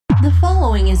The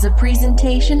following is a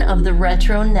presentation of the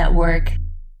Retro Network. 15,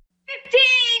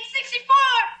 64,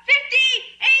 50,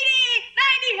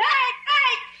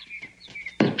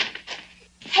 80, 90,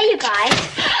 Hey, you guys.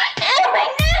 Oh my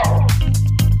no!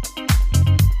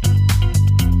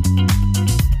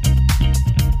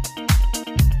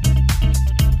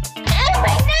 Oh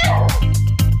my no!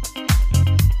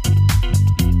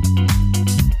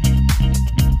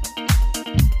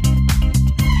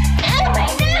 Oh my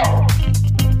no!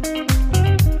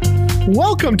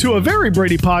 Welcome to a Very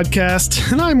Brady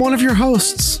podcast, and I'm one of your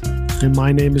hosts, and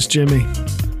my name is Jimmy.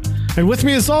 And with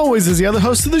me, as always, is the other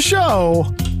host of the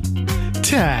show,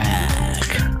 Tech.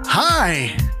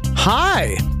 Hi.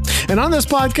 Hi. And on this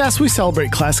podcast, we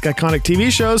celebrate classic iconic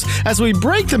TV shows as we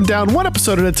break them down one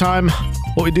episode at a time.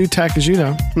 What we do, Tech, as you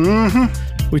know,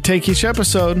 we take each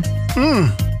episode,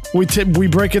 we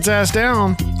break its ass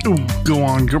down. Ooh, go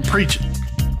on, go preach it.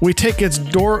 We take its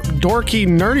dorky,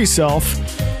 nerdy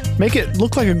self, make it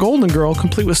look like a golden girl,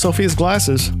 complete with Sophia's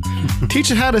glasses.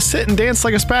 Teach it how to sit and dance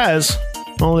like a spaz,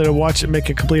 only to watch it make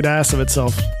a complete ass of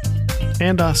itself.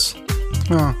 And us.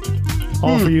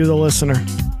 All for you, the listener.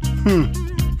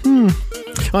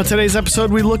 On today's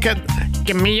episode, we look at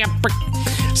Gimme,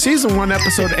 Season 1,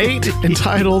 Episode 8,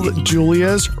 entitled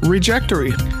Julia's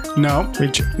Rejectory. No.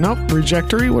 Nope.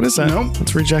 Rejectory? What is that? Nope.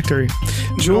 It's Rejectory.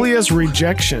 Julia's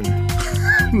Rejection.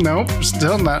 Nope.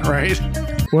 Still not right.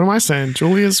 What am I saying?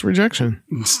 Julia's Rejection.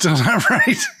 Still not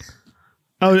right.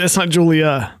 Oh, it's not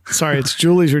Julia. Sorry, it's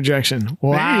Julie's Rejection.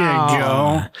 Wow. There you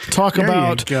go. Talk There you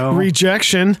about go.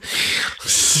 rejection.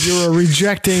 You were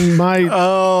rejecting my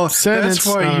sentence. That's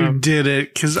why you did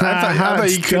it, because I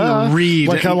thought you couldn't duh. read.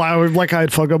 Like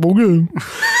I'd fuck up.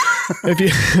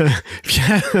 Okay.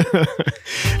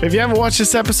 If you haven't watched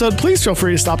this episode, please feel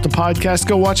free to stop the podcast,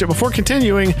 go watch it before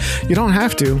continuing. You don't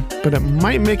have to, but it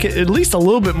might make it at least a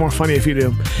little bit more funny if you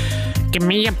do. Give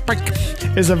me a break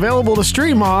is available to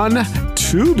stream on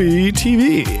Tubi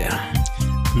TV.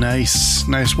 Nice.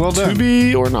 Well done.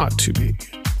 Tubi or not Tubi.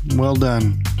 Well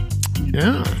done.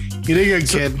 Yeah. You did good,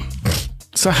 kid.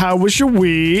 So how was your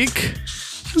week?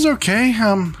 It was okay.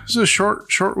 It was a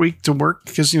short week to work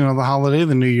because, you know, the holiday,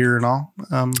 the new year and all.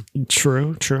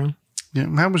 True.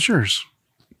 Yeah. How was yours?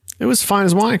 It was fine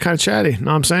as wine, kind of chatty.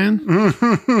 Know what I'm saying?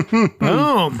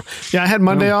 Boom. Yeah, I had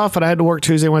Monday off, but I had to work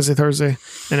Tuesday, Wednesday, Thursday,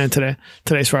 and then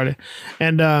today's Friday.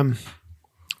 And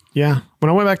yeah, when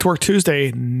I went back to work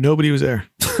Tuesday, nobody was there.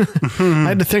 I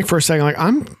had to think for a second, like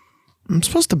I'm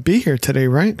supposed to be here today,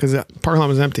 right? Because the parking lot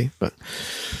was empty. But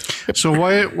So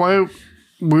why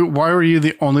were you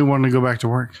the only one to go back to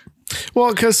work?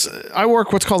 well, because I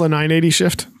work what's called a 980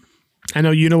 shift. I know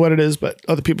you know what it is, but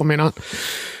other people may not.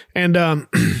 And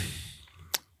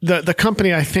the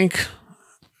company, I think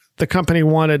the company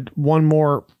wanted one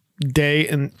more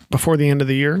day before the end of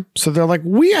the year. So they're like,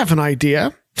 we have an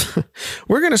idea.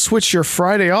 We're going to switch your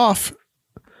Friday off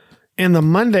and the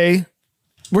Monday,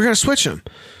 we're going to switch them.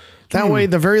 That way,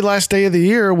 the very last day of the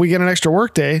year, we get an extra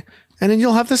work day and then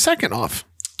you'll have the second off.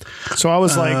 So I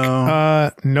was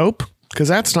like, nope, because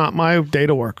that's not my day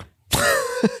to work.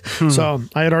 So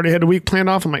I had already had a week planned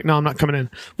off. I'm like, no, I'm not coming in.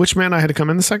 Which meant I had to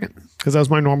come in the second because that was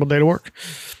my normal day to work.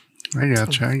 I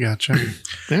gotcha.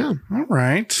 Yeah. All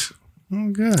right. Oh,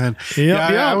 good.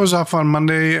 Yeah. I was off on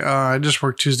Monday. I just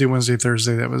worked Tuesday, Wednesday,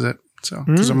 Thursday. That was it. So,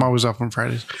 because I'm always off on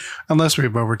Fridays, unless we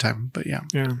have overtime. But yeah.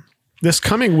 This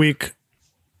coming week,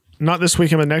 not this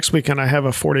weekend, but next weekend, I have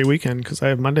a 4-day weekend because I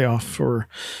have Monday off for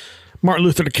Martin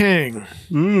Luther King.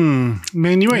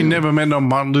 Man, you ain't never met no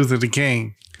Martin Luther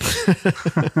King.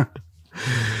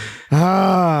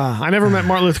 I never met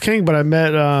Martin Luther King, but I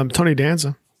met Tony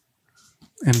Danza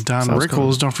And Don Rickles.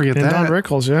 Cool. Don't forget and that. Don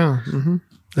Rickles, yeah. Mm-hmm.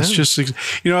 That's just,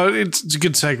 you know, it's a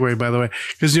good segue, by the way,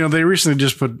 because, you know, they recently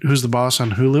just put Who's the Boss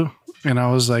on Hulu. And I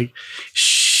was like,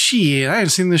 shit, I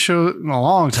hadn't seen this show in a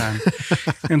long time.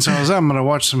 And so I'm going to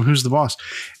watch some Who's the Boss.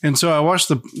 And so I watched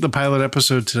the pilot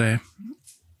episode today.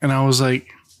 And I was like,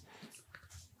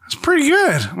 it's pretty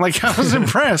good. Like, I was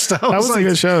impressed. That was like, a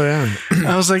good show, yeah.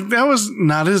 I was like, that was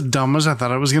not as dumb as I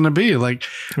thought it was going to be. Like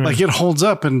it holds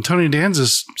up. And Tony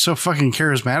Danza's so fucking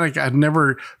charismatic. I'd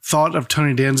never thought of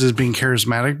Tony Danza as being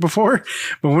charismatic before.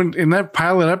 But when in that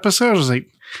pilot episode, I was like,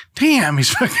 damn,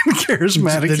 he's fucking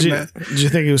charismatic. Did you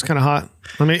think he was kind of hot?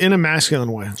 I mean, in a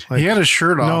masculine way. Like, he had his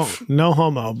shirt off. No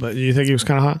homo, but you think he was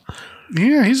kind of hot?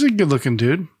 Yeah, he's a good looking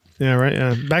dude. Yeah, right.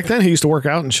 Yeah. Back then, he used to work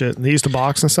out and shit. And he used to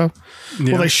box and stuff.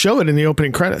 Yeah. Well, they show it in the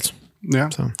opening credits. Yeah.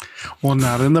 So. Well,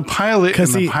 not in the pilot.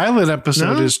 In the pilot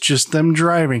episode is just them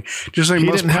driving. Just like he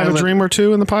most didn't have a dream or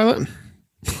two in the pilot.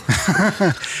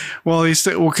 Well,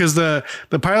 because the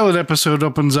pilot episode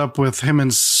opens up with him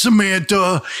and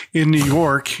Samantha in New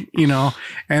York,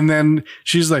 and then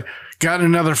she's like, got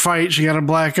another fight. She got a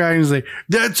black eye, and he's like,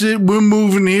 that's it. We're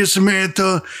moving here,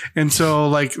 Samantha. And so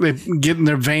like they get in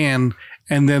their van,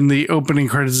 and then the opening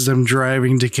credits is them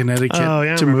driving to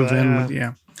Connecticut to move in.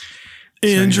 Yeah.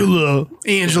 Angela,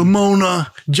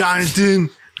 Mona, Jonathan.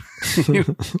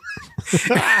 And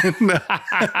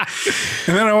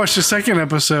then I watched the second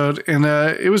episode, and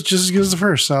it was just as good as the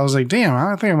first. So I was like, damn,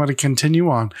 I think I'm going to continue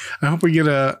on. I hope we get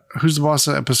a Who's the Boss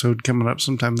episode coming up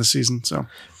sometime this season. So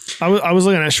I was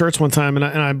looking at shirts one time, and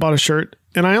I bought a shirt,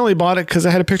 and I only bought it because I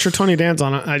had a picture of Tony Danza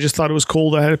on it. I just thought it was cool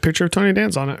that I had a picture of Tony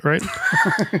Danza on it, right?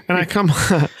 And I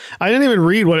didn't even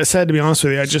read what it said, to be honest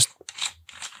with you.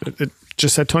 It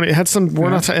just said Tony. It had some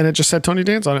word on it, and it just said Tony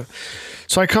Danza on it.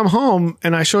 So I come home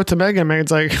and I show it to Megan.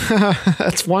 Megan's like,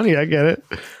 that's funny. I get it.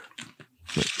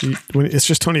 It's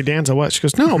just Tony Danza. What? She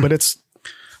goes, no, but it's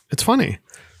funny.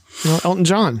 Elton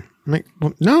John. I'm like,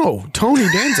 well, no, Tony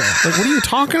Danza. Like, what are you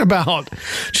talking about?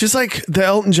 She's like, the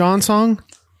Elton John song.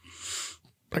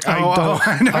 Like, I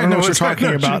don't know what you're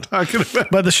talking about.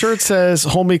 But the shirt says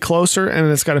 "Hold Me Closer"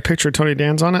 and it's got a picture of Tony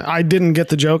Danza on it. I didn't get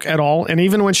the joke at all. And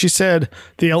even when she said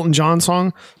the Elton John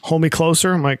song "Hold Me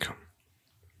Closer," I'm like,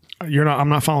 I'm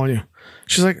not following you.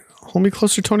 She's like, "Hold Me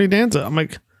Closer," Tony Danza. I'm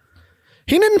like,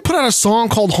 he didn't put out a song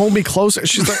called "Hold Me Closer."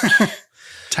 She's like,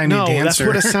 Tiny Dancer. That's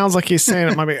what it sounds like he's saying.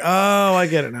 It might be. Oh, I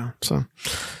get it now. So,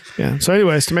 yeah. So,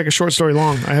 anyways, to make a short story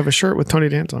long, I have a shirt with Tony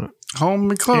Danza on it. Hold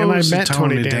Me Closer. And I met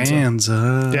Tony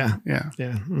Danza. Yeah.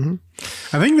 Mm-hmm.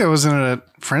 I think that was in a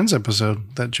Friends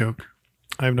episode, that joke.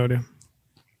 I have no idea.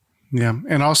 Yeah.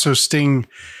 And also Sting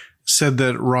said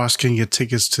that Ross can get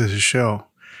tickets to his show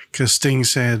because Sting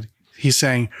said he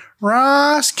sang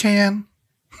Ross can.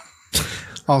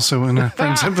 Also in a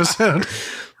Friends episode.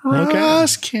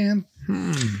 Ross can.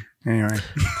 Anyway.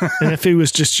 And if he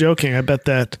was just joking, I bet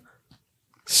that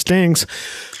stings.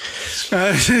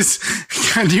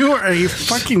 God, you are a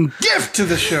fucking gift to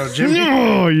the show, Jimmy.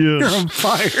 Oh, yes. You're on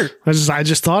fire. I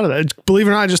just thought of that. Believe it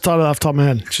or not, I just thought of it off the top of my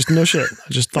head. Just no shit. I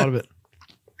just thought of it.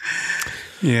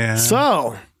 Yeah.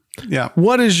 So, yeah.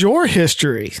 What is your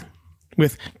history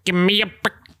with Gimme a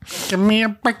break? Gimme a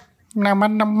break. I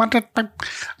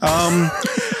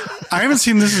haven't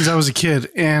seen this since I was a kid,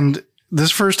 and this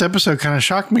first episode kind of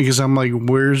shocked me because I'm like,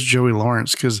 where's Joey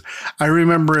Lawrence? Because I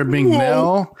remember it being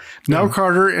Nell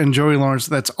Carter and Joey Lawrence.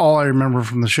 That's all I remember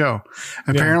from the show.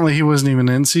 Apparently he wasn't even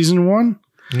in season 1.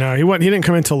 No, he wasn't. He didn't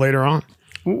come until later on.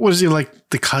 Was he like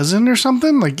the cousin or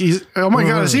something? Like oh my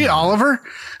God, is he Oliver?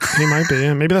 He might be.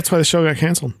 Yeah. Maybe that's why the show got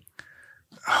canceled.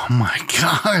 Oh my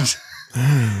God.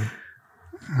 I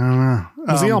don't know.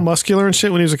 Was he all muscular and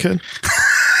shit when he was a kid?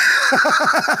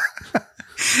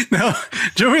 No,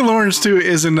 Joey Lawrence too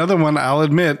is another one. I'll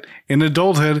admit, in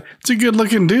adulthood, it's a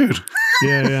good-looking dude.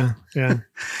 Yeah.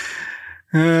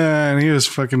 And he was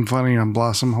fucking funny on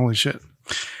Blossom. Holy shit!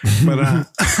 But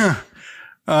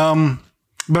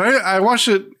but I watched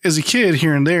it as a kid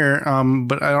here and there.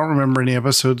 But I don't remember any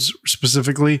episodes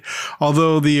specifically.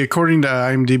 Although according to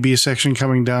IMDb section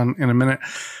coming down in a minute,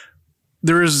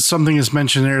 there is something that's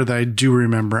mentioned there that I do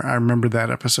remember. I remember that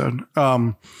episode.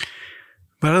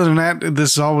 But other than that,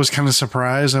 this is always kind of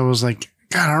surprised. I was like,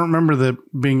 God, I don't remember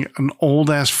being an old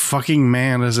ass fucking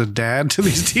man as a dad to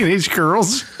these teenage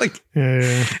girls. Like,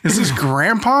 is this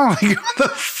grandpa? Like, what the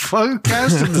fuck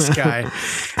casted this guy?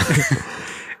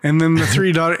 And then the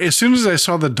 3 daughters, as soon as I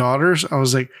saw the daughters, I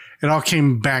was like, it all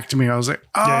came back to me. I was like,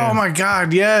 oh my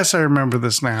God, yes, I remember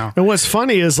this now. And what's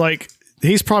funny is like,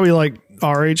 he's probably like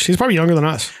our age. He's probably younger than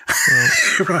us.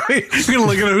 Right? You're going to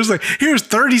look at him who's like, he was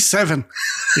 37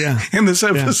 in this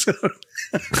episode.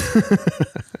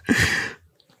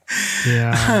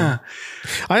 Yeah.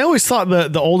 I always thought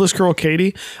the oldest girl,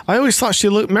 Katie, I always thought she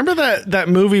looked, remember that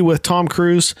movie with Tom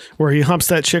Cruise where he humps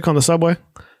that chick on the subway?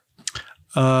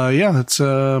 Yeah, it's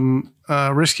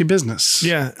Risky Business.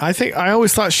 Yeah, I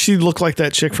always thought she looked like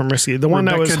that chick from Risky. The one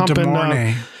Rebecca that was humping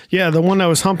the one that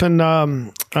was humping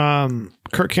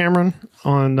Kirk Cameron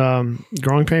on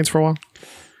Growing Pains for a while.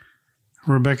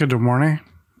 Rebecca De Mornay.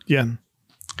 Yeah.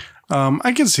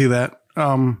 I can see that.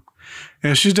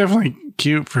 Yeah, she's definitely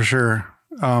cute for sure.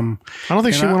 I don't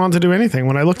think she went on to do anything.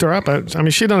 When I looked her up, I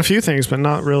mean, she'd done a few things, but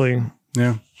not really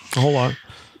a whole lot.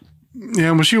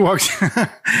 Yeah, when she walked,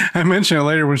 I mentioned it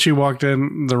later, when she walked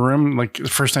in the room, like the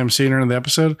first time seeing her in the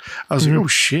episode, I was like, oh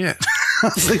shit.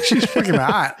 I was like, she's fucking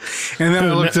hot. And then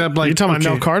I looked up like, you talking about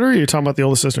Nell Carter or are you talking about the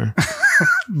oldest sister?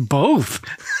 Both.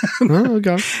 Oh,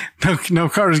 okay. No,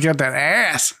 Carter's got that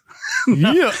ass.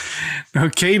 Yeah. No,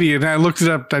 Katie, and I looked it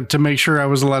up to make sure I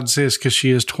was allowed to say this because she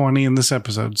is 20 in this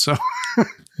episode. So,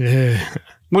 Yeah.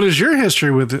 what is your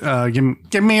history with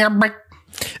Give Me a Break?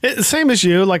 Same as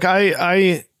you. Like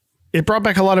it brought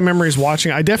back a lot of memories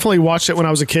watching. I definitely watched it when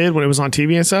I was a kid, when it was on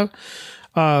TV and stuff.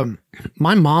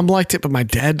 My mom liked it, but my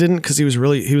dad didn't because he was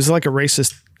like a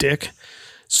racist dick.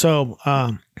 So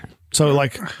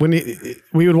like when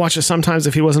we would watch it sometimes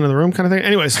if he wasn't in the room, kind of thing.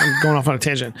 Anyways, I'm going off on a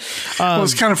tangent. Well,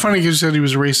 it's kind of funny because you said he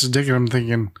was a racist dick, and I'm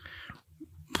thinking,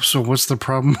 so what's the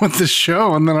problem with this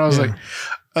show? And then I was like,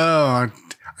 oh, I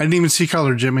didn't even see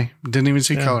color, Jimmy. Didn't even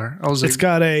see color. I was like, it's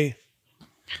got a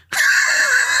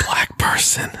black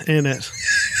person in it.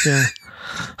 Yeah.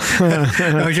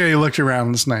 okay, you looked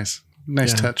around. It's nice.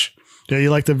 Nice touch. Yeah, you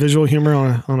like the visual humor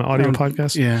on an audio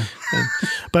podcast? Yeah.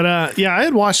 But I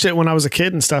had watched it when I was a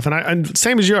kid and stuff. And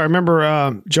same as you, I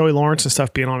remember Joey Lawrence and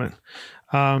stuff being on it.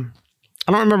 I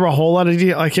don't remember a whole lot of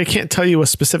detail. Like, I can't tell you a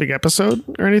specific episode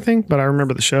or anything, but I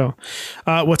remember the show.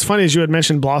 What's funny is you had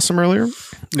mentioned Blossom earlier.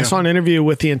 I saw an interview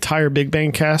with the entire Big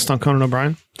Bang cast on Conan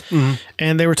O'Brien. Mm-hmm.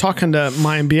 And they were talking to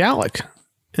Mayim Bialik.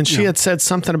 And she had said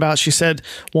something about, she said,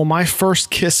 well, my first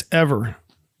kiss ever,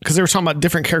 because they were talking about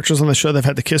different characters on the show that have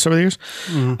had to kiss over the years.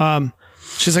 Mm-hmm.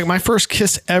 She's like, my first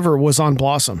kiss ever was on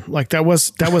Blossom. Like that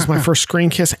was my first screen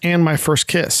kiss and my first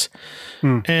kiss.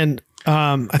 And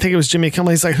I think it was Jimmy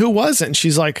Kimmel. He's like, who was it? And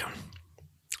she's like,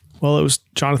 well, it was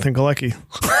Jonathan Galecki.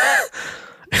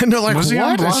 And they're like, was he on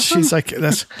what? And Blossom? she's like,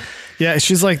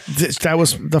 she's like, that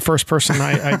was the first person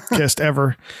I kissed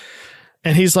ever.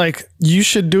 And he's like, you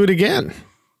should do it again.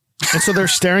 And so they're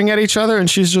staring at each other and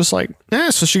she's just like,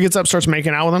 so she gets up, starts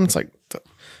making out with him. It's like,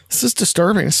 this is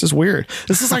disturbing. This is weird.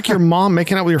 This is like your mom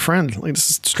making out with your friend. Like, this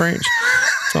is strange.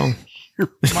 So,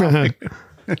 so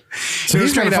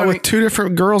he's made out with two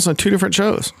different girls on two different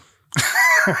shows.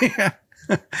 Yeah.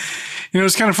 You know,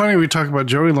 it's kind of funny. We talk about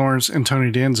Joey Lawrence and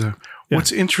Tony Danza. Yeah.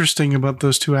 What's interesting about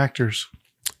those two actors?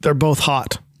 They're both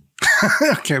hot.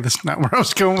 Okay. That's not where I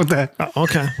was going with that.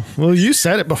 Okay. Well, you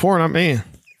said it before, not me.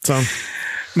 So.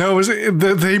 No,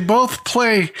 they both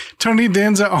play. Tony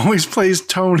Danza always plays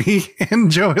Tony,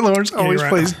 and Joey Lawrence always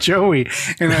plays Joey,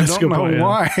 and I don't know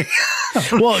why.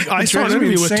 Well, I saw an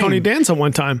interview with Tony Danza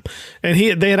one time, and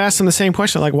they had asked him the same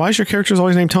question, like, "Why is your character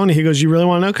always named Tony?" He goes, "You really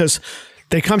want to know?" Because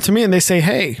they come to me and they say,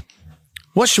 "Hey,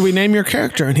 what should we name your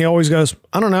character?" And he always goes,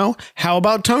 "I don't know. How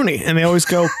about Tony?" And they always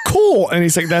go, "Cool." And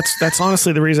he's like, "That's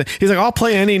honestly the reason." He's like, "I'll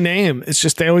play any name. It's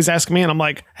just they always ask me," and I'm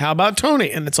like, "How about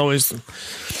Tony?" And it's always.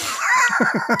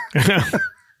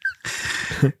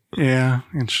 Yeah,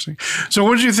 interesting. So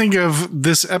what did you think of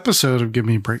this episode of Give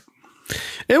Me a Break?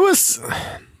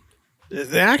 The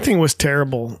acting was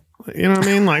terrible. You know what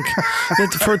I mean? Like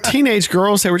for teenage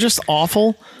girls, they were just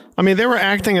awful. I mean, they were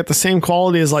acting at the same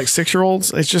quality as like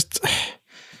 6-year-olds. It's just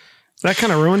that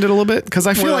kind of ruined it a little bit because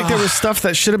I feel like there was stuff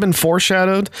that should have been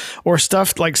foreshadowed or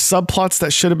stuff like subplots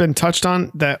that should have been touched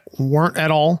on that weren't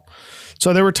at all.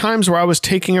 So there were times where I was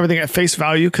taking everything at face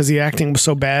value because the acting was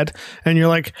so bad. And you're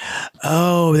like,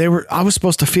 oh, I was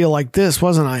supposed to feel like this,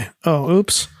 wasn't I? Oh,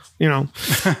 oops. You know.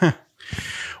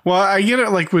 Well, I get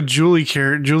it like with Julie's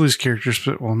characters,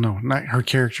 but well, no, not her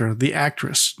character, the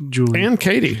actress, Julie. And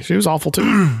Katie. She was awful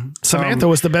too. Samantha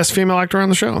was the best female actor on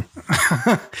the show.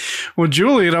 Well,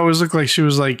 Julie, it always looked like she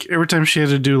was like, every time she had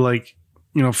to do like,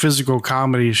 you know, physical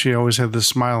comedy, she always had this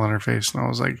smile on her face. And I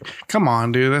was like, come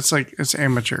on, dude. That's like, it's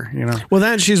amateur, you know? Well,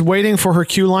 then she's waiting for her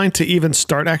cue line to even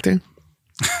start acting.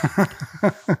 I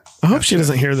hope she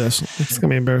doesn't hear this. It's going to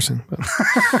be embarrassing.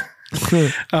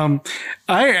 I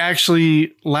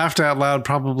actually laughed out loud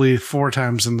probably 4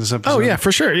 times in this episode. Oh, yeah,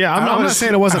 for sure. Yeah. I'm not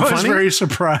saying it wasn't funny. I was very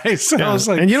surprised. Yeah. I was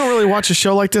like, and you don't really watch a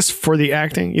show like this for the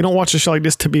acting. You don't watch a show like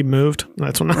this to be moved.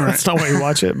 That's not why you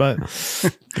watch it, but...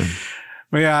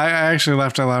 But yeah, I actually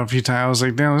laughed out loud a few times. I was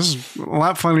like, damn, this is a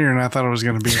lot funnier than I thought it was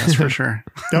going to be. That's for sure.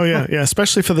 Oh, yeah. Yeah.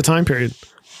 Especially for the time period.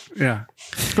 Yeah.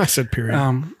 I said period.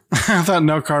 I thought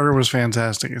Nell Carter was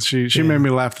fantastic. She made me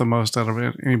laugh the most out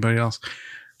of anybody else.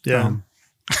 Yeah.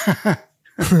 I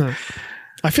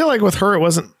feel like with her, it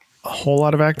wasn't a whole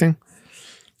lot of acting.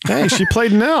 Hey, she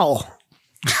played Nell.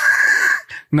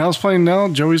 Nell's playing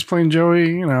Nell. Joey's playing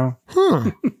Joey, you know.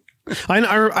 Huh.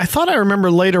 I thought I remember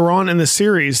later on in the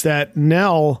series that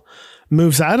Nell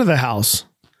moves out of the house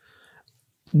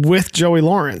with Joey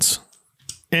Lawrence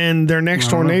and their next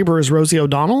door neighbor is Rosie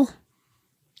O'Donnell.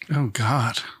 Oh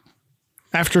God.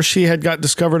 After she had got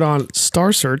discovered on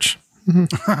Star Search.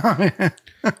 But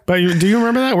do you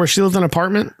remember that where she lived in an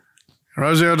apartment?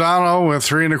 Rosie O'Donnell with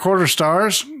 3 1/4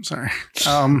 stars. Sorry.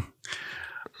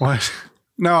 What?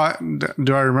 No,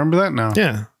 do I remember that? No.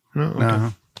 Yeah. No. Okay.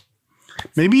 No.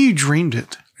 Maybe you dreamed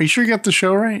it. Are you sure you got the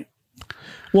show right?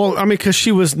 Well, I mean, because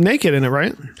she was naked in it,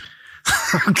 right?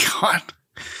 Oh, God.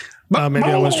 Maybe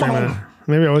I was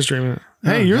dreaming it.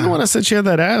 Hey, you're the one that said she had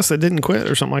that ass that didn't quit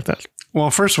or something like that.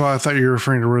 Well, first of all, I thought you were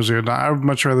referring to Rosie O'Donnell. I would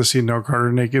much rather see Nell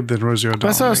Carter naked than Rosie O'Donnell.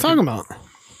 That's what I was talking about.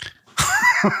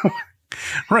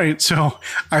 Right. So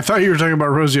I thought you were talking about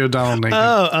Rosie O'Donnell naked.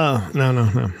 No.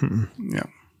 Mm-mm.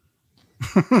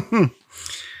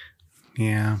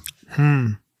 Yeah. Yeah.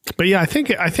 But yeah, I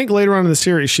think later on in the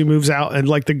series she moves out and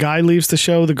like the guy leaves the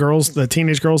show, the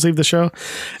teenage girls leave the show,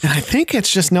 and I think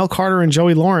it's just Nell Carter and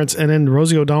Joey Lawrence, and then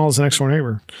Rosie O'Donnell is the next door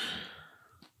neighbor.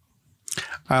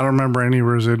 I don't remember any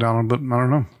Rosie O'Donnell, but I don't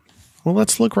know. Well,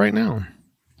 let's look right now.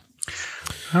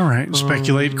 All right,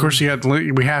 speculate. Of course, we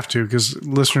have to because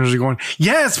listeners are going,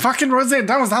 yes, fucking Rosie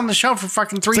O'Donnell's on the show for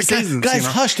fucking 3 seasons. Guys,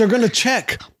 hush, they're gonna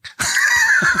check.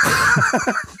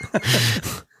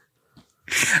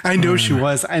 I know she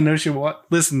was.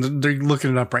 Listen, they're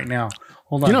looking it up right now.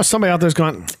 Hold on. You know, somebody out there's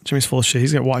going, Jimmy's full of shit.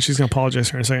 He's gonna watch. He's gonna apologize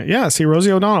here in a second. Yeah, see,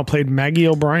 Rosie O'Donnell played Maggie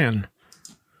O'Brien.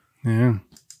 Yeah.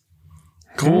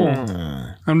 Cool.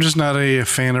 I'm just not a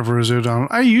fan of Rosie O'Donnell.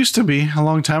 I used to be a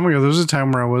long time ago. There was a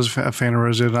time where I was a fan of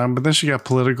Rosie O'Donnell, but then she got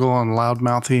political and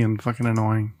loudmouthy and fucking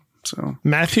annoying. So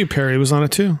Matthew Perry was on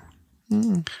it too.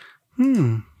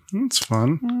 That's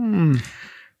fun.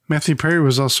 Matthew Perry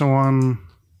was also on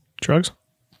drugs.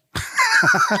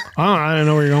 I don't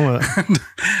know where you're going with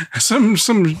it. some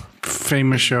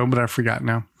famous show, but I forgot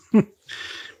now.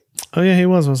 Oh yeah, he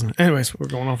wasn't he? Anyways, we're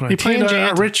going off on a tangent.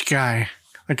 Played a rich guy.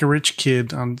 Like a rich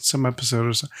kid on some episode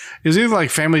or something. It was either like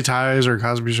Family Ties or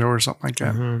Cosby Show or something like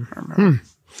that. I remember.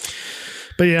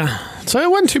 But yeah, so it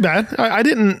wasn't too bad. I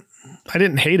didn't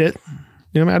hate it.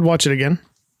 You know, I'd watch it again.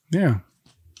 Yeah,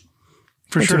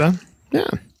 for sure. Yeah.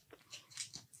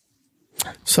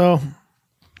 So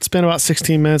it's been about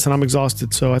 16 minutes and I'm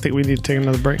exhausted. So I think we need to take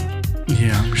another break.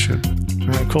 Yeah, we should. All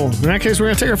right, cool. In that case, we're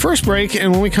going to take our first break,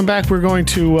 and when we come back, we're going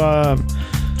to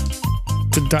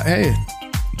hey.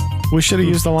 We should have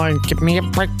used the line, give me a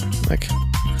break. Like,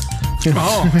 you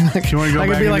want to go back?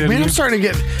 I'd be like, man, I'm starting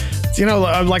to get,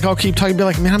 like I'll keep talking, be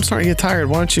like, man, I'm starting to get tired.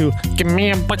 Why don't you give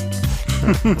me a break?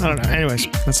 I don't know. Anyways,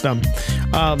 that's dumb.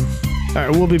 All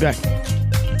right, we'll be back.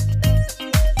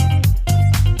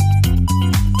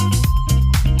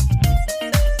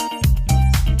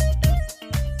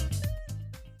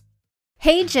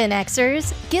 Hey Gen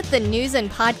Xers, get the news and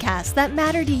podcasts that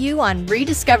matter to you on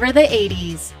Rediscover the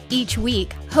 80s. Each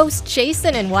week, hosts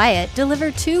Jason and Wyatt deliver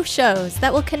 2 shows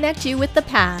that will connect you with the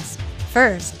past.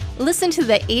 First, listen to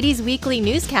the 80s Weekly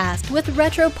Newscast with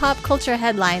retro pop culture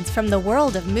headlines from the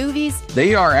world of movies.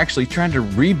 They are actually trying to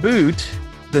reboot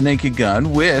The Naked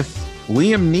Gun with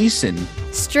Liam Neeson.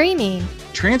 Streaming.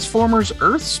 Transformers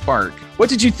Earthspark. What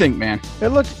did you think, man? It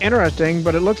looks interesting,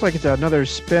 but it looks like it's another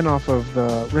spin-off of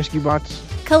the Rescue Bots.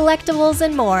 Collectibles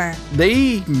and more.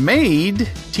 They made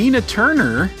Tina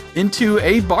Turner into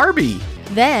a Barbie.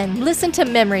 Then, listen to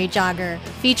Memory Jogger,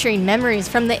 featuring memories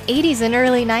from the 80s and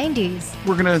early 90s.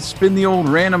 We're going to spin the old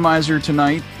randomizer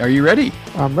tonight. Are you ready?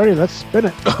 I'm ready. Let's spin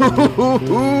it. Ooh,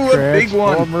 a big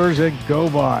one. Transformers and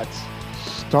GoBots.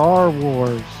 Star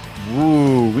Wars.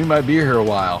 Ooh, we might be here a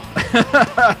while.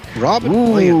 Robin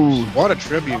Williams. What a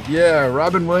tribute. Yeah,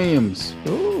 Robin Williams.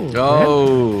 Ooh,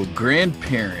 Oh,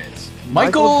 grandparents.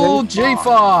 Michael J.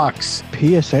 Fox.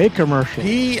 PSA commercial.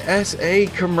 PSA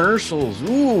commercials.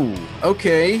 Ooh,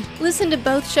 okay. Listen to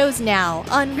both shows now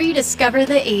on Rediscover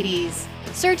the 80s.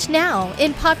 Search now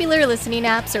in popular listening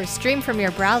apps or stream from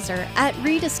your browser at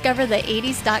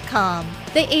rediscoverthe80s.com.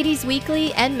 The 80s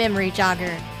Weekly and Memory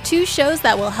Jogger. 2 shows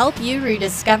that will help you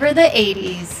rediscover the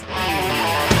 80s.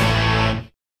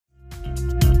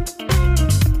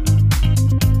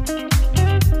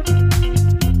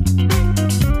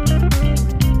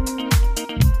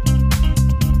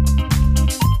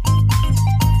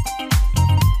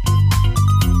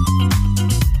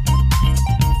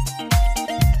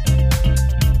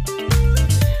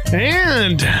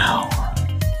 And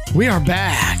we are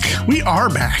back. We are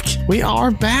back. We are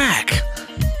back.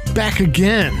 Back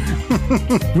again.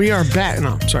 We are back.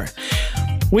 No, sorry.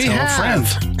 We Tell have. a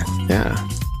friend. Yeah.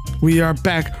 We are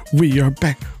back. We are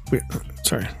back.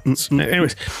 Sorry.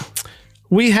 Anyways,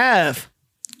 we have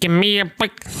Give Me a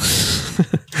Break.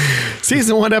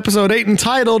 Season 1, episode 8,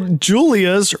 entitled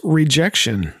Julia's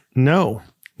Rejection. No.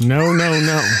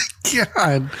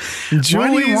 God. Why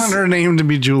do you want her name to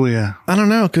be Julia? I don't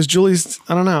know, because Julie's,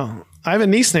 I don't know. I have a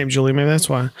niece named Julie. Maybe that's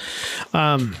why.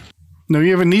 No,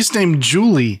 you have a niece named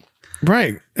Julie.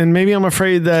 Right. And maybe I'm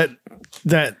afraid that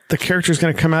the character is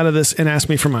going to come out of this and ask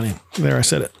me for money. There, I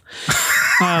said it.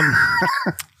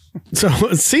 So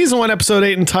season 1, episode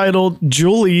 8, entitled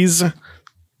Julie's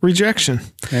Rejection.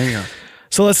 There you go.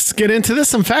 So let's get into this.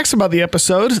 Some facts about the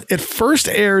episode. It first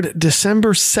aired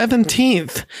December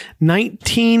 17th,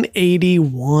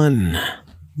 1981.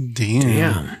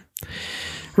 Damn.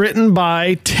 Written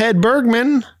by Ted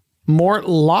Bergman, Mort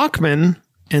Lockman,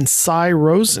 and Cy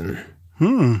Rosen.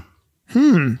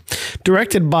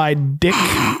 Directed by Dick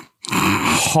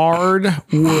Hardwood.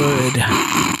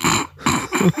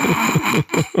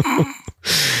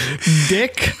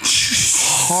 Dick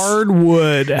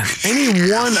Hardwood.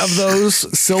 Any one of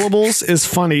those syllables is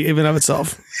funny even of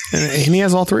itself. And he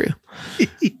has all three.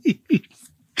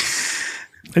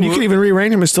 And you can even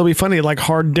rearrange them and still be funny, like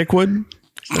Hard Dickwood.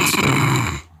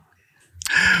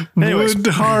 Anyways. Wood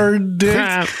hard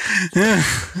dick.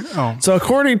 So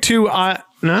according to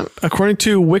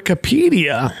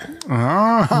Wikipedia.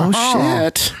 Oh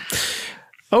shit.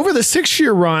 Over the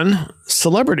 6-year run,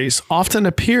 celebrities often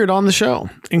appeared on the show,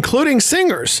 including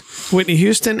singers Whitney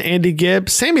Houston, Andy Gibb,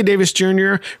 Sammy Davis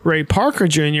Jr., Ray Parker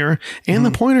Jr., and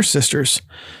the Pointer Sisters.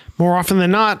 More often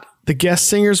than not, the guest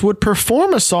singers would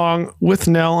perform a song with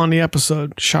Nell on the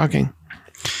episode. Shocking.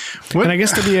 What? And I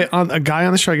guess to be a guy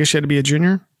on the show, I guess you had to be a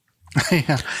junior.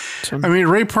 Yeah. So, I mean,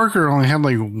 Ray Parker only had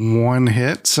like one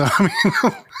hit, so I mean,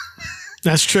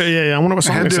 that's true. Yeah. I wonder what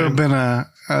song it had to have been a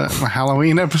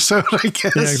Halloween episode, I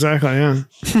guess. Yeah, exactly. Yeah.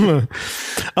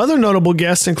 Other notable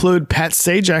guests include Pat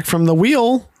Sajak from The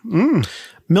Wheel,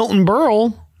 Milton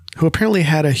Berle, who apparently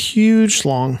had a huge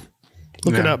long.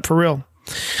 Look it up for real.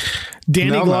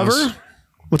 Danny Nell Glover. knows.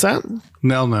 What's that?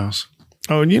 Nell knows.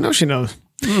 Oh, you know she knows.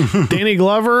 Danny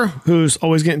Glover, who's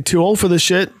always getting too old for this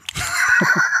shit.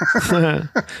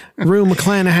 Rue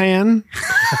McClanahan,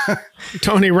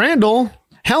 Tony Randall,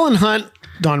 Helen Hunt,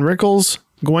 Don Rickles,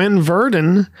 Gwen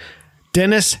Verdon,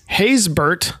 Dennis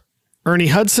Haysbert, Ernie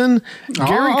Hudson,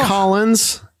 Gary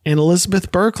Collins, and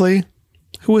Elizabeth Berkley,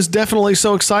 who was definitely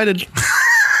so excited.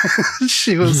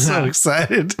 She was so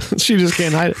excited. She just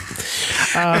can't hide it.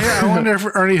 I wonder if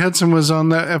Ernie Hudson was on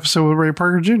that episode with Ray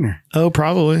Parker Jr. Oh,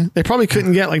 probably. They probably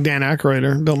couldn't get like Dan Aykroyd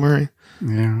or Bill Murray.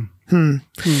 Yeah.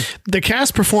 The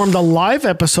cast performed a live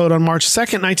episode on March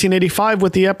 2nd, 1985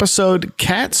 with the episode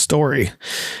Cat Story.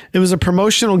 It was a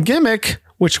promotional gimmick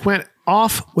which went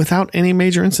off without any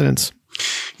major incidents.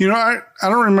 You know, I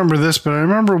don't remember this, but I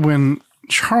remember when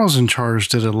Charles in Charge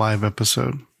did a live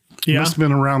episode. It must have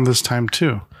been around this time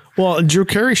too. Well, Drew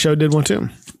Carey show did one too.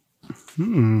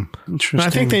 Interesting. I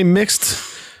think they mixed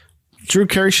Drew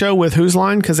Carey show with Who's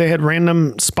Line because they had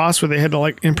random spots where they had to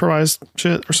like improvise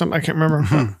shit or something. I can't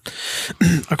remember.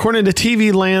 According to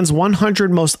TV Land's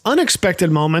 100 Most Unexpected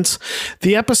Moments,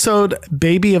 the episode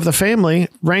Baby of the Family,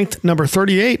 ranked number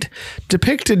 38,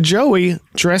 depicted Joey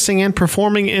dressing and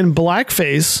performing in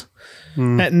blackface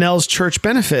at Nell's church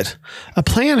benefit. A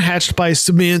plan hatched by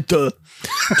Samantha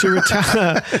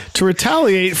to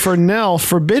retaliate for Nell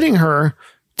forbidding her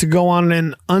to go on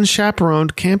an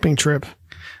unchaperoned camping trip.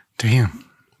 Damn,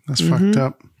 that's fucked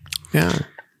up. Yeah.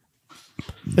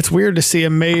 It's weird to see a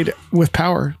maid with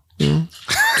power. You know?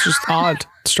 It's just odd,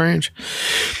 strange.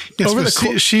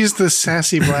 Yes, she's the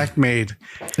sassy black maid.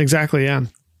 Exactly, yeah.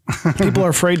 People are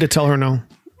afraid to tell her no.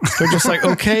 They're just like,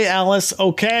 okay, Alice,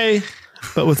 okay.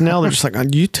 But with Nell, they're just like,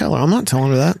 you tell her. I'm not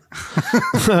telling her that.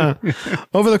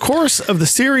 Over the course of the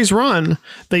series run,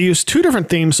 they used 2 different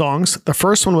theme songs. The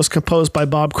first one was composed by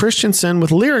Bob Christensen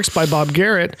with lyrics by Bob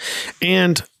Garrett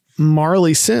and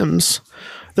Marley Sims.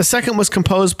 The second was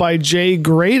composed by Jay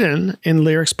Graydon and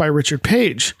lyrics by Richard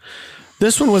Page.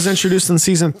 This one was introduced in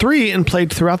season 3 and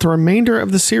played throughout the remainder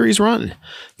of the series run.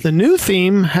 The new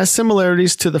theme has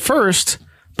similarities to the first,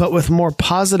 but with more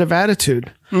positive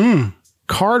attitude.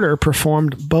 Carter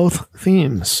performed both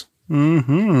themes.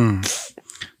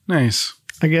 Nice.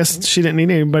 I guess she didn't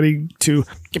need anybody to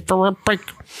give her a break.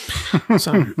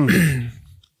 So,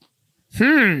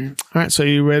 All right. So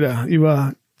you ready to, you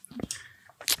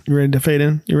ready to fade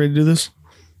in? You ready to do this?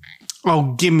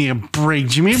 Oh, give me a break,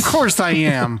 Jimmy. Of course I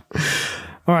am.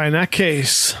 All right. In that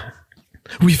case,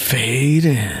 we fade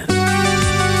in.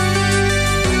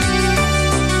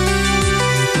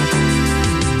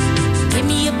 Give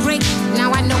me a break.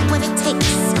 Now I know what it takes.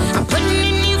 I'm putting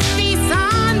a new face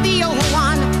on the old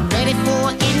one. Ready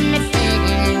for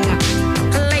anything.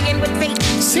 Playing with fate.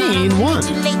 Scene 1.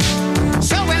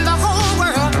 Showing the whole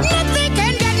world nothing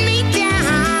can get me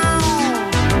down.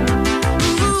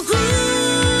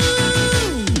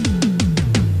 Ooh-hoo.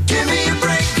 Give me a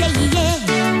break.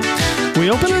 Yeah.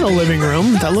 We open in a living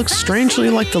room that looks strangely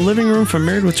like the living room from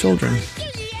Married with Children.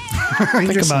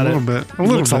 Think about it. It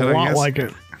looks a lot like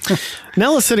it.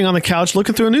 Nell is sitting on the couch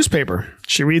looking through a newspaper.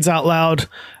 She reads out loud,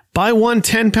 "Buy one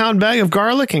 10-pound bag of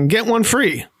garlic and get one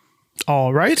free."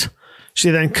 All right. She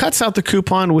then cuts out the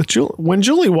coupon with when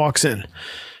Julie walks in.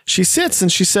 She sits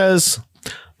and she says,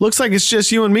 "Looks like it's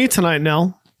just you and me tonight,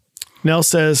 Nell." Nell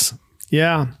says,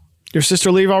 "Yeah. Your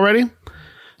sister leave already?"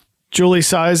 Julie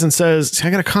sighs and says, "See,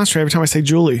 I got to concentrate every time I say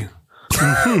Julie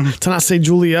to not say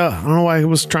Julia." I don't know why I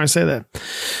was trying to say that.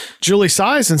 Julie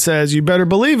sighs and says, "You better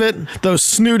believe it. Those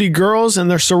snooty girls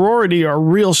and their sorority are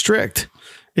real strict.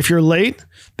 If you're late,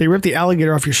 they rip the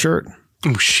alligator off your shirt."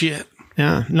 Oh, shit.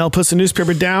 Yeah. Nell puts the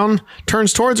newspaper down,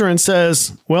 turns towards her and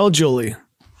says, "Well, Julie,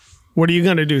 what are you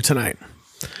going to do tonight?"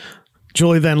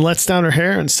 Julie then lets down her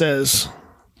hair and says,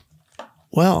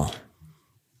 "Well."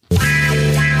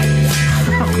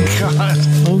 God.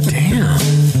 Oh, damn.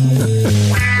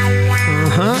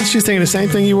 She's thinking the same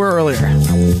thing you were earlier.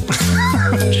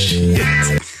 Shit.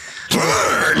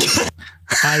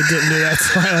 I didn't do that.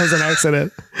 So that was an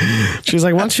accident. She's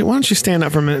like, why don't you stand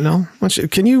up for a minute? No.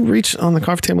 Can you reach on the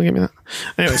coffee table and give me that?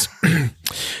 Anyways.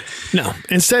 No.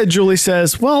 Instead, Julie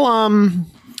says, "Well,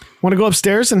 want to go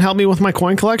upstairs and help me with my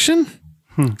coin collection?"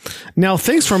 Nell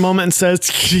thinks for a moment and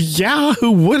says, "Yeah,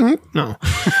 who wouldn't?" No.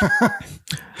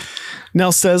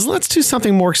 Nell says, "Let's do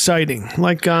something more exciting,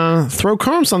 like throw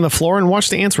crumbs on the floor and watch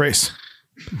the ants race."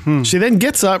 She then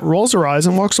gets up, rolls her eyes,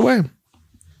 and walks away.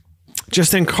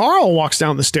 Just then, Carl walks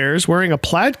down the stairs wearing a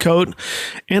plaid coat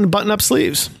and button-up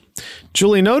sleeves.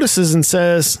 Julie notices and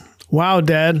says, "Wow,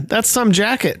 Dad, that's some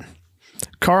jacket."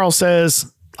 Carl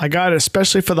says, "I got it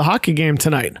especially for the hockey game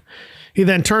tonight." He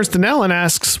then turns to Nell and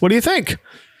asks, "What do you think?"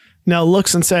 Nell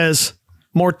looks and says,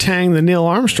 "More tang than Neil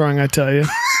Armstrong, I tell you."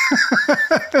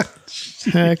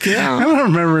 Heck yeah. I don't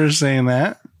remember her saying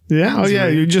that. Yeah. Oh, yeah.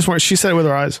 You just weren't. She said it with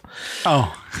her eyes.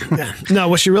 Oh. Yeah. No,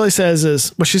 what she really says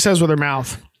is, what she says with her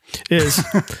mouth is,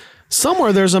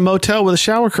 "Somewhere there's a motel with a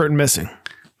shower curtain missing."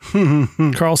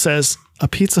 Carl says, "A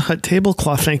Pizza Hut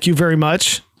tablecloth, thank you very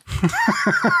much."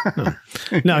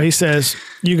 No, he says,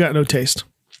 "You got no taste."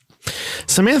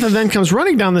 Samantha then comes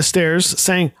running down the stairs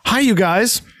saying, "Hi, you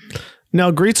guys."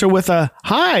 Nell greets her with a,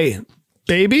 "Hi,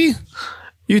 baby.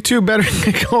 You two better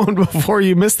get going before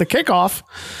you miss the kickoff."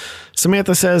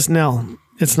 Samantha says, "Nell,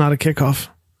 it's not a kickoff.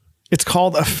 It's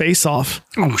called a face-off."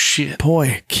 Oh, shit.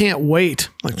 Boy, can't wait.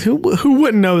 Like, who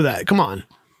wouldn't know that? Come on.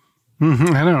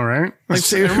 I know, right? Like,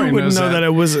 who wouldn't know that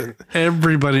it wasn't?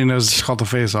 Everybody knows it's called the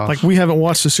face-off. Like, we haven't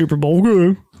watched the Super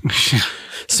Bowl.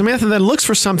 Samantha then looks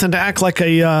for something to act like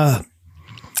a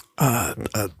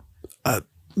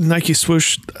Nike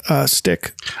swoosh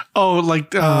stick. Oh,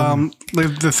 like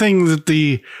the thing that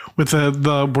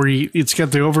where it's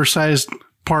got the oversized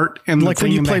part and like the thing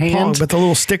when you in play the hand, pong, but the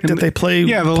little stick that they play.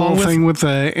 Yeah, the pong little thing with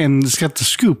and it's got the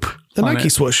scoop. The on Nike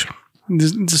it. swoosh.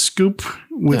 The scoop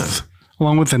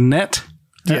along with the net.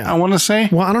 Yeah, I want to say.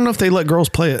 Well, I don't know if they let girls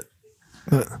play it.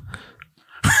 But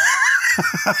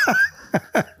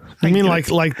I mean, like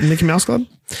Mickey Mouse Club.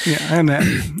 Yeah, and that.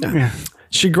 Yeah.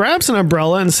 She grabs an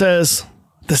umbrella and says,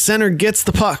 "The center gets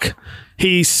the puck.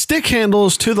 He stick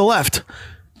handles to the left,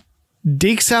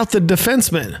 dekes out the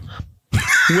defenseman,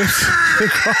 whips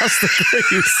across the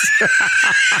crease,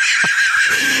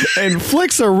 and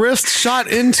flicks a wrist shot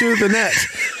into the net.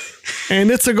 And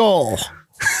it's a goal."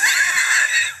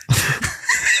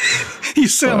 You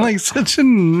sound like such a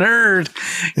nerd.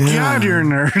 Yeah. God, you're a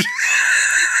nerd.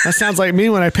 That sounds like me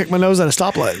when I pick my nose at a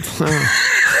stoplight.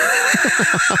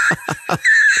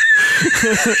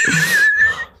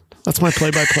 That's my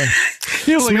play-by-play.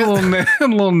 You have like a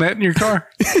little net in your car.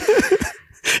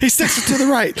 He sticks it to the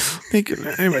right.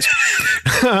 Anyways.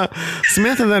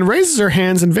 Samantha then raises her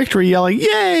hands in victory, yelling,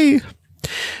 "Yay!"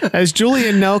 as Julie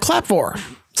and Nell clap for her.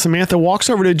 Samantha walks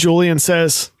over to Julie and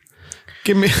says,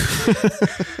 Give me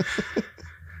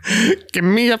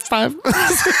a 5.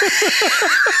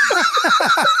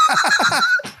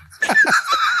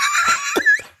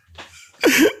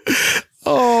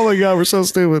 Oh my God, we're so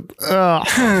stupid.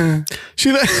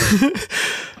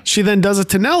 She then does it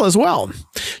to Nell as well.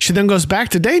 She then goes back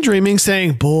to daydreaming,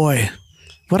 saying, "Boy,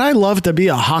 would I love to be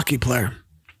a hockey player."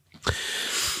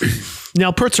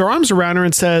 Nell puts her arms around her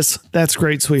and says, "That's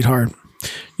great, sweetheart.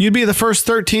 You'd be the first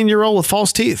 13-year-old with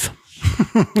false teeth."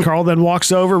 Carl then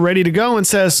walks over, ready to go, and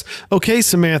says, "Okay,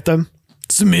 Samantha,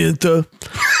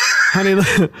 honey,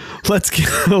 let's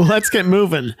get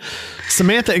moving."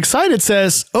 Samantha, excited,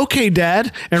 says, "Okay,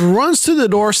 Dad," and runs to the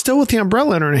door, still with the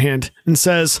umbrella in her hand, and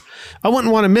says, "I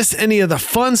wouldn't want to miss any of the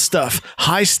fun stuff: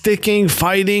 high sticking,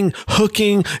 fighting,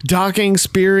 hooking, docking,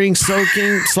 spearing,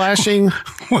 soaking, slashing."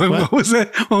 What was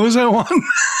that? What was that one?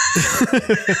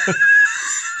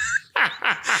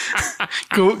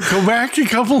 Go back a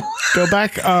couple. Go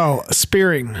back. Oh,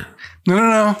 spearing.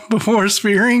 No. Before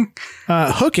spearing.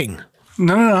 Hooking.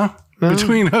 No.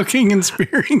 Between hooking and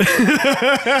spearing.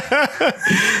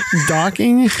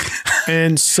 Docking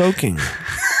and soaking.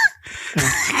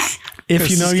 If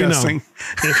you know, disgusting. you know.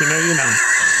 If you know,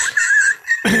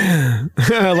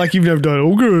 you know. Like you've never done it.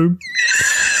 Okay.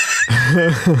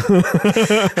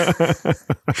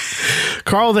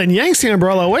 Carl then yanks the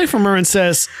umbrella away from her and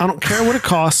says, I don't care what it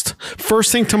costs.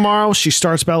 First thing tomorrow, she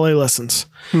starts ballet lessons.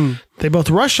 They both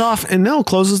rush off and Nell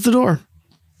closes the door.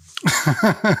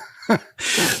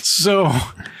 So,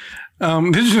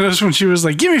 did you notice when she was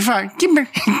like, give me 5, give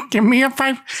me a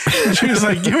 5? And she was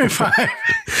like, give me 5.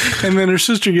 And then her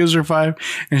sister gives her 5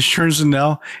 and she turns to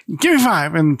Nell, give me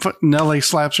 5. And Nell like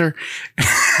slaps her.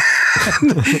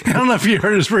 I don't know if you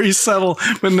heard, it's very subtle,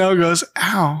 but Nell goes,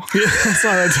 ow. Yeah, that's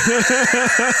not it.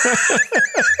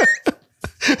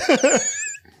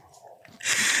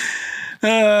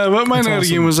 But my note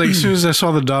again was like, as soon as I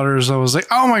saw the daughters, I was like,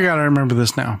 oh my God, I remember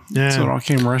this now. Yeah. So it all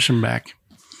came rushing back.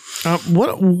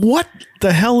 What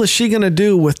the hell is she going to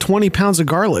do with 20 pounds of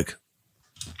garlic?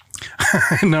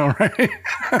 I know, right?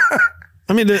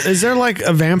 I mean, is there like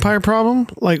a vampire problem?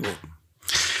 Like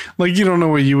you don't know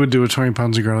what you would do with 20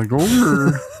 pounds of garlic.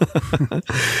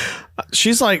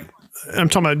 She's like, I'm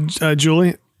talking about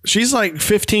Julie. She's like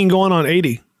 15 going on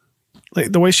 80.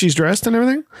 Like the way she's dressed and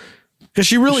everything. Because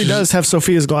she really does have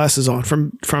Sophia's glasses on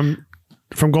from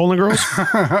Golden Girls.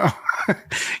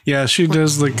 Yeah, she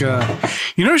does like,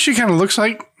 you know what she kind of looks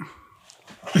like?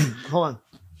 Hold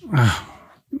on.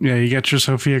 Yeah, you got your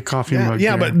Sophia coffee mug.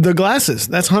 Yeah, there. but the glasses,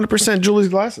 that's 100% Julie's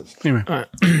glasses. Anyway. All right.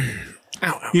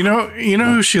 Ow. You know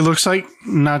who she looks like?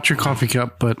 Not your coffee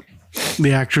cup, but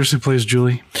the actress who plays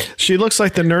Julie. She looks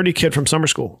like the nerdy kid from summer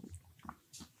school.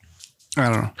 I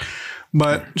don't know.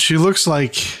 But she looks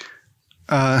like,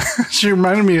 she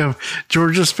reminded me of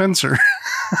Georgia Spencer.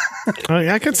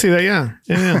 I can see that, yeah.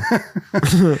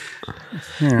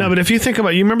 No, but if you think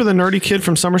about it, you remember the nerdy kid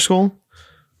from summer school?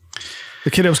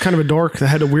 The kid that was kind of a dork that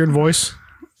had a weird voice?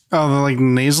 Oh, the like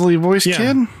nasally voice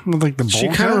kid? With like the bowl She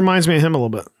kind cut? of reminds me of him a little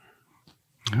bit.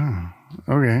 Oh,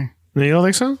 okay. You don't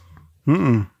think so?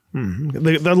 The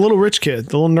little rich kid,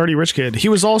 the little nerdy rich kid. He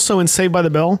was also in Saved by the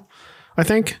Bell, I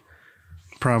think.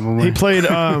 Probably. He played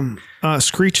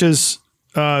Screech's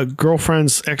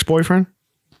girlfriend's ex-boyfriend.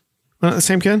 Not the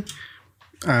same kid?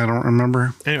 I don't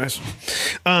remember. Anyways.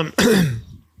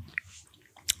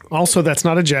 Also, that's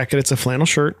not a jacket. It's a flannel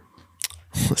shirt.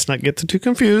 Let's not get too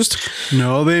confused.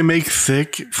 No, they make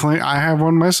thick flannel. I have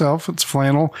one myself. It's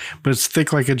flannel, but it's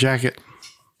thick like a jacket.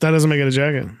 That doesn't make it a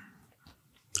jacket.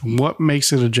 What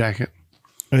makes it a jacket?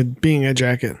 Being a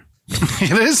jacket.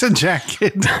 It is a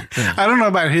jacket. I don't know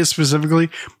about his specifically.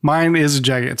 Mine is a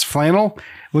jacket. It's flannel.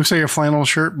 It looks like a flannel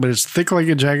shirt, but it's thick like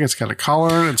a jacket. It's got a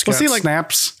collar. It's got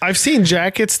snaps. I've seen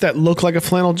jackets that look like a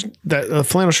flannel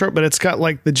shirt, but it's got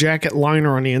like the jacket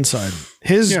liner on the inside.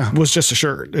 His was just a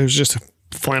shirt. It was just a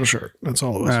flannel shirt. That's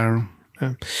all it was. I don't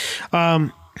know. Yeah.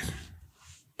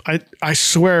 I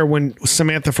swear when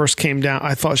Samantha first came down,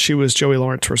 I thought she was Joey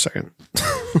Lawrence for a second.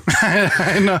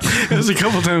 I know. There's a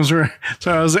couple times where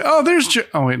so I was like, oh, there's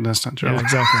oh wait, that's not Joey. Yeah,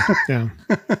 exactly.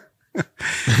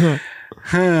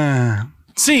 Yeah.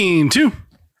 Scene 2.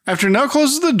 After Nell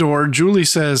closes the door, Julie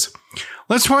says,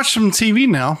 let's watch some TV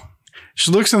now.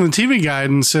 She looks on the TV guide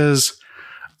and says,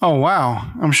 oh wow,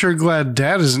 I'm sure glad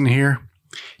Dad isn't here.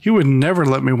 He would never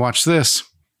let me watch this.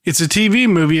 It's a TV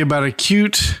movie about a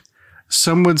cute,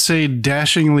 some would say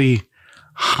dashingly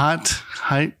hot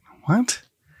high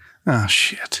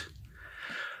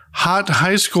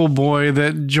school boy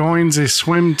that joins a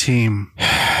swim team.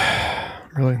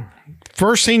 Really?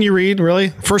 First scene you read? Really?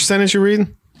 First sentence you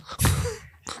read?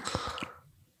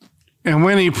 And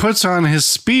when he puts on his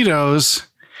Speedos,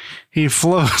 he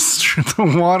flows through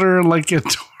the water like a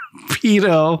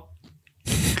torpedo.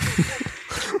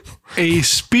 A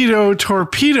Speedo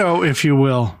torpedo, if you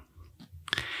will.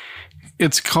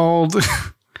 It's called...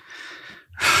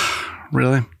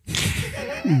 Really?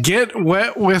 Get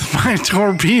wet with my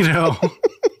torpedo.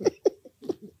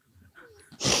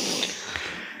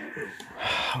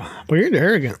 Well, you're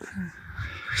arrogant.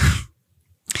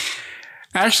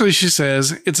 Actually, she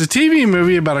says, it's a TV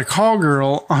movie about a call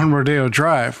girl on Rodeo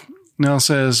Drive. Nell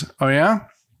says, oh yeah?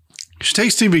 She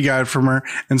takes TV guide from her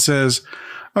and says,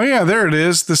 oh yeah, there it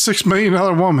is, the $6 million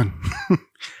woman.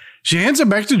 She hands it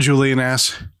back to Julie and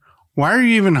asks, why are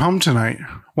you even home tonight?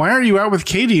 Why aren't you out with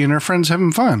Katie and her friends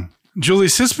having fun? Julie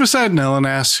sits beside Nell and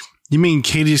asks, you mean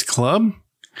Katie's club?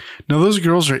 No, those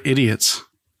girls are idiots.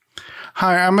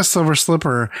 Hi, I'm a silver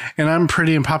slipper, and I'm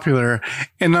pretty and popular.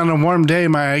 And on a warm day,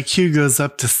 my IQ goes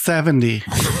up to 70.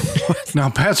 Now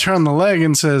pats her on the leg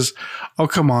and says, oh,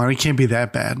 come on, it can't be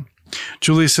that bad.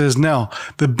 Julie says, no,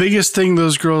 the biggest thing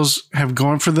those girls have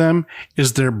going for them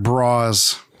is their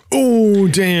bras. Oh,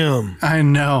 damn. I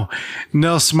know.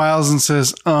 Nell smiles and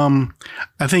says, I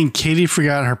think Katie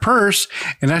forgot her purse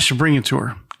and I should bring it to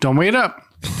her. Don't wait up.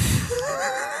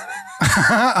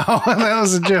 Oh, that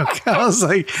was a joke. I was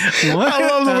like, what? I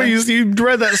love the way you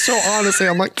read that so honestly.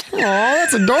 I'm like, oh,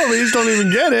 that's adorable. You just don't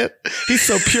even get it. He's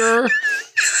so pure.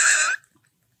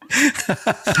 I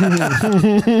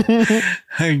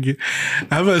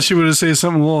thought she would have said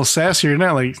something a little sassier.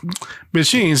 Not like, bitch,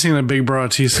 she ain't seen a big bra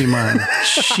till you see mine.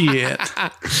 Shit.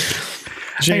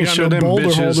 She ain't got no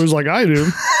boulder holders like I do.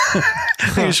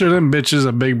 I ain't show them bitches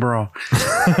a big bra.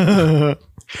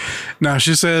 Now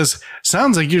she says,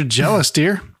 sounds like you're jealous,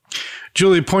 dear.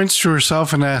 Julie points to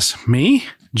herself and asks, me?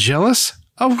 Jealous?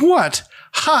 Of what?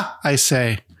 Ha, I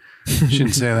say. She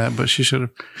didn't say that, but she should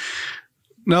have.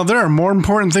 Now, there are more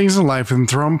important things in life than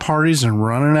throwing parties and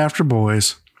running after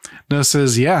boys. Nell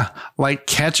says, yeah, like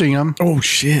catching them. Oh,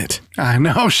 shit. I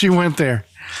know, she went there.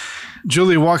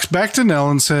 Julie walks back to Nell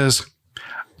and says,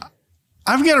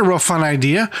 I've got a real fun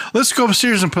idea. Let's go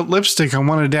upstairs and put lipstick on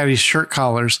one of Daddy's shirt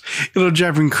collars. It'll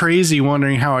drive him crazy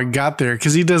wondering how it got there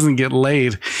because he doesn't get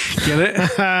laid. Get it?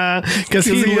 Because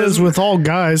he lives with all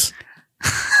guys.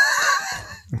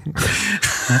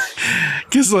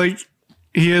 Because, like,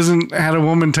 he hasn't had a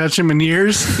woman touch him in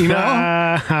years, you know?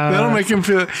 That'll make him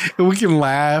feel, we can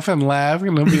laugh and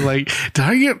he'll be like, did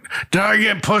I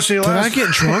get pussy last Did I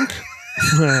get drunk?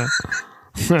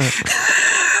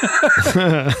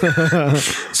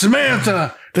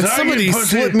 Samantha, did somebody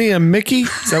slip me a Mickey?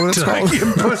 Is that what it's called? Did I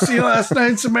get pussy last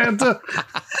night, Samantha?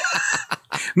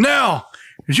 No.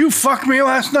 Did you fuck me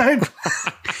last night?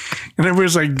 And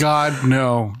everybody's like, God,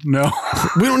 no.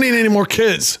 We don't need any more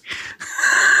kids.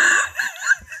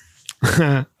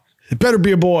 It better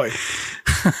be a boy.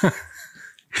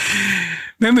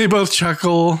 Then they both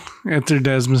chuckle at their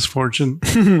dad's misfortune.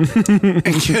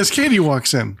 And as Katie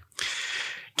walks in,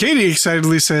 Katie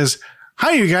excitedly says,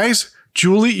 hi, you guys.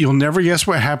 Julie, you'll never guess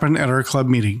what happened at our club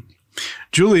meeting.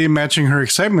 Julie, matching her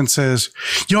excitement, says,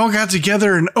 y'all got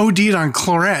together and OD'd on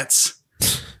chlorets.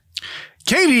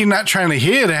 Katie, not trying to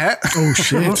hear that. Oh,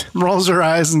 shit. Rolls her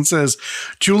eyes and says,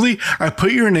 Julie, I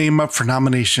put your name up for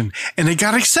nomination and it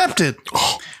got accepted.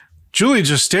 Julie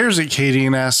just stares at Katie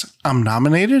and asks, I'm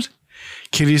nominated?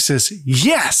 Katie says,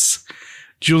 yes.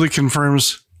 Julie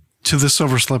confirms, to the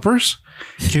Silver Slippers.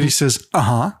 Katie says,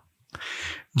 uh-huh.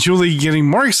 Julie, getting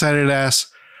more excited,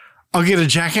 asks, I'll get a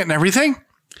jacket and everything?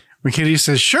 When Katie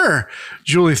says, sure,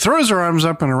 Julie throws her arms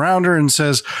up and around her and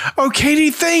says, oh, Katie,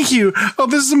 thank you. Oh,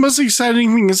 this is the most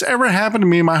exciting thing that's ever happened to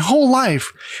me in my whole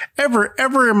life. Ever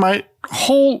in my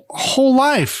whole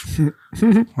life.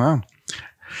 Wow.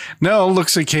 Nell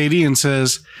looks at Katie and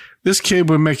says, this kid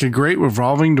would make a great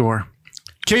revolving door.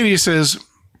 Katie says,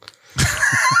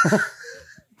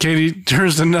 Katie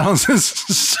turns to Nell and says,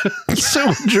 so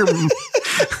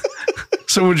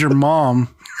would your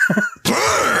mom.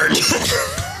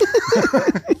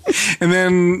 And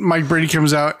then Mike Brady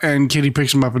comes out and Katie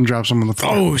picks him up and drops him on the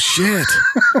floor. Oh, shit.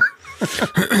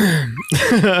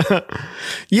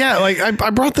 Yeah, like I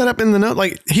brought that up in the note.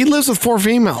 Like, he lives with 4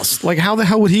 females. Like, how the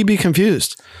hell would he be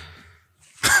confused?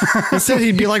 Instead,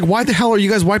 he'd be like, why the hell are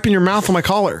you guys wiping your mouth on my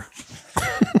collar?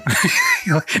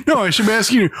 No, I should be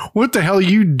asking you, what the hell are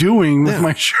you doing with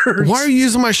my shirt? Why are you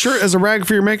using my shirt as a rag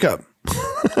for your makeup?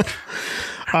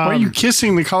 Why are you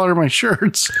kissing the collar of my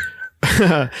shirts?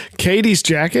 Katie's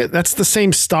jacket, that's the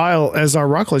same style as our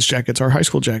Rockledge jackets, our high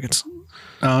school jackets.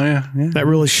 Oh, yeah. That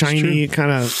really shiny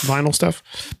kind of vinyl stuff.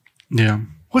 Yeah.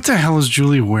 What the hell is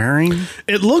Julie wearing?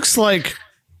 It looks like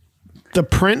the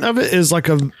print of it is like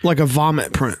a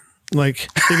vomit print. Like,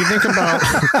 if you think about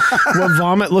what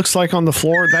vomit looks like on the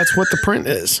floor, that's what the print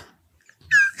is.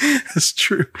 That's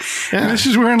true. Yeah. And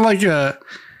she's wearing like a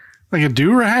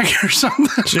do-rag or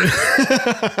something.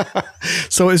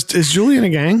 So is Julie in a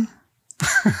gang?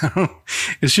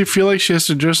 Does she feel like she has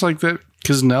to dress like that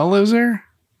because Nell lives there?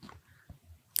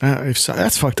 If so,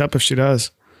 that's fucked up if she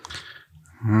does.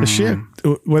 Does she have,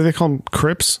 what do they call them?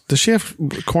 Crips? Does she have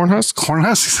corn husks? Corn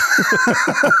husks?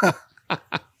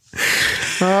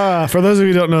 For those of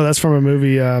you who don't know, that's from a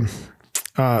movie,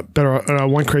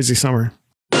 One Crazy Summer.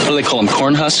 What do they call them?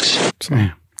 Corn husks? So,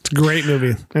 it's a great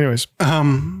movie. Anyways.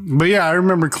 But yeah, I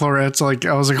remember chlorets. Like,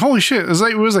 I was like, holy shit.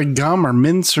 It was like gum or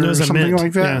mints or something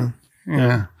like that.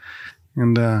 Yeah.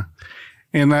 And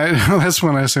that's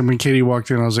when I said, when Katie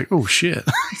walked in, I was like, oh shit.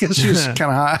 I guess she was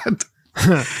kind of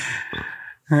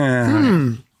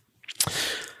hot.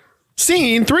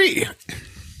 Scene 3.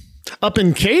 Up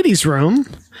in Katie's room.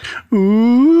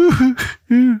 Ooh.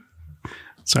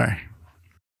 Sorry.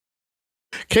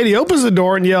 Katie opens the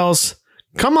door and yells,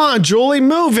 "Come on, Julie,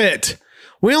 move it.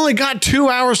 We only got 2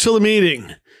 hours till the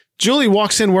meeting." Julie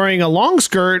walks in wearing a long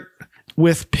skirt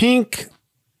with pink,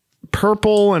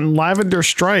 purple, and lavender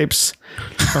stripes,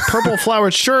 a purple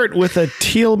flowered shirt with a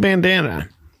teal bandana.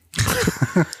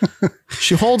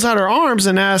 She holds out her arms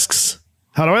and asks,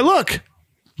 "How do I look?"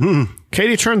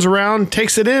 Katie turns around,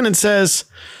 takes it in, and says,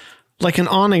 "Like an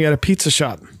awning at a pizza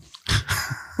shop."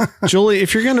 Julie,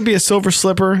 if you're going to be a silver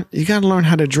slipper, you got to learn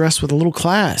how to dress with a little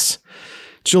class.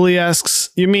 Julie asks,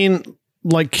 "You mean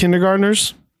like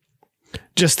kindergartners?"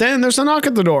 Just then, there's a knock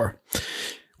at the door.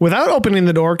 Without opening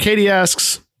the door, Katie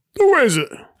asks, "Who is it?"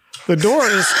 The door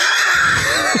is...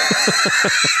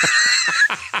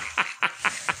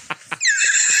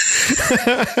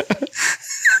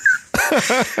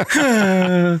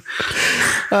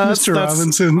 Mr.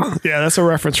 Robinson. Yeah, that's a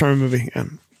reference from a movie. Yeah.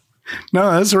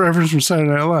 No, that's a reference from Saturday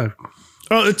Night Live.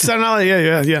 Oh, it's Saturday Night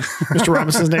Live. Yeah. Mr.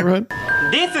 Robinson's Neighborhood.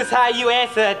 This is how you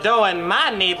answer a door in my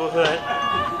neighborhood.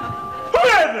 Who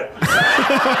is it?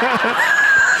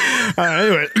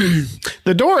 Anyway,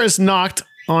 the door is knocked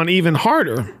on even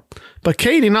harder, but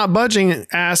Katie, not budging,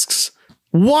 asks,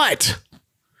 "What?"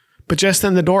 But just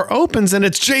then the door opens and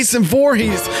it's Jason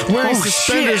Voorhees wearing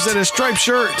suspenders and a striped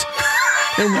shirt.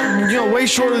 And, way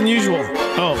shorter than usual.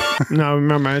 Oh, no,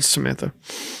 remember, it's Samantha.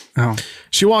 Oh.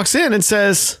 She walks in and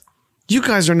says, "You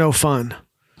guys are no fun."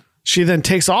 She then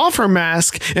takes off her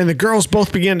mask and the girls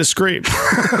both begin to scream.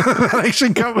 That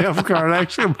actually caught me off guard.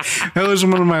 Actually, that was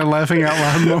one of my laughing out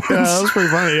loud moments. Yeah, that was pretty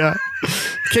funny, yeah.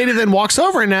 Katie then walks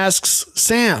over and asks,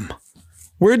 "Sam,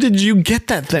 where did you get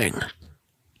that thing?"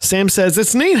 Sam says,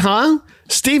 "It's neat, huh?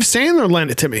 Steve Sandler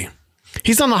lent it to me.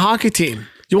 He's on the hockey team.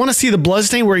 You want to see the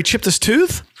bloodstain where he chipped his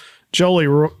tooth?" Jolie,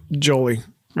 really?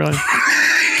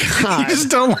 God. You just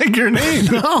don't like your name.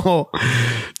 No.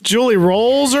 Julie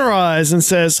rolls her eyes and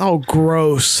says, "Oh,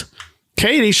 gross."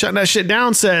 Katie, shutting that shit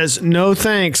down, says, "No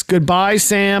thanks. Goodbye,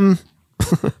 Sam,"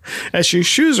 as she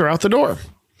shoos her out the door.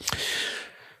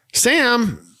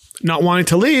 Sam, not wanting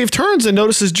to leave, turns and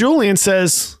notices Julie and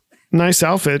says, "Nice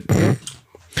outfit."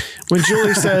 When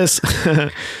Julie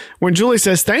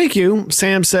says, "Thank you,"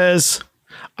 Sam says,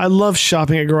 "I love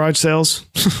shopping at garage sales."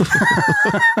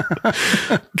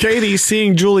 Katie,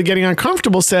 seeing Julie getting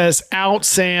uncomfortable, says, "Out,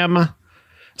 Sam."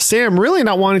 Sam, really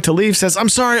not wanting to leave, says, "I'm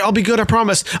sorry, I'll be good, I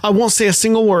promise. I won't say a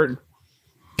single word."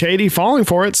 Katie, falling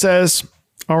for it, says,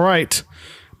 "All right,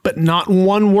 but not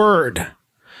one word."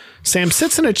 Sam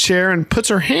sits in a chair and puts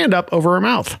her hand up over her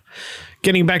mouth.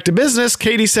 Getting back to business,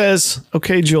 Katie says,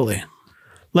 "Okay, Julie,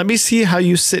 let me see how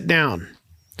you sit down."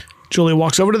 Julie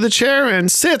walks over to the chair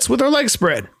and sits with her legs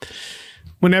spread.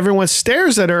 When everyone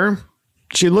stares at her,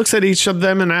 she looks at each of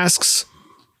them and asks,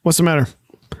 "What's the matter?"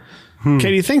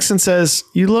 Katie thinks and says,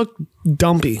 "You look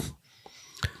dumpy."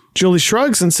 Julie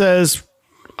shrugs and says,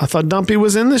 "I thought Dumpy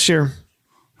was in this year."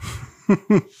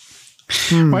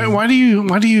 Why do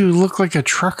you look like a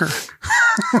trucker?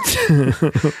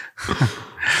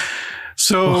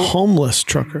 So a homeless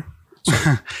trucker.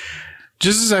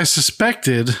 Just as I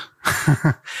suspected,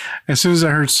 as soon as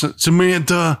I heard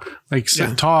Samantha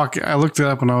talk, I looked it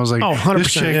up and I was like, "Oh,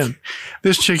 100%.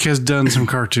 This chick has done some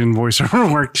cartoon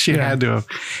voiceover work. She had to have."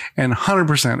 And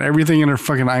 100%, everything in her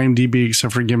fucking IMDb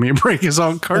except for "Give Me a Break" is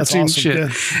all cartoon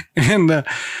shit. Yeah.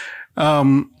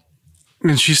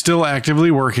 And she's still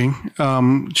actively working.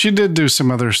 She did do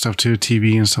some other stuff too,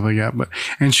 TV and stuff like that.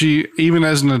 And she, even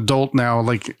as an adult now,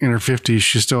 like in her 50s,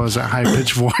 she still has that high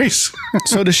pitched voice.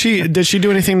 So did she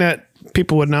do anything that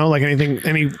people would know? Like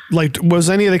was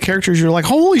any of the characters you're like,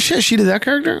 "Holy shit, she did that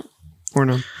character"? Or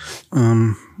no?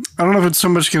 I don't know if it's so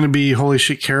much going to be holy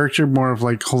shit character, more of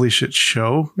like holy shit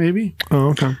show, maybe. Oh,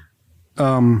 okay.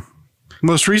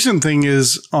 Most recent thing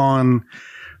is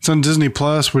it's on Disney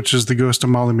Plus, which is The Ghost of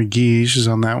Molly McGee. She's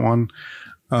on that one.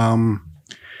 And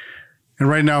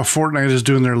right now, Fortnite is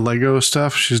doing their Lego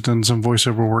stuff. She's done some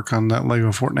voiceover work on that Lego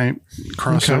Fortnite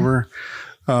crossover.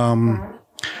 Okay.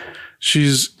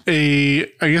 She's I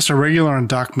guess a regular on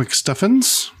Doc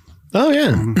McStuffins. Oh,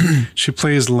 yeah. She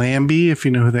plays Lambie, if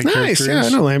you know who that character is. Yeah, I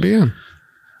know Lambie, yeah.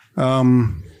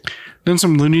 Done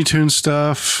some Looney Tunes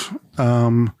stuff.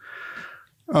 Some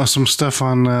stuff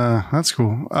on, that's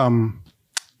cool.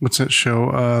 What's that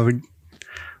show?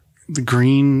 The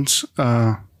Greens.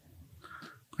 I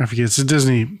forget. It's a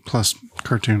Disney Plus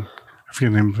cartoon. I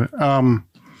forget the name of it.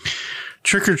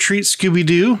 Trick or Treat Scooby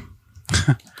Doo.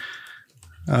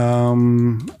 I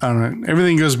don't know.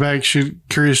 Everything goes back.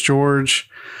 Curious George.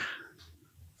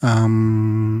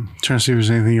 Trying to see if there's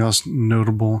anything else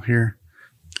notable here.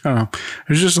 I don't know.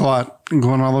 There's just a lot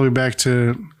going all the way back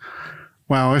to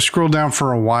Wow, I scrolled down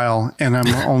for a while and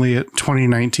I'm only at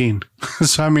 2019.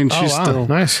 So, I mean, she's still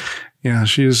nice. Yeah,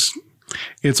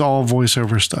 it's all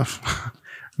voiceover stuff.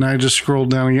 And I just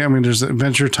scrolled down again. I mean, there's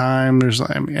Adventure Time. There's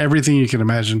everything you can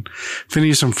imagine.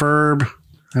 Phineas and Ferb.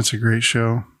 That's a great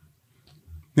show.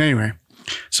 Anyway,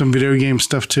 some video game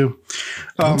stuff too.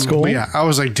 That's cool. But yeah, I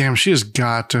was like, damn, she has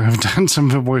got to have done some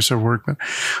voiceover work.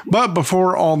 But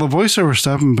before all the voiceover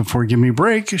stuff and before Gimme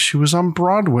Break, she was on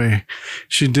Broadway.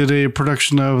 She did a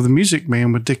production of The Music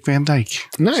Man with Dick Van Dyke.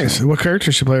 Nice. So. What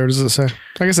character she played, or does it say?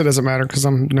 I guess it doesn't matter because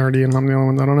I'm nerdy and I'm the only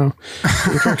one that I don't know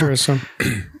who the character is. So.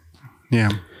 Yeah.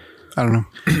 I don't know.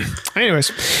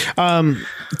 Anyways,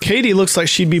 Katie looks like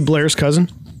she'd be Blair's cousin.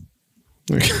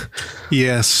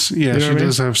 Yes. Yeah, she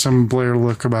does have some Blair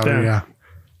look about her. Yeah.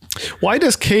 Why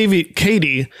does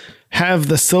Katie have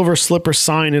the silver slipper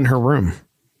sign in her room?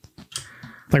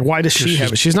 Like, why does she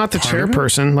have it? She's not the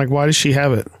chairperson. Like, why does she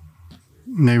have it?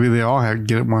 Maybe they all had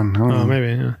get one. Oh,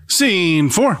 maybe. Yeah. Scene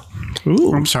 4.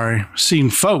 Ooh. I'm sorry. Scene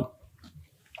 4.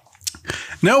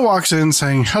 Nell walks in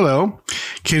saying, hello.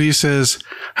 Katie says,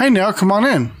 hi, Nell, come on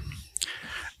in.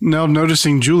 Nell,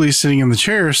 noticing Julie sitting in the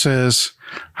chair, says,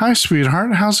 hi,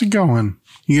 sweetheart. How's it going?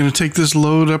 You going to take this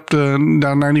load up to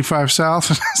down 95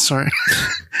 South? Sorry.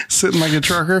 Sitting like a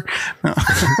trucker?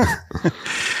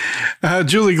 No.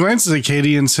 Julie glances at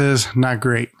Katie and says, not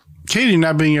great. Katie,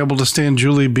 not being able to stand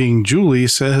Julie being Julie,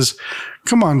 says,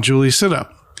 come on, Julie, sit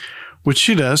up. Which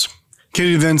she does.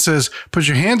 Katie then says, put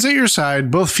your hands at your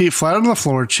side, both feet flat on the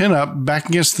floor, chin up, back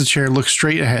against the chair, look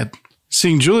straight ahead.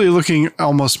 Seeing Julie looking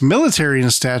almost military in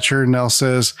stature, Nell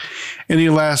says, any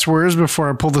last words before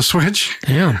I pull the switch?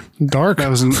 Yeah, dark. That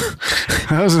was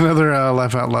another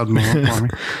laugh out loud moment for me.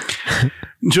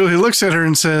 Julie looks at her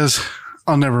and says,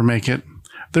 I'll never make it.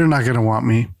 They're not going to want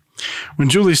me. When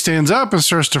Julie stands up and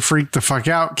starts to freak the fuck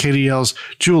out, Katie yells,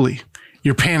 Julie,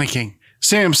 you're panicking.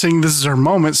 Sam, seeing this is her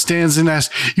moment, stands and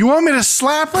asks, you want me to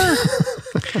slap her?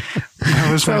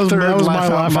 That was my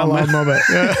laugh out loud moment.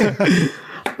 Yeah.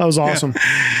 That was awesome.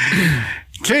 Yeah.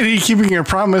 Katie, keeping her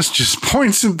promise, just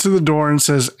points into the door and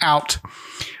says, out.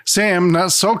 Sam,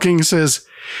 not sulking, says,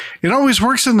 it always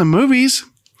works in the movies.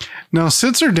 Nell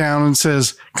sits her down and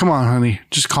says, come on, honey,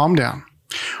 just calm down.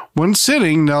 When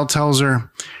sitting, Nell tells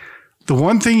her, the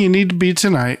one thing you need to be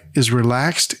tonight is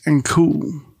relaxed and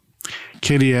cool.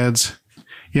 Katie adds,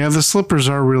 yeah, the slippers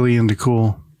are really into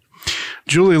cool.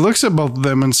 Julie looks at both of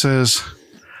them and says,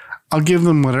 I'll give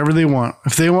them whatever they want.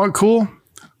 If they want cool,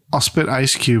 I'll spit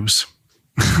ice cubes.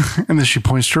 And then she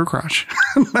points to her crotch.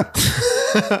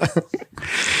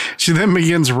 She then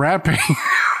begins rapping,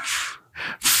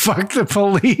 fuck the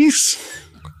police.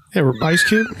 Yeah, Ice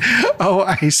Cube? Oh,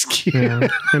 Ice Cube. Yeah,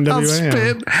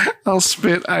 NWA, I'll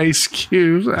spit ice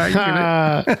cubes.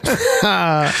 I get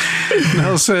it.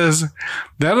 Nell says,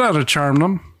 that ought to charm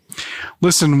them.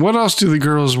 Listen, what else do the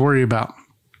girls worry about?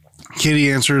 Katie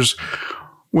answers,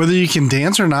 whether you can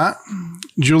dance or not.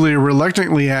 Julia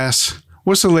reluctantly asks,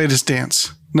 what's the latest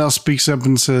dance? Nell speaks up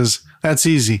and says, that's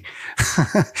easy.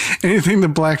 Anything the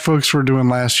black folks were doing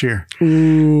last year.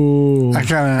 Ooh. I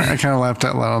kind of laughed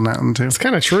out loud on that one too. It's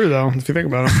kind of true though, if you think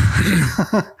about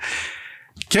it.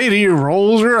 Katie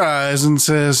rolls her eyes and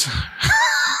says,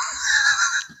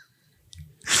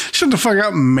 shut the fuck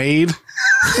up, maid.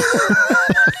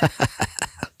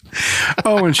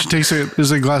 Oh, and she takes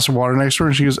there's a glass of water next to her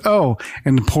and she goes, oh,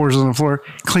 and pours on the floor.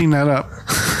 Clean that up.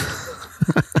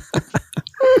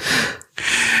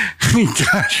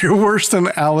 God, you're worse than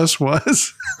Alice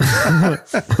was.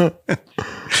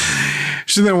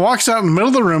 She then walks out in the middle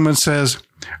of the room and says,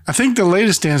 I think the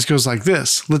latest dance goes like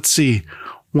this. Let's see.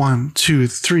 1, 2,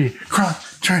 3.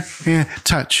 Cross, try, and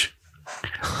touch.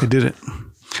 I did it.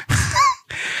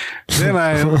 Then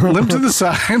I limp to the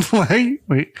side like,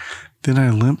 wait. Then I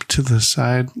limp to the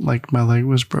side like my leg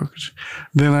was broken.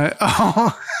 Then are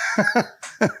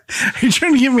you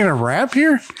trying to get me to rap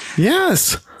here?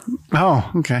 Yes. Oh,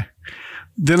 okay.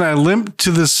 Then I limped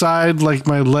to the side like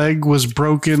my leg was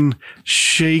broken,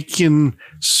 shaking,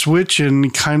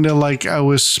 switching, kind of like I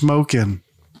was smoking.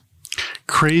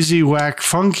 Crazy, whack,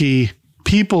 funky.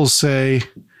 People say,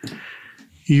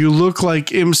 you look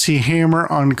like MC Hammer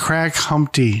on Crack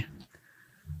Humpty.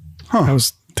 Huh. That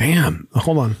was, damn.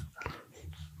 Hold on.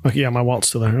 Okay, yeah, my wallet's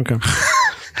still there. Okay.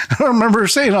 I don't remember her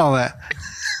saying all that.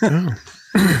 Oh.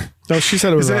 No, she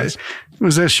said it was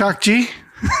Was that Shock G?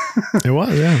 It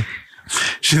was, yeah.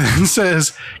 She then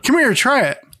says, come here, try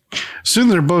it. Soon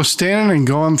they're both standing and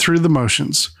going through the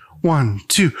motions. 1,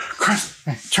 2, cross,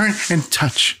 turn, and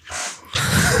touch.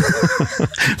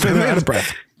 They're out of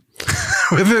breath.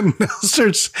 But then Nell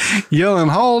starts yelling,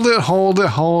 hold it, hold it,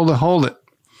 hold it, hold it.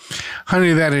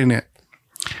 Honey, that ain't it.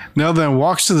 Nell then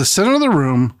walks to the center of the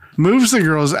room, moves the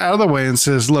girls out of the way, and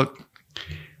says, "Look,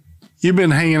 you've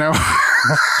been hanging out."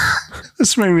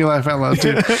 This made me laugh out loud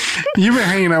too. You've been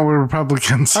hanging out with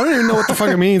Republicans. I don't even know what the fuck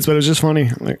it means, but it was just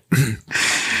funny. Like,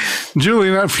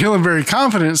 Julie, not feeling very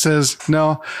confident, says,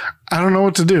 "No, I don't know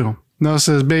what to do." Nell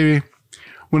says, "Baby,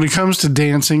 when it comes to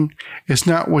dancing, it's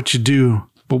not what you do,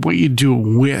 but what you do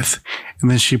with."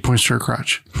 And then she points to her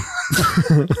crotch.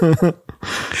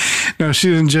 No,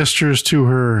 she then gestures to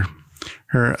her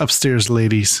upstairs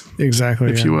ladies.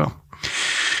 Exactly. If you will.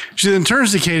 She then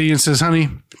turns to Katie and says, "Honey,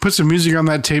 put some music on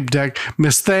that tape deck.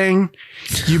 Miss Thang,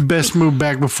 you best move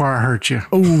back before I hurt you."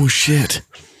 Oh, shit.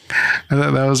 I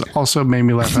thought that was also made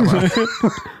me laugh out loud.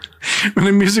 When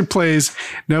the music plays,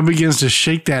 Nell begins to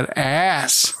shake that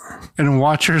ass and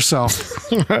watch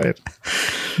herself. Right.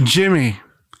 Jimmy,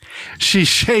 she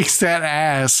shakes that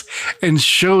ass and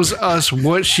shows us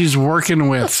what she's working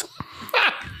with.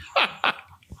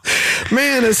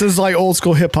 Man, this is like old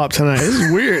school hip hop tonight. This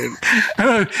is weird. I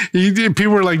know,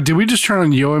 people were like, "Did we just turn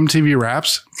on Yo MTV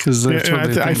Raps?" Because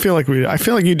I feel like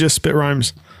you just spit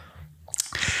rhymes.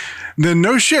 Then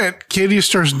no shit, Katie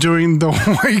starts doing the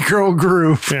white girl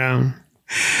groove. Yeah.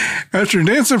 After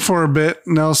dancing for a bit,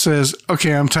 Nell says,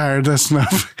 "Okay, I'm tired. That's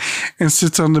enough," and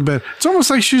sits on the bed. It's almost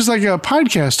like she's like a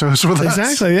podcast host with us.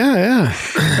 Exactly. Yeah.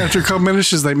 After a couple minutes,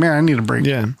 she's like, "Man, I need a break."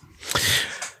 Yeah.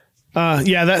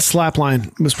 That slap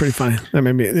line was pretty funny. That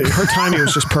made me. Her timing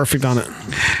was just perfect on it.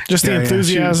 Just the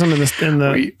enthusiasm and the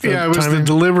it was timing. the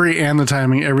delivery and the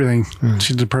timing, everything.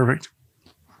 She did perfect.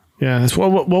 Yeah.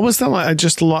 What was that line? I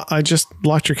just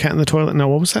locked your cat in the toilet. No,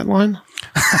 what was that line?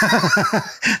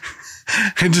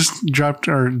 I just dropped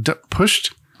or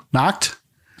knocked.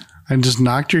 I just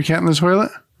knocked your cat in the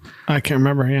toilet. I can't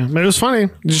remember. Yeah, but it was funny.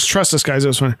 Just trust us, guys. It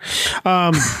was funny.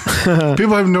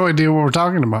 People have no idea what we're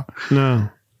talking about. No.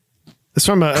 It's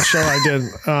from a show I did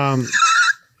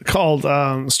called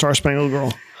Star Spangled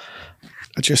Girl.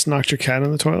 I just knocked your cat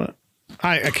in the toilet.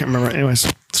 I can't remember. Anyways,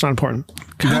 it's not important.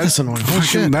 God, that's annoying. Oh,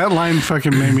 shit. That line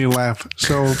fucking made me laugh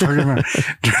so fucking hard.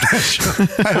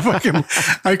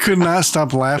 I could not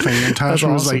stop laughing. And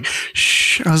Tasha was like,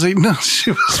 "Shh." I was like, "No,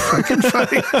 she was fucking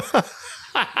funny."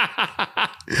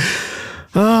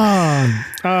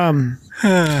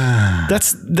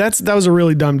 That was a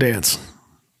really dumb dance.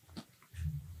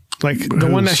 Like the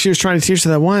one that she was trying to teach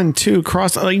her, that 1, 2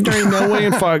 cross. Like there ain't no way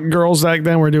in fuck girls back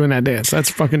then were doing that dance.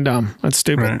 That's fucking dumb. That's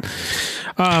stupid.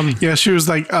 Right. Yeah, she was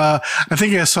like, I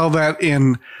think I saw that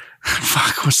in.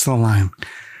 Fuck, what's the line?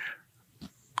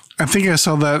 I think I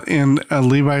saw that in a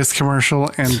Levi's commercial.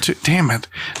 And damn it,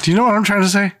 do you know what I'm trying to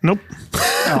say? Nope.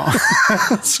 Oh.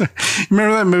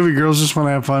 Remember that movie, Girls Just Want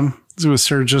to Have Fun? It was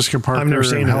Sarah Jessica Parker. I've never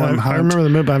seen it. I remember the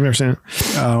movie, but I've never seen it.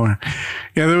 Oh,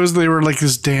 yeah. They were like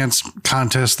this dance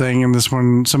contest thing, and this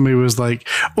one somebody was like,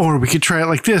 "Or we could try it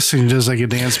like this," and he does like a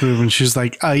dance move, and she's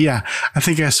like, "Yeah, I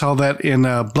think I saw that in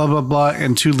blah blah blah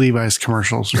and 2 Levi's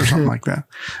commercials or something like that."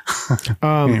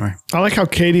 Anyway, I like how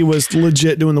Katie was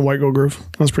legit doing the white girl groove.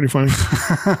 That was pretty funny.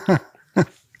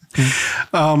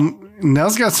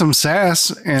 Nell's got some sass,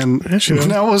 and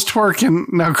Nell was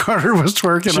twerking. Now Carter was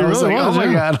twerking. I was really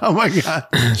like, "Oh my god!"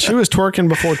 She was twerking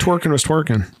before twerking was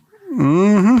twerking.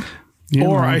 Mm-hmm.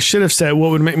 Or I should have said,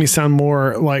 what would make me sound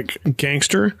more like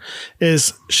gangster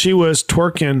is she was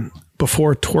twerking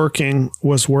before twerking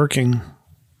was working.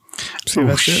 See,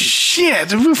 that's it.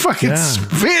 Shit, we fucking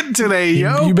spit today,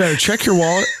 yo. You better check your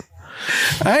wallet.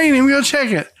 I ain't even gonna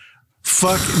check it.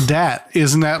 Fuck that.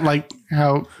 Isn't that like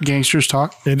how gangsters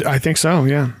talk? I think so,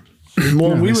 yeah.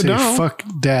 Well, we would know. Fuck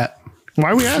that.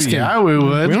 Why are we asking? Yeah, we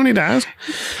would. We don't need to ask.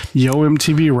 Yo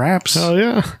MTV Raps. Oh,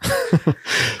 yeah.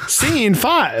 Scene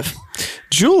 5.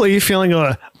 Julie, feeling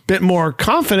a bit more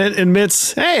confident,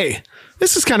 admits, "Hey,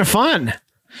 this is kind of fun.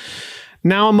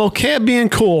 Now I'm okay at being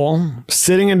cool,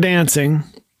 sitting and dancing.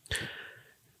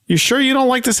 You sure you don't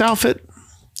like this outfit?"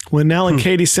 When Nell and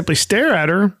Katie simply stare at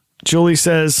her, Julie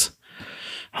says,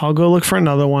 "I'll go look for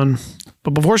another one."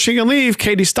 But before she can leave,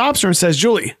 Katie stops her and says,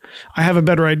 "Julie, I have a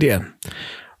better idea.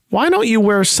 Why don't you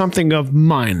wear something of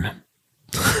mine?"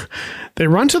 They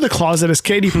run to the closet as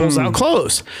Katie pulls out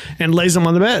clothes and lays them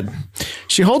on the bed.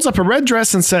 She holds up a red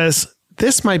dress and says,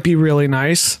 "This might be really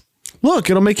nice. Look,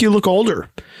 it'll make you look older."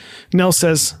 Nell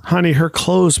says, "Honey, her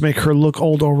clothes make her look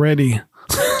old already."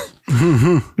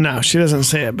 No, she doesn't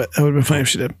say it, but it would have been funny if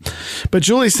she did. But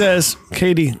Julie says,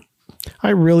 "Katie, I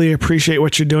really appreciate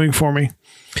what you're doing for me."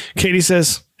 Katie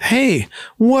says, "Hey,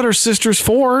 what are sisters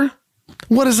for?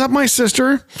 What is up, my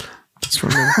sister?" That's from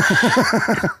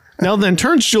me. Nell then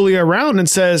turns Julia around and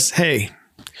says, "Hey,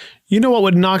 you know what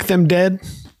would knock them dead?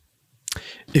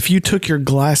 If you took your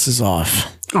glasses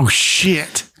off." Oh,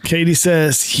 shit. Katie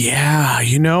says, yeah,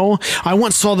 I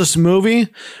once saw this movie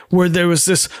where there was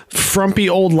this frumpy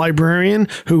old librarian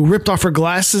who ripped off her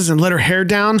glasses and let her hair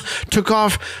down, took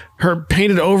off her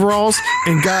painted overalls,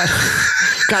 and got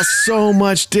so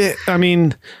much dick. I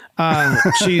mean,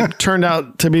 she turned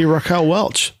out to be Raquel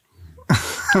Welch.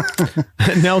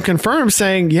 Nell confirms,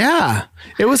 saying, yeah,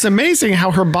 it was amazing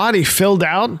how her body filled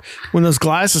out when those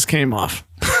glasses came off.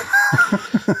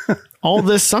 All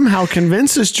this somehow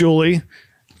convinces Julie,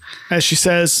 as she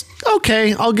says,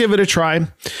 okay, I'll give it a try.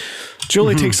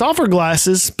 Julie takes off her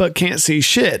glasses, but can't see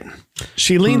shit.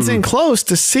 She leans in close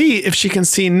to see if she can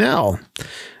see Nell.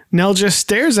 Nell just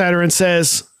stares at her and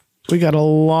says, we got a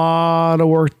lot of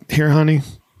work here, honey.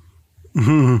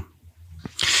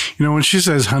 When she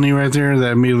says honey right there,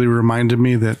 that immediately reminded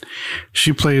me that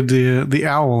she played the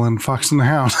owl in Fox and the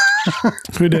Hound.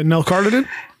 Who did? Nell Carter did?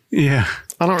 Yeah.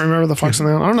 I don't remember the Fox and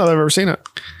the Hound. I don't know that I've ever seen it.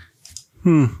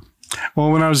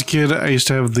 Well, when I was a kid, I used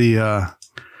to have the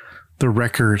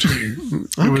record.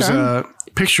 It was a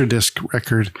picture disc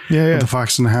record of the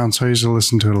Fox and the Hound, so I used to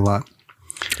listen to it a lot.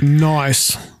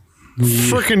 Nice.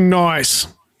 Freaking nice.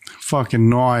 Fucking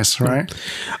nice, right?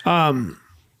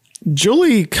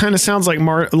 Julie kind of sounds like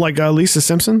Lisa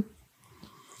Simpson.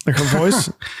 Like her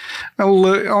voice.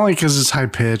 Only because it's high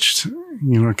pitched,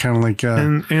 kind of like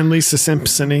and Lisa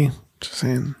Simpson-y. Just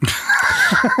saying.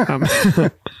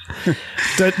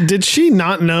 Did she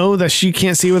not know that she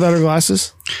can't see without her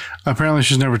glasses? Apparently,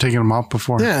 she's never taken them off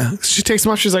before. Yeah, she takes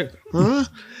them off. She's like, huh?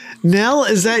 Nell,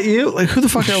 is that you? Like, who the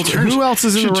fuck else? Who else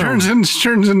is in the room? She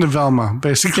turns into Velma,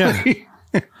 basically.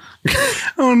 Yeah.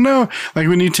 Oh no! Like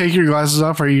when you take your glasses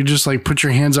off, or you just like put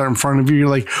your hands out in front of you, you're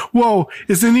like, "Whoa,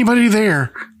 is anybody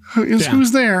there?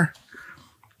 Who's there?"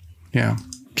 Yeah,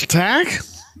 Tack.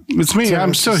 It's me.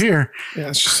 I'm still here. Yeah,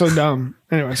 it's just so dumb.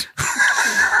 Anyways,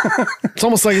 it's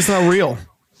almost like it's not real.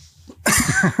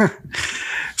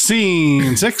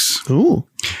 Scene 6. Ooh.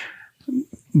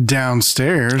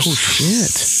 Downstairs. Oh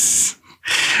shit.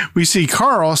 We see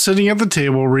Carl sitting at the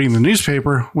table reading the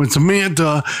newspaper when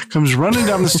Samantha comes running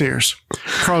down the stairs.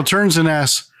 Carl turns and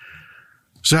asks,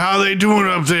 "So how are they doing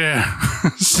up there?"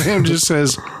 Sam just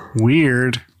says,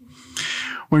 "Weird."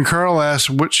 When Carl asks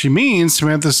what she means,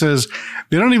 Samantha says,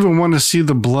 "They don't even want to see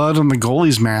the blood on the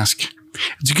goalie's mask.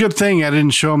 It's a good thing I didn't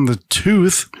show him the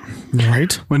tooth."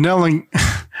 Right. When Nell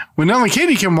and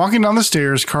Katie come walking down the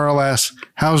stairs, Carl asks,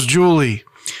 "How's Julie?"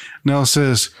 Nell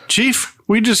says, "Chief,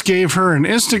 we just gave her an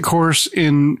instant course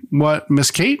in what,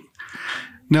 Miss Kate?"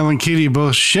 Nell and Katie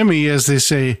both shimmy as they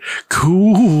say,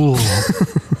 "Cool."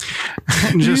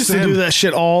 You used to do that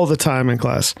shit all the time in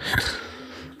class.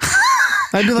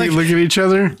 I'd be like, look at each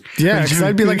other. Yeah, because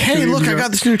I'd be like, "Hey, look, I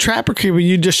got this new trapper cube."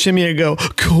 You just shimmy and go,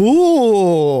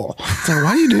 "Cool." It's like,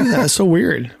 why do you do that? It's so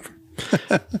weird.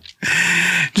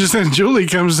 Just then, Julie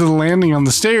comes to the landing on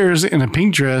the stairs in a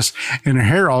pink dress and her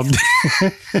hair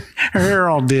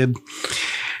all did.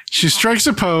 She strikes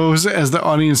a pose as the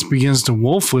audience begins to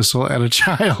wolf whistle at a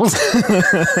child.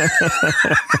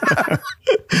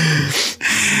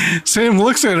 Sam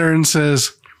looks at her and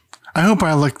says, "I hope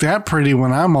I look that pretty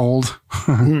when I'm old."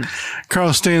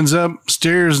 Carl stands up,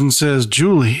 stares, and says,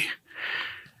 "Julie,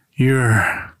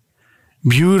 you're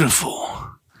beautiful.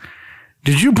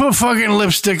 Did you put fucking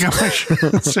lipstick on my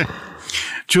shirt?"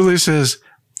 Julie says,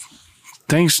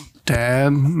 "Thanks,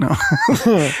 Dad." No.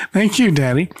 "Thank you,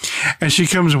 Daddy." As she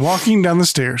comes walking down the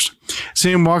stairs,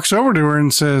 Sam walks over to her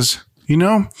and says, "You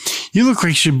look like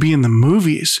you should be in the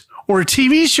movies or a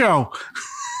TV show."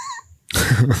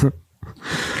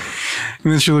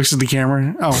 And then she looks at the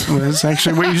camera. "Oh, that's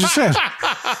actually what you just said."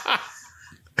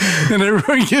 And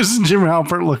everyone gives Jim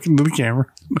Halpert look into the camera.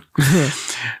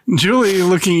 Julie,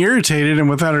 looking irritated and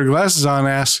without her glasses on,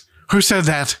 asks, "Who said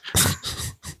that?"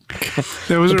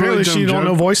 That was Apparently a really dumb she joke. don't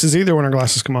know voices either when her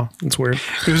glasses come off. It's weird.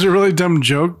 It was a really dumb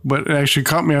joke, but it actually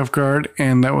caught me off guard,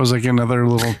 and that was like another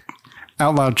little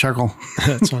out loud chuckle.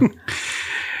 That's fun.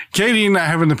 Katie, not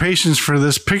having the patience for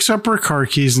this, picks up her car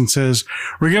keys and says,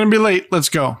 "We're going to be late. Let's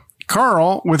go."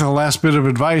 Carl, with a last bit of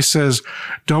advice, says,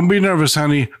 "Don't be nervous,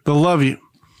 honey. They'll love you."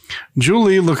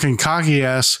 Julie, looking cocky,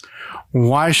 asks,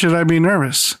 "Why should I be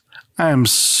nervous? I am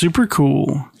super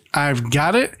cool. I've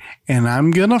got it, and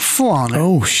I'm going to flaunt it."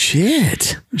 Oh,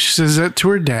 shit. She says that to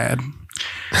her dad.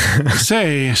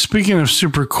 Say, speaking of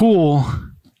super cool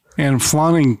and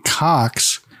flaunting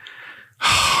cocks,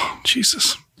 oh,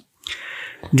 Jesus.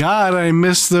 God, I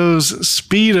miss those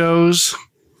Speedos.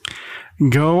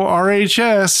 Go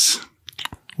RHS.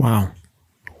 Wow.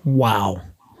 Wow.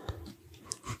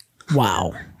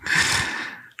 Wow.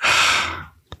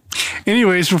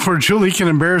 Anyways, before Julie can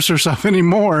embarrass herself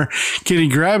anymore, Katie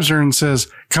grabs her and says,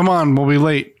 "Come on, we'll be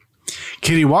late."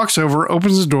 Katie walks over,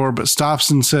 opens the door, but stops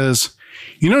and says,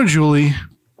 "You know, Julie,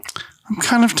 I'm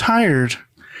kind of tired."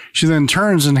 She then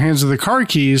turns and hands her the car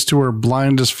keys to her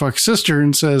blind as fuck sister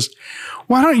and says,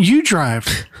 "Why don't you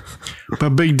drive?"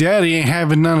 But Big Daddy ain't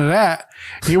having none of that.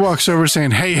 He walks over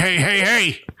saying,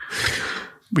 hey.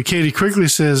 But Katie quickly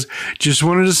says, "Just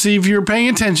wanted to see if you were paying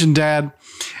attention, Dad."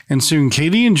 And soon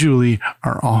Katie and Julie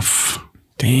are off.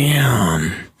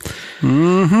 Damn.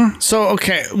 Mm-hmm. So,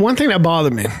 okay, one thing that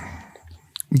bothered me.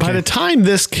 By the time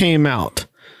this came out,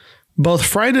 both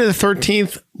Friday the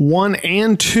 13th 1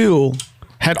 and 2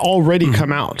 had already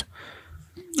come out.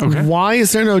 Okay. Why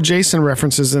is there no Jason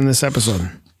references in this episode?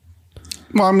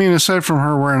 Well, I mean, aside from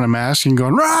her wearing a mask and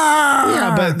going, "Rah!"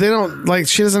 Yeah, but they don't, like,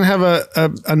 she doesn't have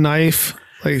a knife.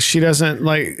 Like, she doesn't,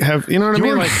 like, have, you know what I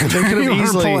mean? Like, they could have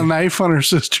easily pull a knife on her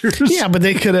sisters. Yeah, but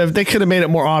they could have made it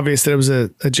more obvious that it was a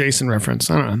Jason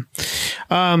reference. I don't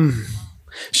know.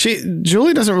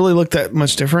 Julie doesn't really look that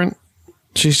much different.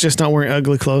 She's just not wearing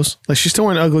ugly clothes. Like, she's still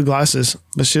wearing ugly glasses,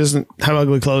 but she doesn't have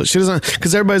ugly clothes. She doesn't,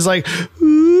 because everybody's like,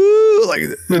 ooh, like,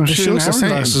 no, she looks the same.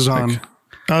 Glasses on. Like,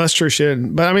 oh, that's true. She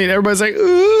didn't. But I mean, everybody's like,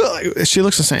 ooh, like, she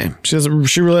looks the same. She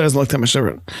really doesn't look that much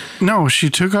different. No, she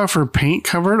took off her paint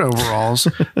covered overalls,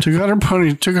 took out her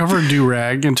pony, took off her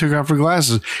do-rag, and took off her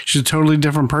glasses. She's a totally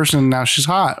different person. And now she's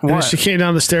hot. What? And she came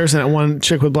down the stairs and that one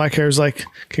chick with black hair is like,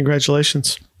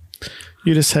 "Congratulations.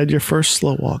 You just had your first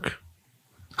slow walk."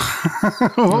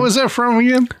 What was that from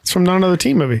again? It's from Not Another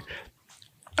Teen Movie.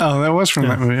 Oh, that was from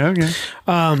that movie. Okay.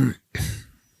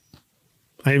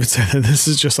 I even said that this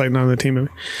is just like Not Another Teen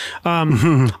Movie.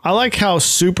 I like how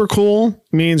super cool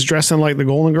means dressing like the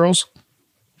Golden Girls.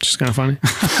 Which is kind of funny.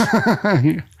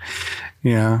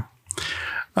 Yeah.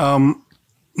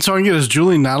 So I get, is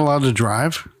Julie not allowed to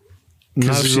drive?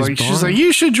 She's like,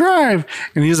 "You should drive,"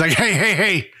 and he's like,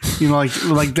 hey, you know,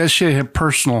 like that shit hit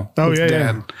personal. Oh with yeah,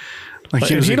 Dad. yeah. Like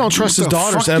he don't trust his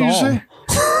daughters at all.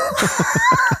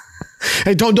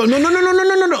 Hey, don't,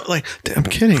 no. Like, I'm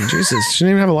kidding. Jesus, she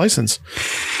didn't even have a license.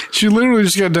 She literally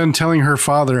just got done telling her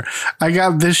father, "I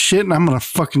got this shit and I'm going to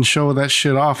fucking show that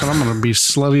shit off and I'm going to be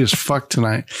slutty as fuck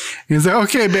tonight." And he's like,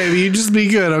 "Okay, baby, you just be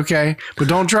good, okay? But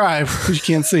don't drive because you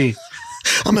can't see."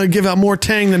 I'm going to give out more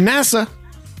Tang than NASA.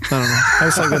 I don't know. I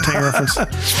just like that Tang reference.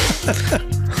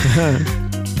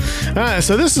 All right,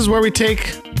 so this is where we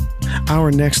take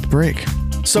our next break.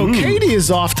 So Katie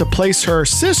is off to place her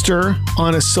sister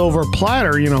on a silver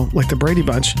platter, you know, like the Brady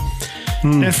Bunch,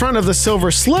 in front of the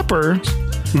silver slipper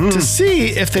to see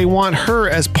if they want her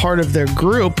as part of their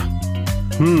group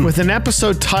with an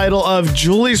episode title of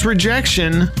Julie's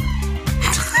Rejection.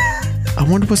 I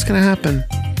wonder what's going to happen.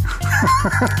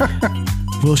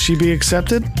 Will she be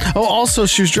accepted? Oh, also,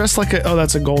 she was dressed like a... Oh,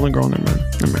 that's a Golden Girl. Never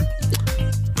mind.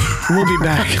 We'll be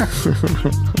back.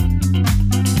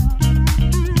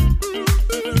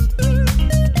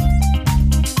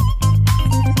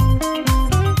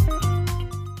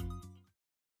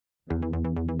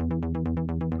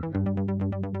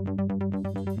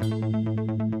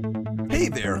 Hey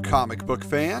there, comic book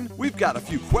fan. We've got a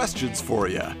few questions for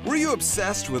you. Were you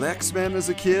obsessed with X-Men as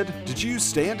a kid? Did you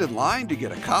stand in line to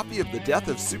get a copy of The Death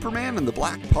of Superman in the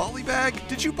black polybag?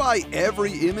 Did you buy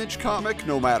every Image comic,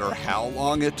 no matter how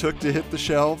long it took to hit the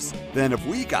shelves? Then have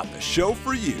we got the show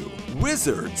for you.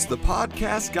 Wizards, the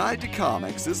podcast guide to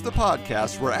comics, is the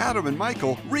podcast where Adam and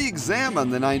Michael re-examine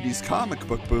the 90s comic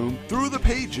book boom through the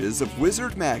pages of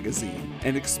Wizard magazine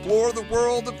and explore the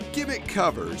world of gimmick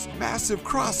covers, massive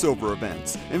crossover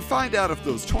events, and find out if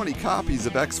those 20 copies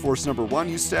of X-Force #1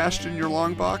 you stashed in your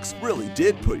long box really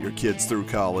did put your kids through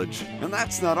college. And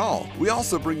that's not all. We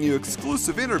also bring you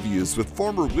exclusive interviews with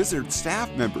former Wizard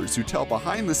staff members who tell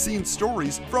behind-the-scenes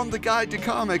stories from the guide to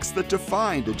comics that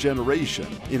defined a generation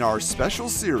in our special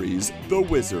series, The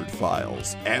Wizard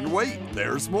Files. And wait,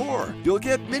 there's more. You'll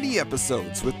get mini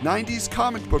episodes with 90s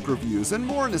comic book reviews and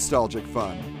more nostalgic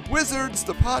fun. Wizards,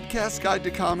 the podcast guide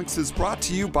to comics, is brought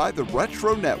to you by the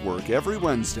Retro Network every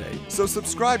Wednesday. So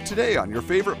subscribe today on your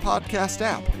favorite podcast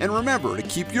app. And remember to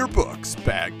keep your books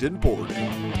bagged and boarded.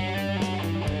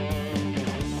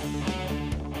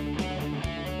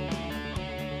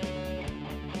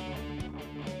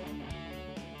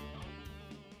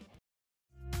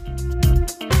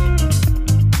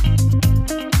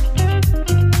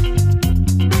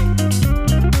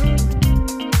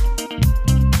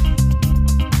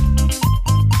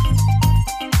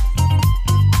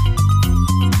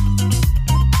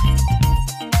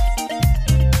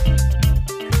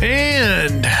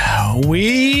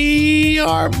 We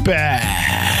are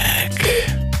back.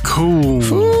 Cool.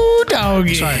 Ooh,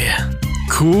 doggy. Sorry.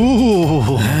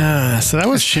 Cool. So that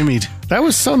was shimmied. That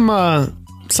was some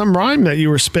some rhyme that you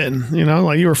were spitting,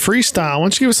 like you were freestyle. Why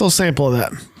don't you give us a little sample of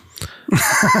that?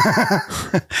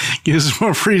 Give us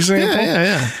more free sample.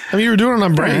 Yeah. I mean, you were doing it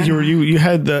on break. Right. You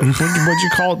had the what'd you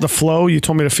call it? The flow. You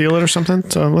told me to feel it or something.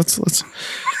 So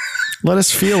let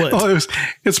us feel it. Oh,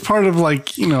 it's part of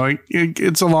like it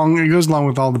goes along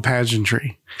with all the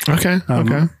pageantry. Okay.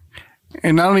 Okay.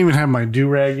 And I don't even have my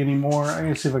do-rag anymore. I'm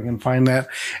gonna see if I can find that.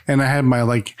 And I had my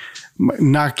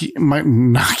Nike.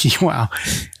 Wow.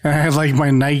 And I had like my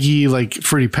Nike like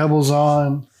Fruity Pebbles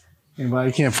on. But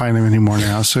I can't find them anymore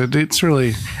now. So it's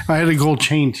really, I had a gold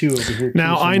chain too over here.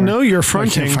 Now I know you're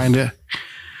fronting. I can't find it.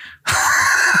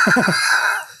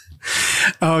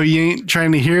 Oh, you ain't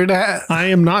trying to hear that? I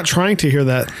am not trying to hear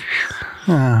that.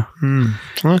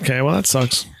 Okay, well that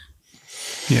sucks.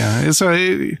 Yeah,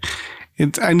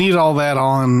 I need all that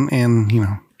on, and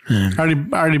I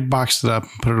already boxed it up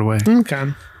and put it away.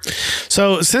 Okay.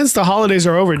 So since the holidays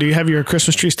are over, do you have your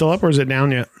Christmas tree still up, or is it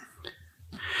down yet?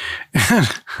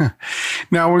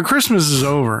 Now, when Christmas is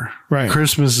over, right?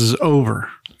 Christmas is over.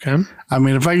 Okay. I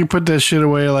mean, if I could put that shit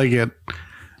away like at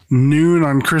noon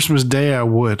on Christmas Day, I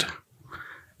would.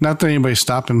 Not that anybody's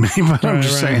stopping me, but I'm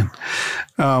just saying.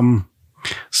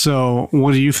 So,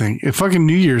 what do you think? If fucking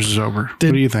New Year's is over, what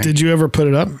do you think? Did you ever put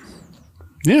it up?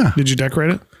 Yeah. Did you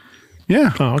decorate it?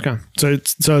 Yeah. Oh, okay. So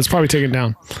it's probably taken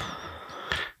down.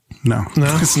 No,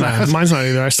 it's not. Mine's not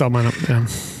either. I still have mine up. Yeah.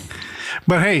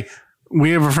 But hey,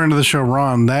 we have a friend of the show,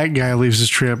 Ron. That guy leaves his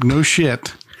tree up, no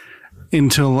shit,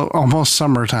 until almost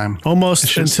summertime.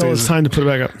 Almost until it's time to put it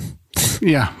back up.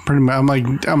 Yeah, pretty much.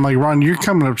 I'm like, Ron, you're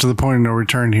coming up to the point of no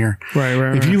return here.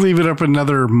 Right. If you leave it up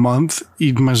another month,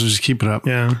 you might as well just keep it up.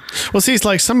 Yeah. Well, see, it's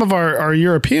like some of our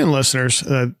European listeners,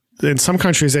 in some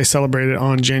countries, they celebrate it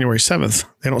on January 7th.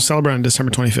 They don't celebrate on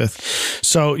December 25th.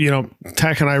 So,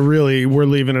 Tack and I we're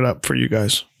leaving it up for you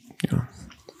guys.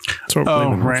 That's what we're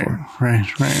leaving it for. Right.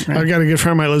 I've got a good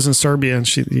friend of mine who lives in Serbia, and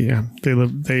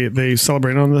they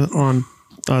celebrate on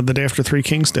the day after Three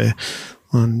Kings Day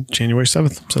on January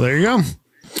 7th. So there you go.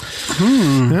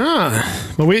 Yeah.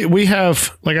 But we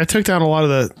have, like, I took down a lot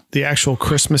of the actual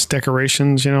Christmas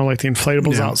decorations, like the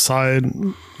inflatables outside,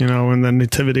 and the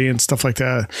nativity and stuff like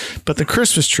that. But the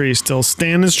Christmas tree is still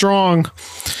standing strong.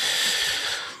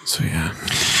 So yeah.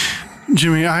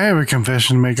 Jimmy, I have a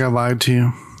confession to make. I lied to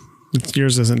you.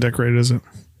 Yours isn't decorated, is it?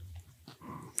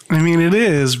 I mean, it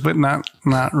is, but not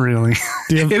really.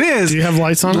 It is. Do you have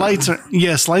lights on it?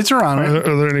 Yes, lights are on it.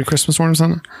 Are there any Christmas ornaments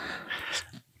on it?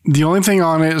 The only thing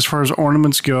on it as far as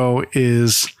ornaments go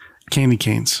is candy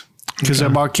canes. Because I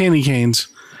bought candy canes,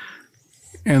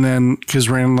 and then because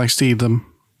Random likes to eat them,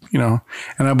 and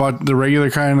I bought the regular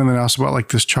kind, and then I also bought like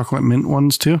this chocolate mint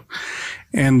ones too.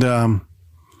 And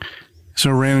so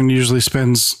Random usually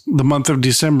spends the month of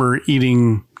December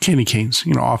eating candy canes,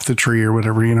 off the tree or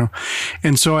whatever,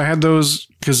 And so I had those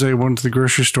because I went to the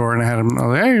grocery store and I had them. I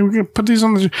was like, hey, we're going to put these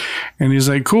on the tree. And he's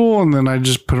like, cool. And then I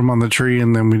just put them on the tree,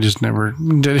 and then we just never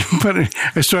did it. But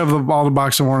I still have all the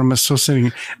box of ornaments still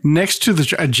sitting next to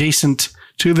adjacent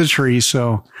to the tree.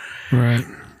 So, right.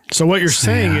 So what you're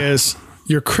saying is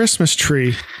your Christmas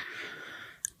tree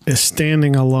is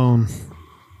standing alone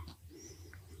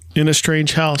in a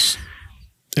strange house,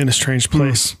 in a strange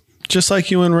place, just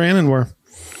like you and Rannon were.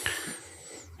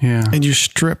 Yeah. And you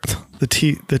stripped the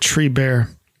tree bare.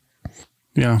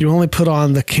 Yeah. You only put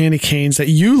on the candy canes that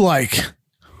you like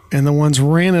and the ones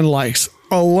Rannon likes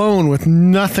alone, with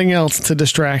nothing else to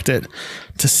distract it,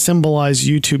 to symbolize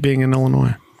you two being in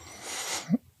Illinois.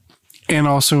 And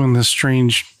also in this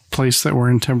strange place that we're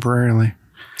in temporarily.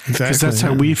 Exactly. Because that's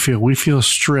how we feel. We feel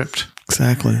stripped.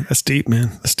 Exactly. That's deep, man.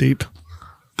 That's deep.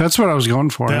 That's what I was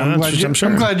going for. Yeah, I'm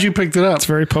glad you picked it up. It's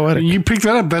very poetic. You picked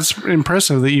that up. That's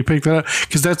impressive that you picked that up,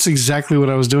 because that's exactly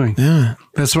what I was doing. Yeah.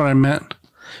 That's what I meant.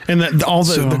 And all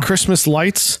the Christmas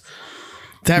lights,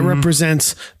 that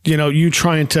represents, you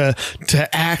trying to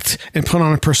act and put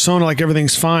on a persona like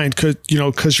everything's fine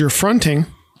because you're fronting.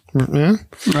 Yeah.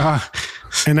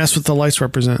 And that's what the lights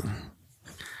represent.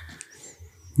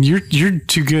 You're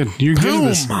too good. You're good at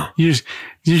this.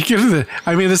 You're good at it.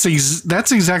 I mean, that's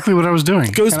exactly what I was doing.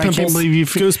 Ghost pimples. I can't believe you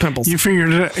pimples. You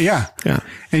figured it out. Yeah. Yeah.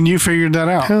 And you figured that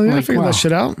out. Hell yeah, I figured that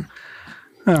shit out.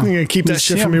 Oh, I'm going to keep that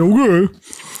shit from you.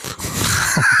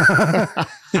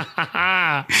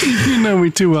 You know me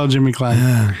too well, Jimmy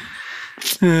Klein.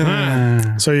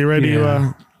 Yeah. So you ready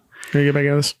to get back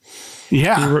at this?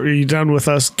 Yeah. Are you done with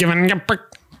us giving you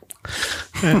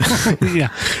yeah.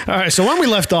 All right. So when we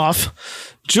left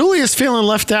off, Julie is feeling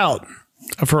left out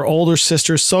of her older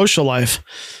sister's social life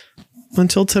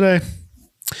until today.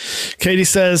 Katie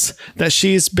says that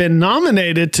she's been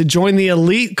nominated to join the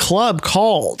elite club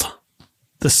called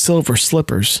the Silver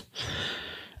Slippers.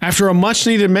 After a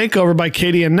much-needed makeover by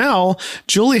Katie and Nell,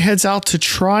 Julie heads out to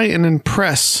try and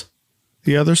impress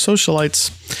the other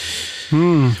socialites.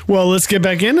 Well, let's get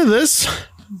back into this.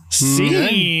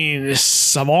 Scene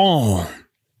savant.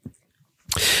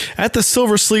 At the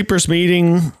Silver Sleepers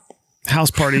meeting,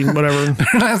 house party, whatever. They're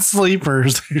not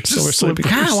sleepers. They're Silver just Sleepers. slippers.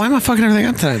 God, why am I fucking everything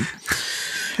up today?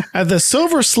 At the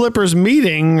Silver Slippers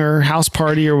meeting or house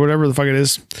party or whatever the fuck it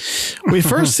is, we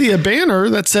first see a banner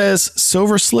that says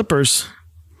Silver Slippers,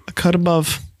 a cut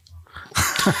above.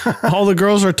 All the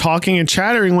girls are talking and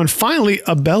chattering when finally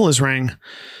a bell is rang.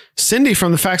 Cindy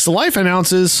from the Facts of Life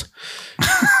announces,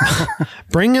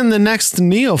 bring in the next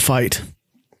neophyte.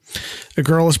 A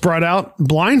girl is brought out,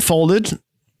 blindfolded,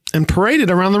 and paraded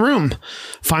around the room.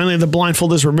 Finally, the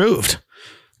blindfold is removed.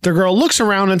 The girl looks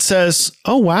around and says,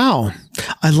 oh, wow,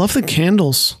 I love the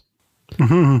candles.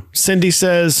 Cindy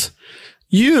says,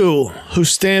 you who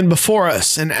stand before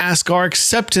us and ask our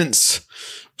acceptance,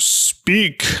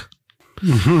 speak.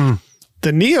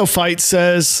 The neophyte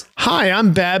says, hi,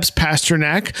 I'm Babs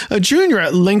Pasternak, a junior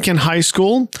at Lincoln High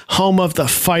School, home of the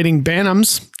Fighting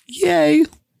Bantams. Yay.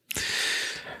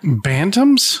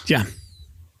 Bantams? Yeah.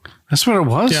 That's what it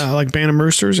was? Yeah, like Bantam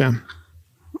Roosters, yeah.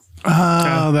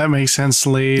 Oh, that makes sense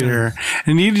later.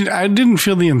 And I didn't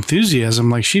feel the enthusiasm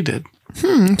like she did.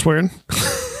 That's weird.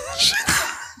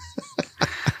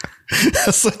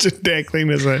 That's such a dick thing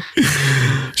to say.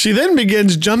 She then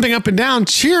begins jumping up and down,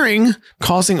 cheering,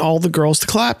 causing all the girls to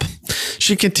clap.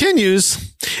 She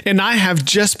continues, and I have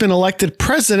just been elected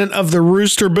president of the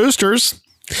Rooster Boosters.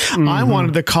 I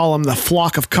wanted to call them the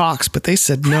Flock of Cocks, but they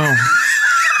said no.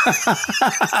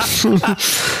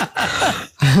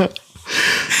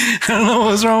 I don't know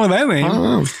what's wrong with that name. I don't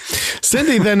know.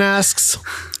 Cindy then asks,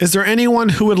 is there anyone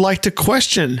who would like to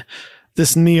question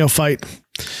this neophyte?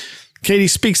 Katie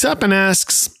speaks up and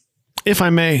asks, if I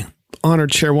may,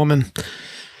 honored chairwoman.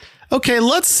 Okay,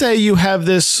 let's say you have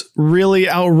this really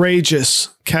outrageous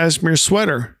cashmere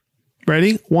sweater.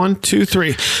 Ready? 1, 2,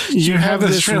 3. You have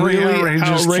this really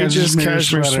outrageous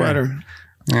cashmere sweater.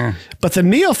 Yeah. But the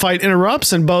neophyte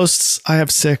interrupts and boasts, I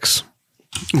have 6.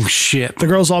 Oh, shit. The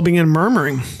girls all begin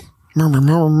murmuring.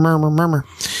 Murmur.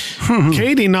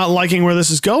 Katie, not liking where this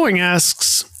is going,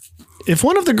 asks, if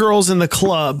one of the girls in the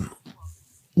club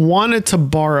wanted to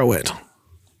borrow it,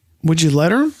 would you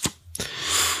let her?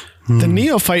 The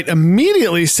neophyte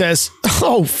immediately says,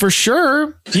 oh, for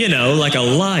sure. You know, like a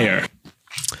liar.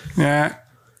 Yeah.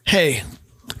 Hey,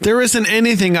 there isn't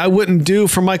anything I wouldn't do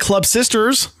for my club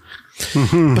sisters.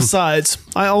 Besides,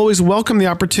 I always welcome the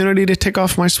opportunity to take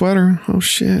off my sweater. Oh,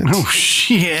 shit. Oh,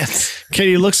 shit.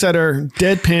 Katie looks at her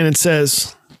deadpan and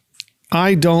says,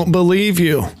 I don't believe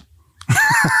you.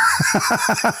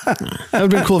 That would have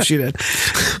been cool if she did.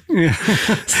 Yeah.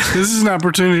 This is an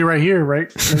opportunity right here,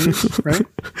 right? Right?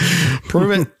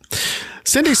 Prove it.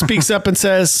 Cindy speaks up and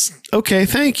says, okay,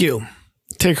 thank you.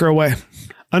 Take her away.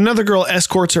 Another girl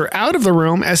escorts her out of the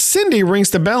room as Cindy rings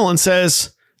the bell and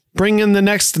says, bring in the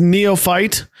next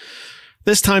neophyte.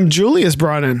 This time Julie is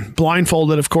brought in,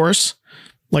 blindfolded, of course.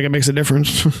 Like it makes a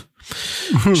difference.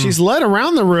 She's led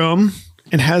around the room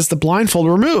and has the blindfold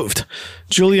removed.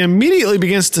 Julie immediately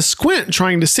begins to squint,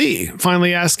 trying to see,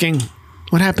 finally asking,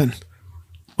 what happened?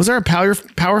 Was there a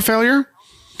power failure?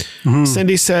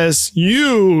 Cindy says,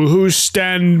 you who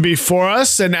stand before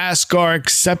us and ask our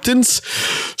acceptance,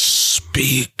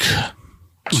 speak.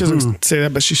 She doesn't say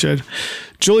that, but she should.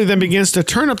 Julie then begins to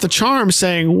turn up the charm,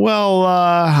 saying, well,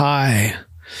 hi.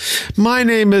 My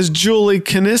name is Julie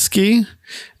Kaniski,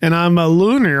 and I'm a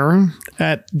lunar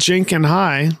at Jenkin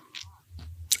High.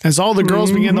 As all the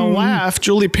girls begin to laugh,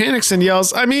 Julie panics and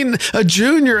yells, I mean, a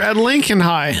junior at Lincoln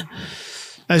High.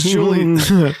 As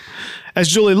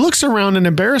Julie looks around in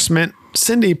embarrassment,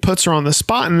 Cindy puts her on the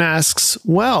spot and asks,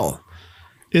 well,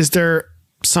 is there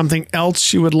something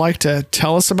else you would like to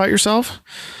tell us about yourself?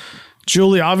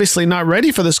 Julie, obviously not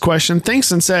ready for this question,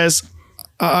 thinks and says,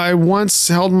 I once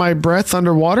held my breath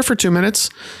underwater for 2 minutes.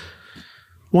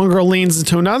 One girl leans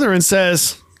into another and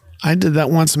says, I did that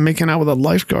once making out with a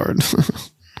lifeguard.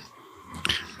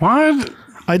 What?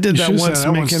 I did that once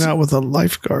making out with a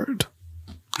lifeguard.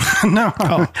 No.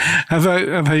 Oh. I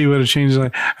thought you would have changed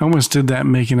that. I almost did that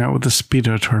making out with a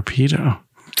Speedo torpedo.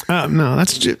 Oh, no,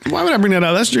 that's why would I bring that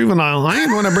up? That's juvenile. I ain't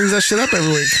the one that brings that shit up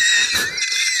every week.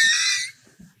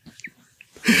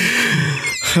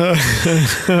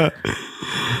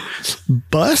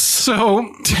 Bus?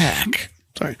 So, tack.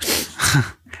 Sorry.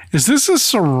 Is this a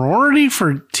sorority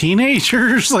for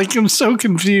teenagers? Like, I'm so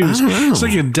confused. I don't know. It's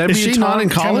like a debutante is she not in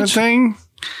college? kind of thing.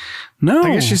 No.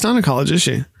 I guess she's not in college, is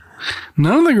she?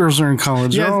 None of the girls are in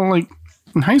college. Yeah. They're all like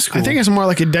in high school. I think it's more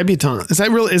like a debutante. Is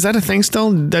that real? Is that a thing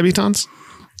still? Debutantes?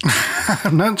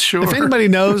 I'm not sure. If anybody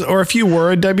knows, or if you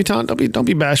were a debutante, don't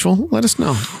be bashful. Let us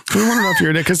know. We want to know if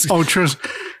you're a because trust.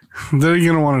 They're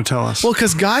going to want to tell us. Well,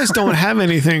 because guys don't have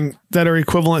anything that are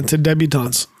equivalent to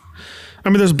debutantes. I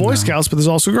mean, there's Boy Scouts, but there's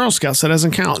also Girl Scouts. That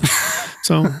doesn't count.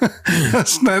 So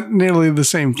that's not nearly the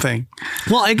same thing.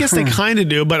 Well, I guess they kind of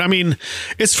do, but I mean,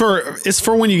 it's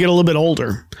for when you get a little bit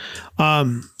older.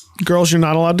 Girls, you're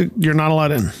not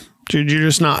allowed in. You're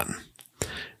just not.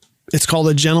 It's called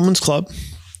a gentleman's club.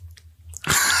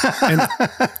 And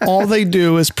all they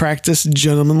do is practice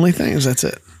gentlemanly things. That's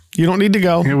it. You don't need to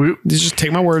go. Yeah, you just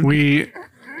take my word.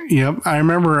 Yep. I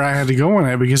remember I had to go on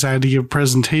it because I had to give a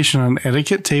presentation on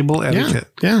table etiquette.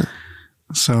 Yeah.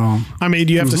 So, I mean,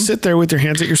 you have to sit there with your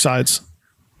hands at your sides.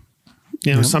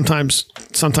 You know, sometimes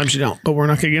you don't, but we're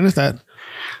not going to get into that.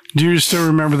 Do you still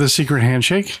remember the secret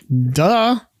handshake?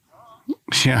 Duh.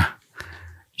 Yeah.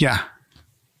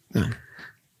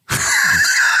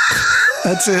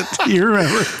 That's it. You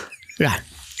remember. Yeah.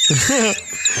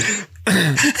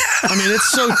 I mean, it's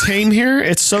so tame here.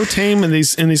 It's so tame in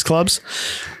these clubs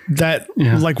that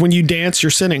like when you dance, you're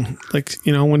sitting. Like,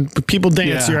 you know, when people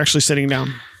dance, you're actually sitting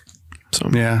down. So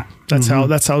yeah, that's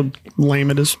how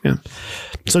lame it is. Yeah.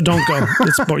 So don't go.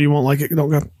 You won't like it. Don't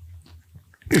go.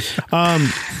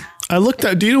 I looked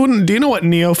at. Do you know what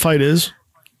neophyte is?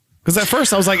 Because at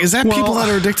first I was like, is that people that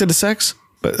are addicted to sex?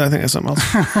 But I think that's something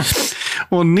else.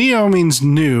 Well, neo means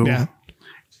new. Yeah.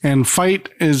 And fight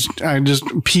is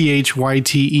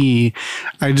PHYTE.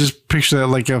 I just picture that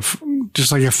like a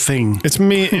thing. It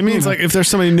means like if there's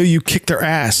somebody new, you kick their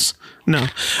ass. No,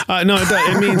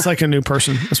 it means like a new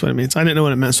person. That's what it means. I didn't know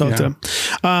what it meant. So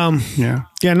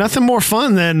yeah, nothing more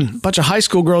fun than a bunch of high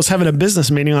school girls having a business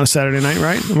meeting on a Saturday night,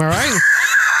 right? Am I right?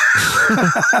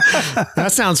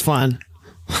 That sounds fun.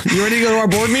 You ready to go to our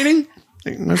board meeting?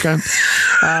 Okay.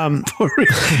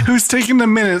 Who's taking the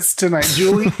minutes tonight?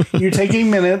 Julie, you're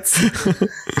taking minutes.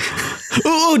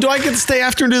 Ooh, do I get to stay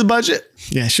after and do the budget?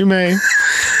 Yes, you may.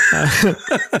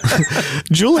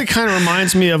 Julie kind of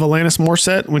reminds me of Alanis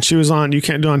Morissette when she was on You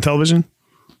Can't Do It on Television.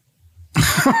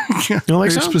 You don't like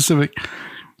very specific.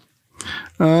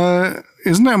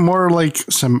 Isn't that more like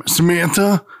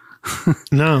Samantha?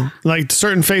 No, like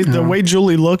certain face. The way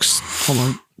Julie looks. Hold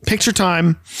on. Picture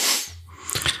time.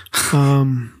 All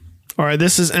right,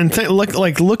 this is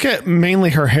look at mainly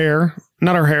her hair,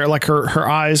 not her hair, like her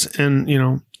eyes,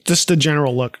 and just the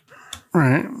general look.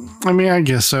 Right. I mean, I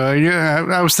guess so.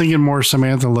 I was thinking more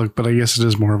Samantha look, but I guess it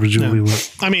is more of a Julie look.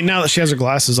 I mean, now that she has her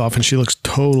glasses off, and she looks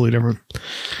totally different.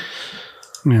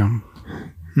 Yeah.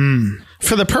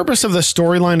 For the purpose of the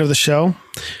storyline of the show,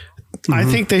 I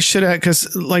think they should have,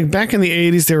 because like back in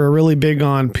the 80s, they were really big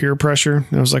on peer pressure.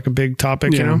 It was like a big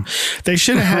topic, They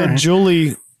should have had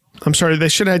they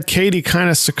should have had Katie kind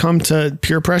of succumb to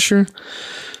peer pressure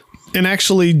and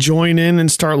actually join in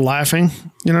and start laughing.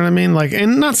 You know what I mean? Like,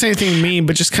 and not say anything mean,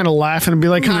 but just kind of laughing and be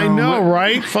like, I know,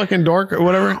 right? Fucking dork or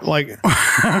whatever. Like,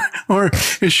 or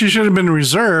she should have been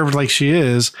reserved like she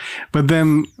is, but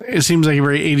then it seems like a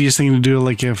very 80s thing to do.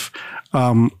 Like if,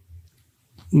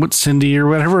 Cindy or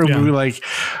whatever would be like,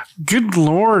 good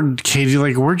Lord, Katie,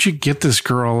 like, where'd you get this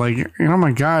girl? Like, oh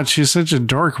my God, she's such a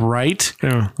dork, right?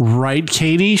 Yeah. Right,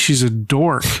 Katie? She's a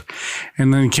dork.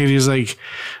 And then Katie's like,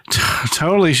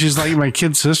 totally, she's like my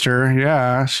kid sister.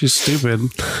 Yeah, she's stupid.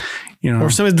 Or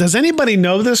somebody, does anybody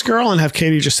know this girl and have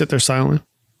Katie just sit there silently?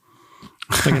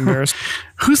 Like embarrassed.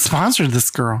 Who sponsored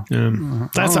this girl? Yeah.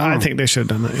 I think they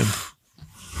should have done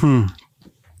that,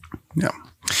 Yeah.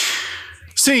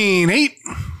 Scene 8.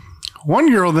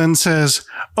 One girl then says,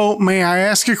 "Oh, may I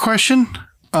ask a question?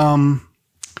 Are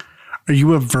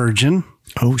you a virgin?"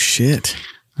 Oh, shit.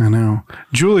 I know.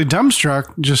 Julie,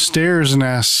 dumbstruck, just stares and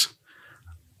asks,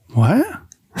 "What?"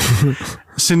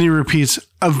 Cindy repeats,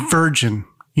 "A virgin.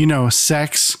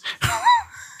 Sex."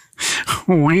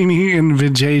 Weenie and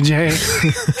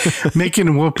vajayjay,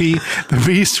 making whoopee, the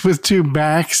beast with two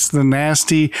backs, the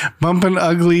nasty, bumping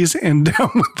uglies, and down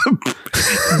with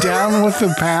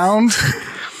the pound.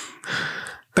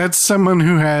 That's someone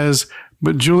who has,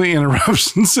 but Julie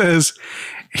interrupts and says,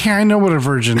 "Hey, I know what a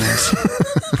virgin is."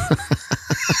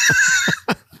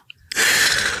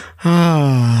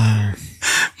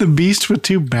 The beast with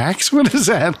two backs? What is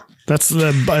that? That's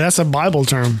a Bible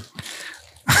term.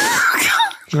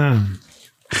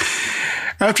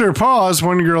 After a pause,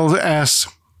 one girl asks,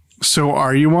 "So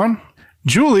are you one?"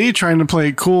 Julie, trying to play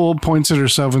it cool, points at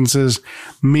herself and says,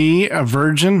 "Me, a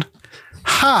virgin?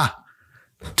 Ha!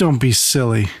 Don't be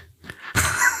silly."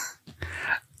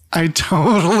 I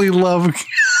totally love...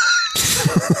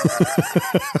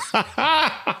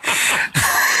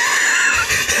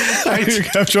 I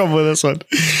have trouble with this one.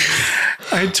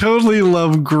 I totally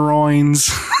love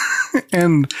groins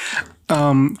and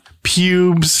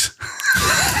pubes.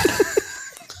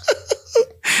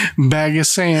 Bag of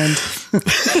sand.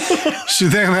 She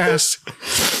then asked,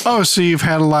 "Oh, so you've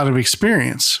had a lot of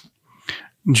experience."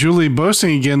 Julie,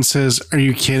 boasting again, says, "Are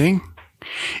you kidding?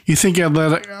 You think I'd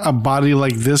let a body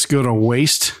like this go to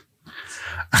waste?"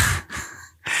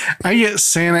 I get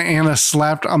Santa Ana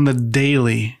slapped on the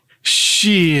daily.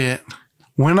 Shit.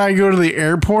 When I go to the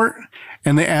airport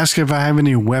and they ask if I have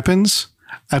any weapons,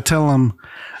 I tell them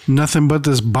nothing but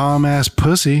this bomb-ass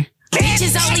pussy.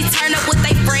 Bitches only turn up with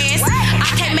their friends.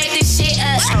 I can't make this shit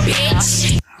up,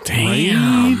 bitch.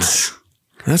 Damn. Right?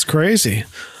 That's crazy.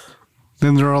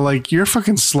 Then they're all like, "You're a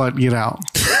fucking slut. Get out."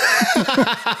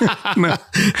 No.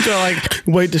 They're like,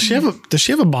 "Wait, does she have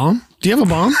a bomb? Do you have a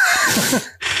bomb?"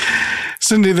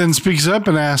 Cindy then speaks up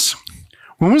and asks,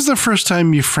 "When was the first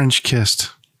time you French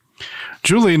kissed?"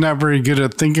 Julie, not very good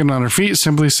at thinking on her feet,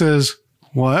 simply says,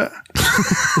 "What?"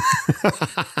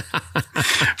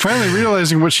 Finally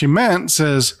realizing what she meant,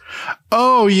 says,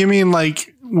 "Oh, you mean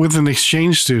like with an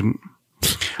exchange student?"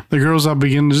 The girls all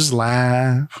begin to just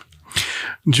laugh.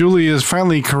 Julie is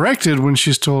finally corrected when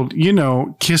she's told,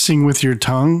 kissing with your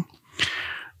tongue.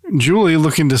 Julie,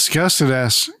 looking disgusted,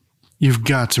 asks, "You've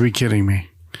got to be kidding me."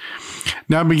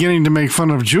 Now beginning to make fun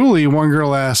of Julie, one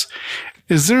girl asks,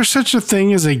 "Is there such a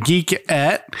thing as a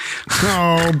geekette?"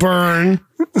 Oh, burn.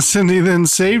 Cindy then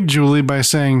saved Julie by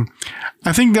saying,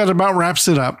 "I think that about wraps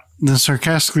it up." Then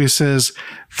sarcastically says,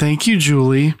 "Thank you,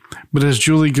 Julie." But as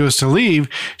Julie goes to leave,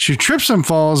 she trips and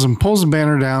falls and pulls the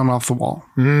banner down off the wall.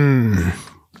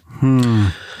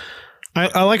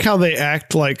 I like how they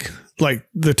act like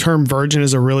the term virgin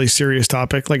is a really serious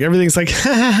topic. Like everything's like,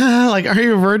 like, "Are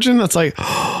you a virgin?" That's like,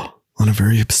 on a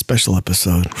very special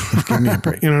episode of Give Me a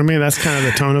Break. You know what I mean? That's kind of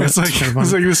the tone of it. It's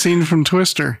like the scene from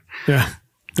Twister. Yeah.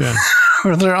 Yeah.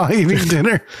 Where they're all eating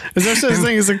dinner. Is there such a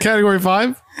thing as a category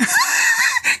 5?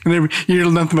 And you hear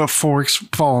nothing but forks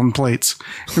fall on plates.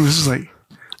 It was just like,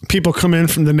 people come in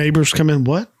from the neighbors come in.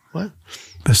 What?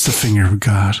 "That's the finger of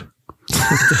God."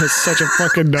 That's such a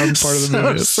fucking dumb part of the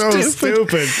movie. It's so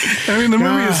stupid. I mean, the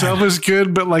movie itself is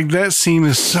good, but like that scene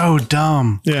is so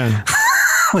dumb. Yeah.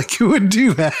 Like, who would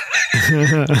do that?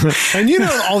 And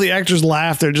all the actors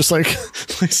laugh. They're just like,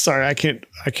 "Sorry, I can't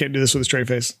do this with a straight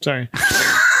face. Sorry."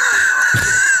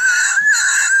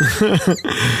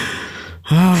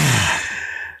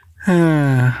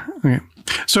 Okay.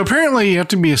 So apparently you have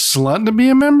to be a slut to be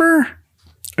a member?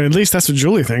 At least that's what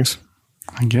Julie thinks.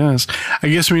 I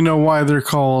guess we know why they're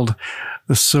called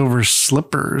the Silver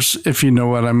Slippers, if you know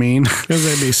what I mean. Because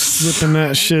they be slipping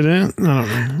that shit in.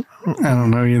 I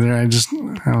don't know either. I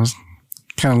was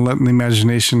kind of letting the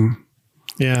imagination,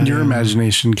 your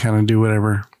imagination kind of do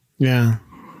whatever. Yeah.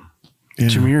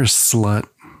 Jimmy, you're a slut.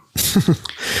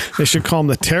 They should call them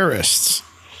the terrorists.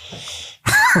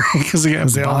 Because they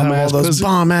all have all those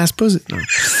bomb-ass pussy.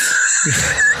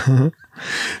 No.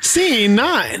 Scene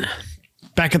 9.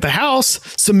 Back at the house,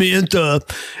 Samantha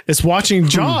is watching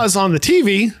Jaws on the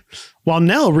TV while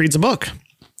Nell reads a book.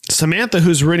 Samantha,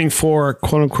 who's rooting for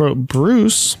quote-unquote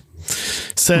Bruce,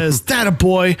 says, "That a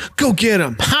boy, go get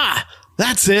him. Ha!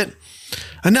 That's it.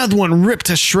 Another one ripped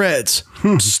to shreds.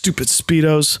 Stupid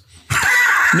Speedos."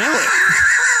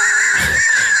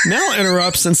 Nell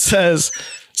interrupts and says,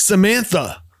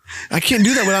 "Samantha, I can't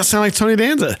do that without sounding like Tony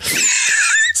Danza.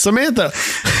 Samantha,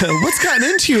 what's gotten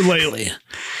into you lately?"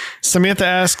 Samantha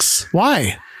asks,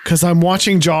 "Why?" "Because I'm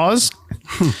watching Jaws."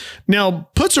 Nell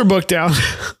puts her book down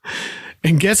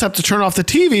and gets up to turn off the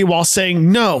TV while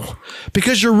saying, "No,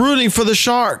 because you're rooting for the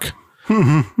shark."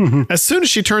 As soon as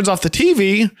she turns off the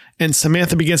TV and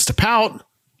Samantha begins to pout,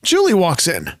 Julie walks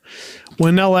in.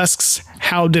 When Nell asks,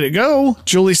 "How did it go?"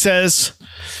 Julie says,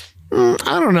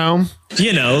 "I don't know."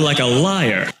 Like a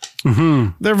liar.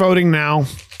 They're voting now.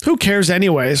 Who cares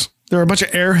anyways? They're a bunch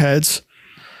of airheads.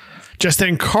 Just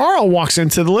then Carl walks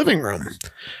into the living room.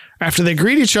 After they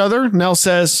greet each other, Nell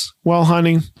says, "Well,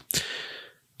 honey,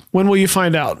 when will you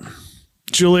find out?"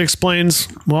 Julie explains,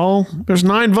 "Well, there's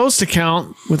 9 votes to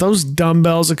count. With those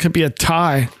dumbbells, it could be a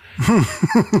tie."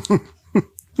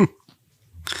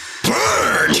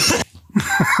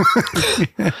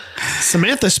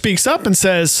 Samantha speaks up and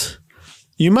says,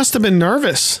 "You must have been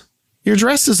nervous. Your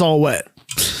dress is all wet."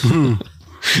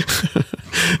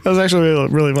 That was actually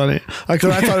really funny. I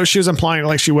thought she was implying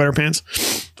like she wet her pants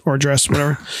or dress,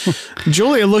 whatever.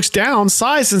 Julia looks down,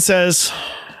 sighs, and says,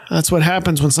 "That's what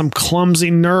happens when some clumsy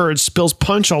nerd spills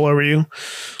punch all over you.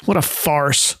 What a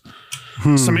farce."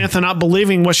 Samantha, not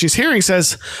believing what she's hearing,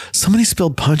 says, "Somebody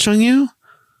spilled punch on you?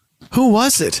 Who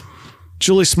was it?"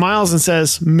 Julie smiles and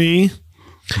says, "Me."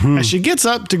 as she gets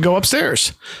up to go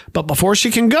upstairs. But before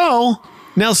she can go,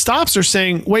 Nell stops her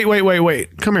saying,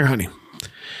 wait. Come here, honey.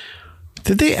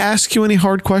 Did they ask you any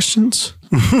hard questions?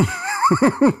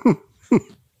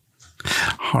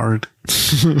 Hard.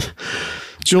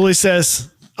 Julie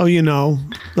says, oh, you know,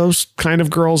 those kind of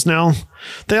girls now,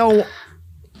 they all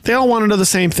want to know the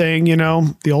same thing, you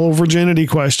know, the old virginity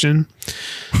question.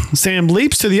 Sam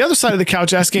leaps to the other side of the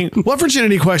couch asking, what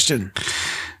virginity question?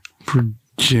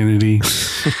 Virginity.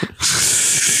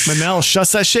 Manel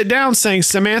shuts that shit down saying,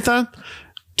 Samantha,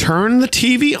 turn the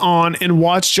TV on and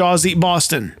watch Jaws eat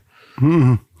Boston.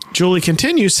 Julie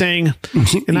continues saying,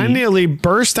 and I nearly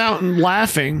burst out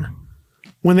laughing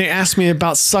when they asked me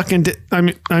about sucking. I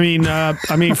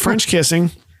mean French kissing.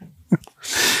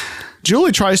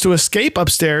 Julie tries to escape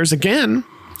upstairs again,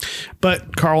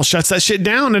 but Carl shuts that shit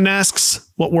down and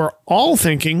asks what we're all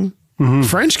thinking.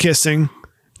 French kissing,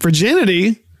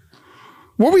 virginity.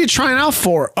 What were you trying out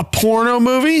for? A porno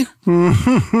movie?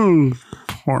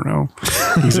 Porno.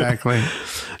 Exactly.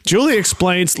 Julie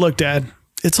explains, look, Dad,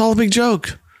 it's all a big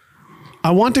joke.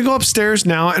 I want to go upstairs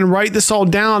now and write this all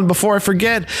down before I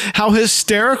forget how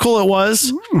hysterical it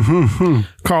was.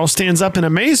 Carl stands up in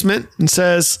amazement and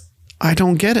says, I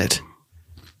don't get it.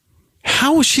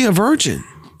 How is she a virgin?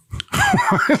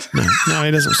 No,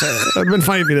 he doesn't say that. It would have been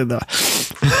funny if he did that.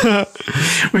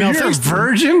 Well, you're a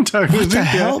virgin? What the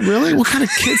hell? Really? What kind of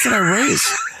kids did I raise?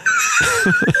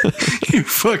 You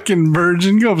fucking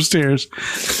virgin. Go upstairs.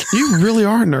 You really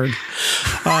are a nerd.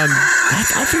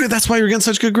 I figured that's why you're getting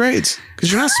such good grades.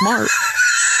 Because you're not smart.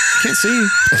 Can't see.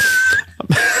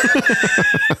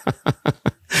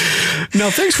 Now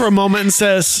thinks for a moment and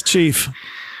says, Chief,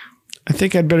 I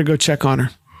think I'd better go check on her.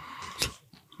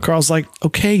 Carl's like,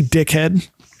 okay, dickhead.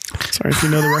 Sorry if you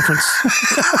know the reference.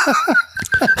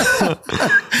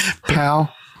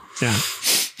 Pal. Yeah.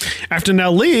 After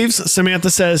Nell leaves, Samantha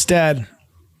says, Dad,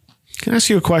 can I ask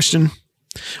you a question?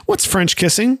 What's French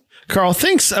kissing? Carl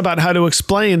thinks about how to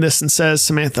explain this and says,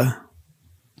 Samantha,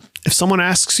 if someone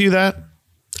asks you that,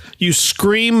 you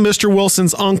scream Mr.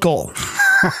 Wilson's uncle.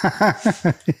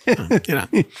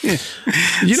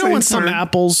 You know when some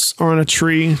apples are on a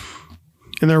tree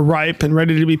and they're ripe and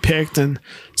ready to be picked and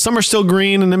some are still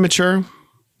green and immature?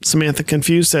 Samantha,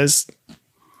 confused, says,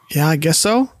 yeah, I guess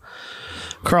so.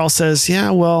 Carl says, yeah,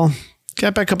 well,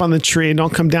 get back up on the tree and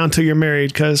don't come down till you're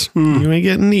married because you ain't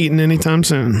getting eaten anytime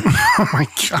soon. Oh, my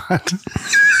God.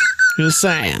 Just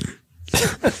saying.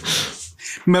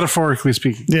 Metaphorically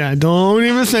speaking. Yeah, don't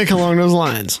even think along those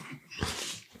lines.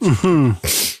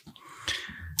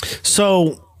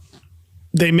 So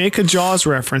they make a Jaws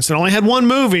reference. It only had one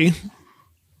movie,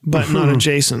 but not a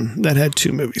Jason that had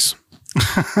two movies.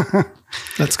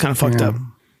 That's kind of fucked up.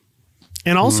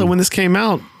 And also when this came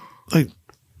out, like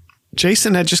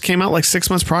Jason had just came out like 6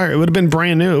 months prior. It would have been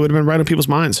brand new. It would have been right on people's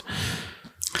minds.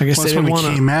 I guess they didn't want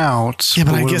to. Came out. Yeah,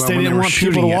 but I guess they didn't want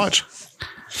people to watch.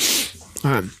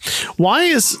 Why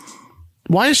is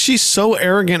she so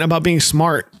arrogant about being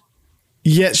smart,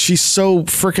 yet she's so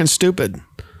freaking stupid?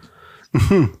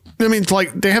 I mean,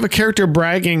 like they have a character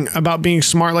bragging about being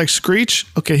smart, like Screech.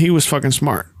 Okay, he was fucking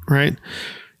smart, right?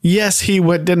 Yes, he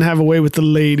didn't have a way with the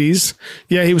ladies.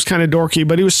 Yeah, he was kind of dorky,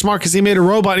 but he was smart because he made a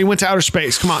robot and he went to outer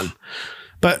space. Come on.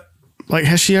 But like,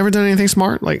 has she ever done anything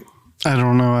smart? Like, I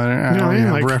don't know. I don't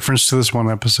have like, reference to this one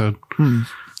episode.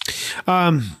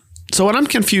 So what I'm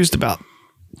confused about,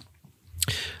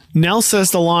 Nell says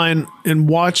the line and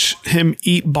watch him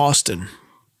eat Boston.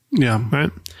 Yeah. Right.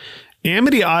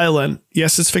 Amity Island.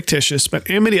 Yes, it's fictitious, but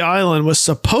Amity Island was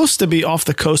supposed to be off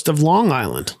the coast of Long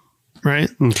Island.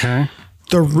 Right. Okay.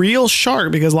 The real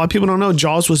shark, because a lot of people don't know,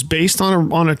 Jaws was based on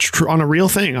a real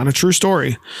thing, on a true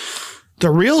story. The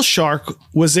real shark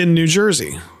was in New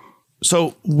Jersey.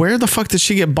 So where the fuck did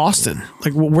she get Boston?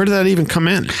 Like, where did that even come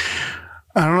in?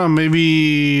 I don't know.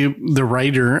 Maybe the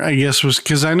writer, I guess, was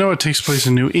because I know it takes place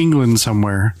in New England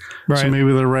somewhere. Right. So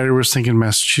maybe the writer was thinking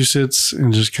Massachusetts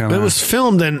and just kind of. It was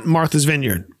filmed in Martha's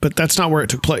Vineyard, but that's not where it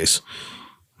took place.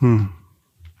 I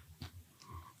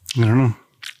don't know.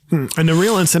 And the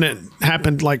real incident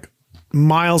happened like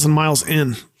miles and miles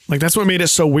in. Like that's what made it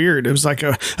so weird. It was like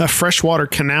a freshwater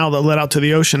canal that led out to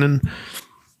the ocean, and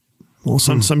well,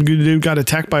 some good dude got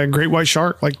attacked by a great white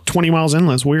shark like 20 miles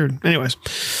inland. It's weird. Anyways.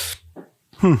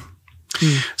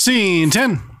 Scene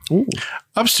 10. Ooh.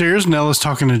 Upstairs, Nell is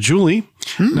talking to Julie.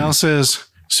 Nell says,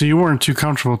 so you weren't too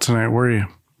comfortable tonight, were you?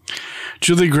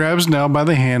 Julie grabs Nell by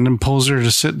the hand and pulls her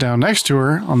to sit down next to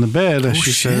her on the bed as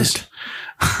she says,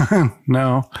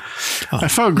 no, I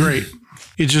felt great.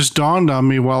 It just dawned on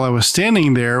me while I was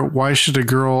standing there, why should a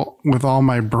girl with all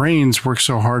my brains work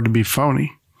so hard to be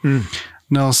phony?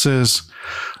 Nell says,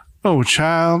 Oh,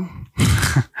 child.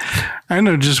 I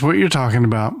know just what you're talking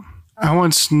about. I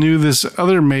once knew this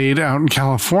other maid out in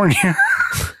California.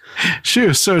 She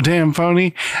was so damn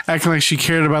phony, acting like she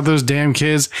cared about those damn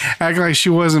kids, acting like she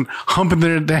wasn't humping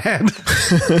their dad.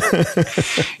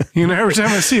 Every time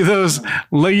I see those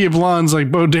leggy blondes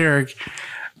like Bo Derek,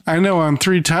 I know I'm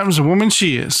 3 times the woman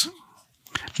she is.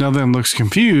 Now then looks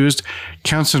confused,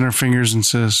 counts in her fingers and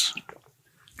says,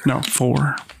 no,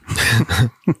 4.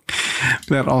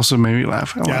 That also made me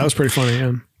laugh. Yeah, that was pretty funny.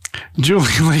 Yeah.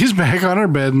 Julie lays back on her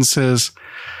bed and says,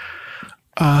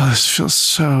 oh, this feels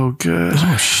so good.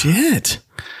 Oh, shit.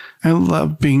 I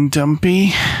love being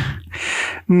dumpy.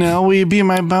 Now will you be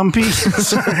my bumpy?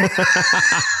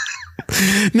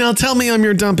 Now tell me I'm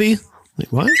your dumpy.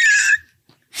 Like, what?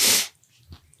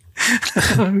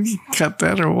 Cut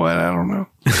that or what? I don't know.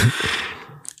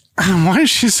 Why did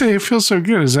she say it feels so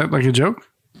good? Is that like a joke?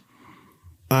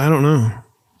 I don't know.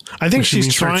 I think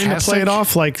she's trying to play it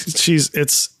off like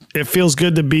it feels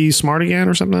good to be smart again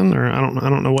or something. Or I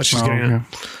don't know what she's getting at.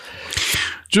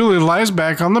 Julie lies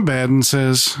back on the bed and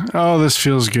says, oh, this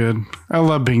feels good. I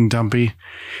love being dumpy.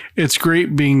 It's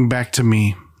great being back to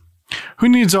me. Who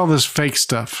needs all this fake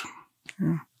stuff?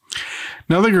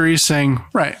 Now agrees, saying,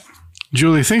 right.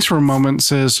 Julie thinks for a moment and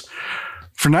says,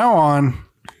 for now on,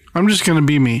 I'm just going to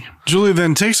be me. Julie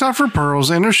then takes off her pearls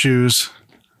and her shoes,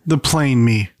 the plain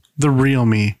me, the real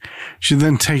me. She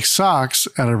then takes socks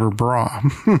out of her bra.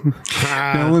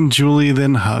 Nell and Julie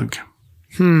then hug.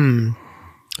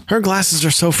 Her glasses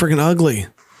are so freaking ugly.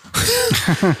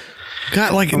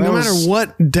 God, like no matter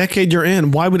what decade you're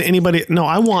in, why would anybody? No,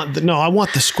 I want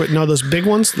the squid. No, those big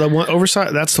ones, the one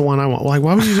oversized. That's the one I want. Like,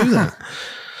 why would you do that?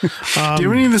 Do you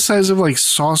have any of the size of like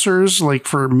saucers, like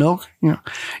for milk? Yeah.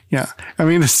 I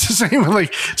mean, it's the same.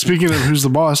 Like speaking of who's the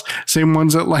boss, same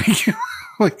ones that like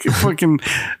fucking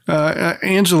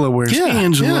Angela wears. Yeah,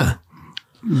 Angela,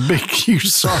 big huge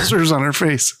saucers on her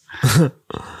face.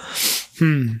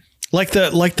 Like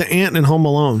the ant in Home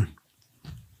Alone.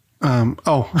 Like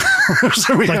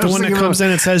the one that comes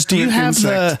in and says, "Do you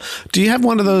have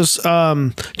one of those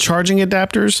charging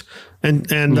adapters?" And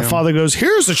the father goes,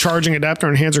 "Here's the charging adapter,"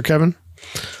 and hands her Kevin.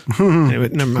 Anyway,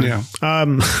 never mind. Yeah.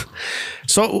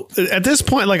 So at this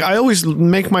point, like I always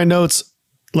make my notes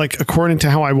like according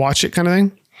to how I watch it, kind of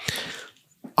thing.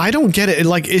 I don't get it.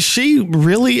 Like, is she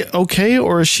really okay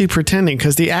or is she pretending?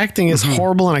 Because the acting is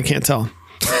horrible and I can't tell.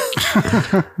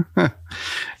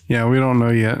 Yeah, we don't know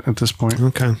yet at this point.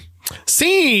 Okay.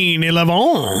 Scene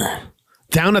 11.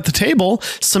 Down at the table,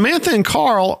 Samantha and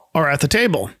Carl are at the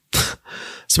table.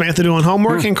 Samantha doing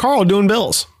homework and Carl doing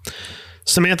bills.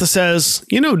 Samantha says,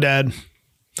 Dad,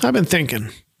 I've been thinking.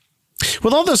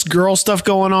 With all this girl stuff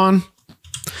going on,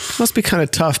 it must be kind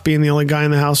of tough being the only guy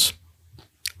in the house.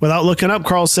 Without looking up,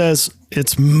 Carl says,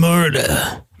 it's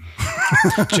murder.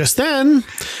 Just then,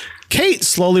 Kate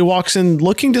slowly walks in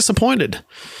looking disappointed.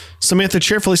 Samantha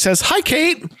cheerfully says, hi,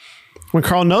 Kate. When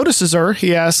Carl notices her,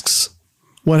 he asks,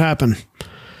 what happened?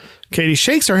 Katie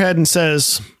shakes her head and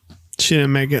says, she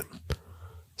didn't make it.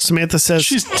 Samantha says,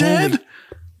 she's dead.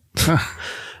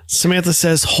 Samantha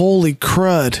says, holy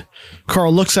crud.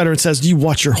 Carl looks at her and says, you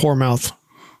watch your whore mouth.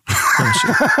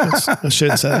 I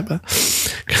shouldn't say that,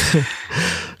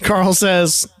 but Carl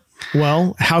says,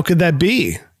 well, how could that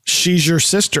be? She's your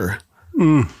sister.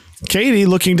 Katie,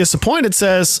 looking disappointed,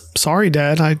 says, sorry,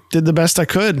 Dad, I did the best I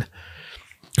could.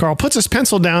 Carl puts his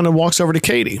pencil down and walks over to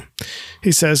Katie.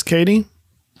 He says, Katie,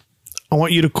 I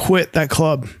want you to quit that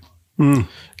club.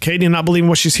 Katie, not believing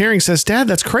what she's hearing, says, Dad,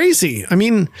 that's crazy. I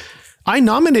mean, I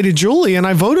nominated Julie and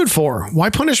I voted for her.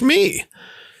 Why punish me?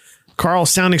 Carl,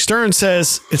 sounding stern,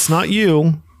 says, it's not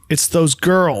you. It's those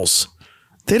girls.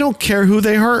 They don't care who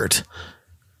they hurt.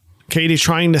 Katie,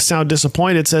 trying to sound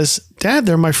disappointed, says, Dad,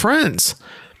 they're my friends.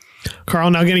 Carl,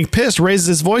 now getting pissed, raises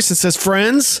his voice and says,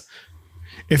 friends,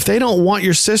 if they don't want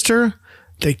your sister,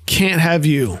 they can't have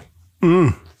you.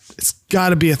 It's got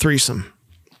to be a threesome.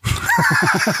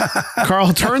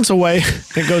 Carl turns away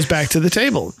and goes back to the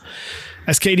table.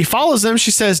 As Katie follows them,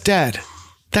 she says, Dad,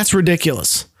 that's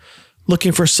ridiculous.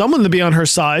 Looking for someone to be on her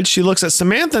side, she looks at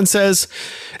Samantha and says,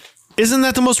 isn't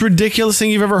that the most ridiculous thing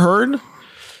you've ever heard?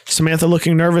 Samantha,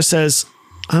 looking nervous, says,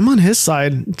 I'm on his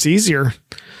side. It's easier.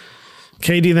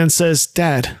 Katie then says,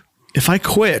 Dad, if I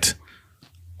quit,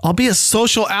 I'll be a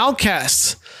social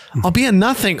outcast. I'll be a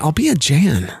nothing. I'll be a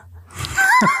Jan.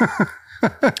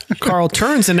 Carl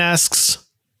turns and asks,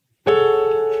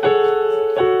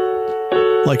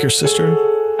 like your sister?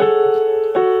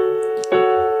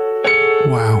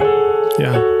 Wow.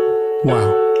 Yeah.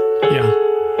 Wow. Yeah.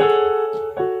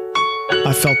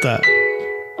 I felt that.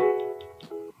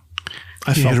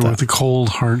 I felt that. With the cold,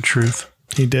 hard truth.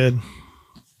 He did.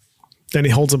 Then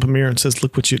he holds up a mirror and says,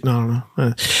 "Look what you." No.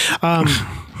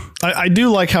 I do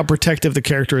like how protective the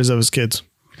character is of his kids.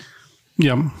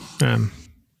 Yep.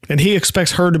 And he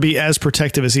expects her to be as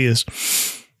protective as he is.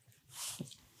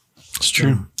 It's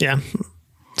true. Yeah.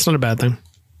 It's not a bad thing.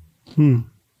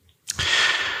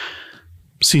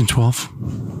 Scene 12.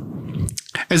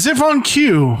 As if on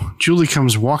cue, Julie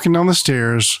comes walking down the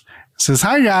stairs, says,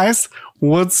 "Hi guys,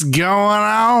 what's going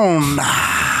on?"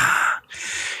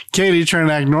 Katie, trying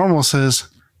to act normal, says,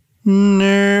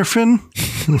 "Nerfing."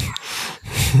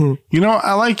 "You know,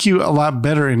 I like you a lot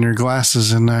better in your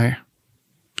glasses than I."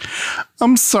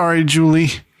 "I'm sorry,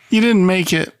 Julie. You didn't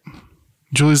make it."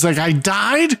 Julie's like, "I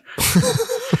died?"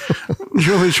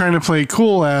 Julie, trying to play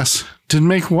cool, asks, "Didn't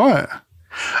make what?"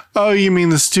 "Oh, you mean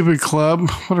the stupid club?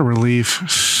 What a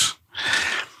relief."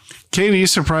 Katie,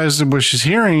 surprised at what she's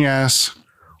hearing, asks,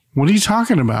 "What are you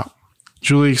talking about?"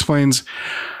 Julie explains,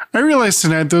 "I realized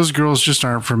tonight those girls just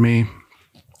aren't for me.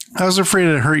 I was afraid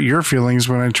it hurt your feelings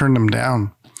when I turned them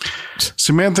down."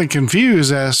 Samantha,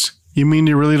 confused, asks, "You mean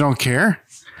you really don't care?"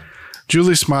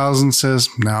 Julie smiles and says,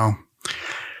 "No."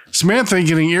 Samantha,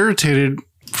 getting irritated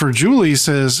for Julie,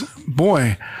 says,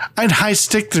 "Boy, I'd high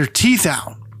stick their teeth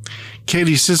out."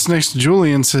 Katie sits next to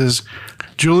Julie and says,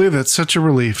 "Julie, that's such a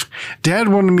relief. Dad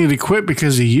wanted me to quit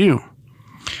because of you."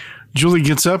 Julie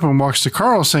gets up and walks to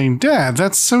Carl saying, "Dad,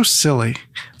 that's so silly.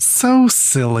 So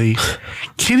silly.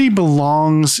 Kitty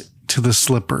belongs to the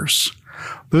Slippers.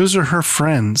 Those are her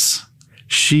friends.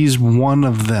 She's one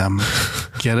of them."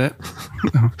 Get it?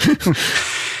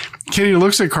 Kitty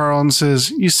looks at Carl and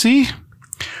says, "You see?"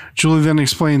 Julie then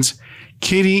explains,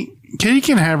 Katie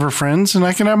can have her friends and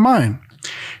I can have mine."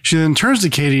 She then turns to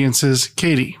Katie and says,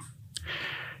 "Katie,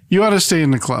 you ought to stay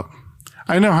in the club.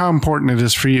 I know how important it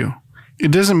is for you.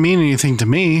 It doesn't mean anything to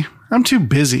me. I'm too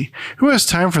busy. Who has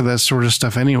time for that sort of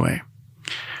stuff anyway?"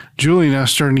 Julie, now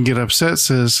starting to get upset,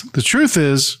 says, "The truth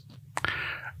is,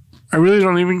 I really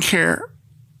don't even care.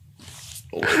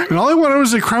 And all I wanted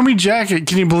was a crummy jacket.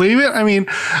 Can you believe it? I mean,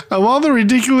 of all the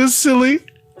ridiculous, silly...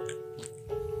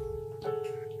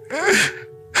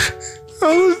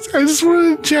 I just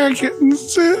wanted a jacket and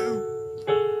that's it."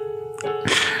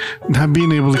 Not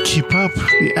being able to keep up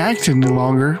the act any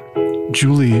longer,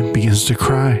 Julie begins to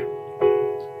cry.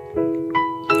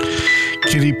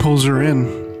 Kitty pulls her in,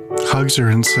 hugs her,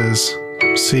 and says,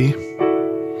 "See?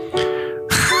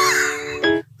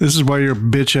 This is why your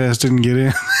bitch ass didn't get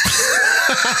in."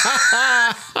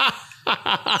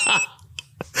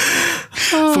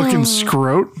 Fucking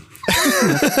scrote.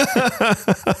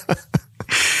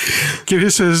 Kitty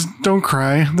says, "Don't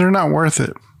cry. They're not worth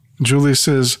it." Julie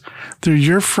says, "They're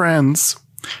your friends."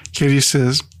 Kitty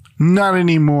says, "Not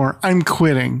anymore. I'm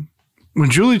quitting." When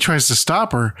Julie tries to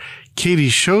stop her, Katie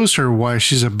shows her why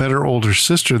she's a better older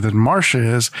sister than Marcia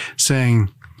is, saying,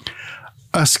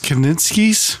 "Us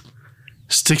Kanitskis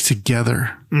stick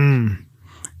together." Then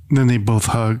they both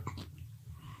hug.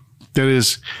 That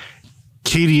is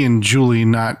Katie and Julie,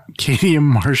 not Katie and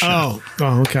Marcia. Oh,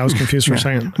 okay. I was confused for a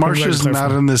second. Marcia's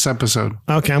not in this episode.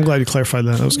 Okay, I'm glad you clarified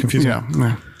that. That was confusing.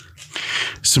 Yeah.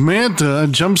 Samantha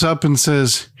jumps up and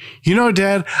says, "You know,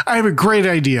 Dad, I have a great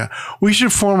idea. We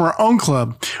should form our own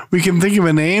club. We can think of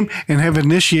a name and have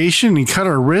initiation and cut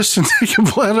our wrists and take a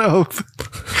blood oath."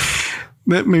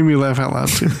 That made me laugh out loud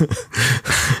too.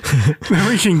 Then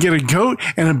we can get a goat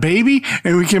and a baby,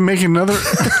 and we can make another.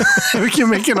 We can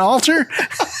make an altar.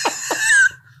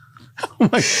 Oh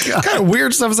my God! What kind of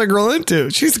weird stuff is that girl into?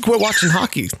 She needs to quit watching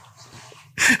hockey.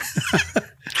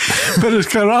 But it's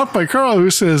cut off by Carl, who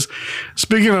says,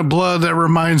 "Speaking of blood, that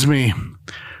reminds me.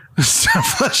 Stop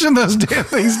flushing those damn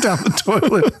things down the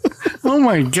toilet." Oh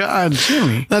my God,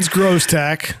 Jimmy. That's gross,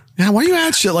 Tack. Yeah, why do you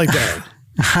add shit like that?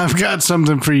 "I've got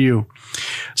something for you."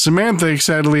 Samantha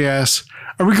excitedly asks,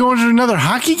 "Are we going to another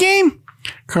hockey game?"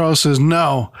 Carl says,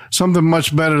 "No, something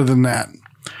much better than that."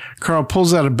 Carl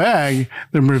pulls out a bag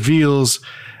that reveals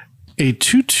a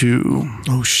tutu.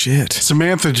 Oh, shit.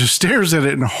 Samantha just stares at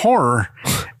it in horror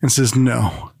and says,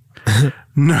 "No."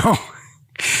 No.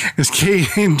 As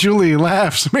Kate and Julie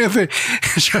laugh, Samantha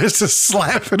tries to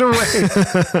slap it away.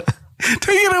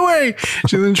 "Take it away."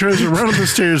 She then tries to run up the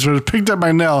stairs, but is picked up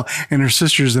by Nell and her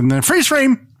sisters, and then freeze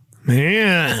frame.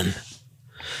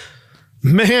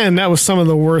 Man, that was some of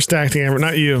the worst acting ever.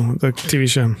 Not you, the TV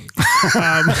show.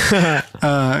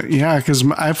 Yeah, because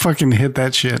I fucking hit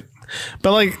that shit.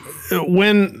 But like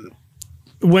when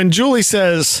Julie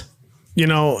says, you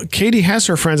know, Katie has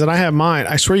her friends and I have mine,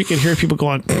 I swear you can hear people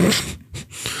going,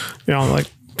 you know, like,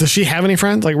 does she have any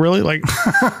friends? Like, really? Like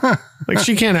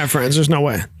she can't have friends. There's no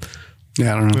way.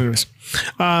 Yeah, I don't know. Anyways,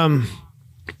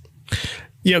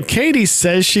 You know, Katie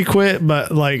says she quit,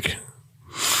 but like,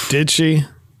 did she?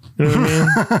 You know what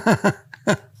I mean?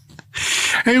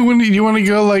 Hey, when do you want to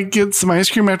go like get some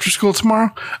ice cream after school tomorrow?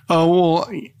 Oh,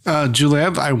 well,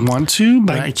 Juliet, I want to,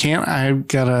 but I can't. I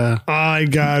gotta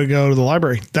go to the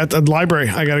library. That's a library.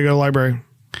 I gotta go to the library.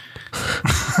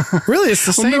 Really, it's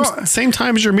the same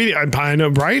time as your meeting. I know,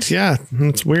 right? Yeah,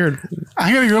 it's weird.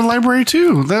 I gotta go to the library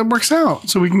too. That works out.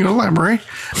 So we can go to the library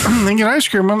and then get ice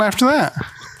cream on after that.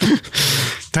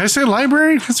 Did I say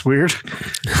library? That's weird.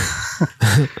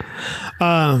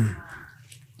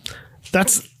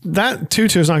 That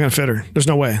tutu is not going to fit her. There's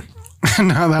no way.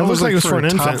 No, that looks like it was for an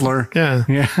toddler. Infant.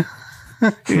 Yeah.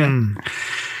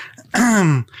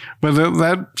 But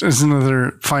that is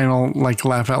another final like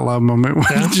laugh out loud moment.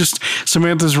 Just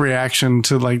Samantha's reaction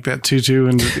to like that tutu,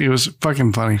 and it was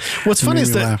fucking funny. What's funny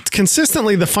is that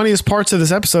consistently the funniest parts of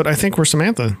this episode, I think, were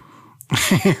Samantha.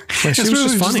 Like, she was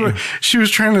just funny. She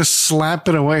was trying to slap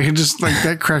it away. Just like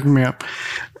that cracked me up.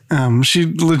 She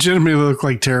legitimately looked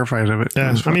like terrified of it.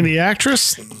 Yeah. I mean, the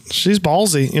actress, she's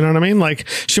ballsy. You know what I mean? Like,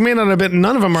 she may not have been,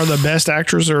 none of them are the best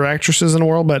actors or actresses in the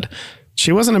world, but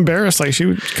she wasn't embarrassed. Like,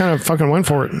 she kind of fucking went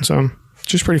for it. So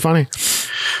she's pretty funny.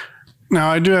 Now,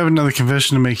 I do have another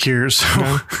confession to make here.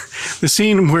 So the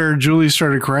scene where Julie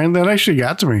started crying, that actually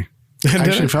got to me. I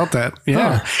actually felt that.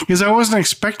 Yeah. Because I wasn't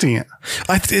expecting it.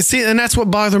 See, and that's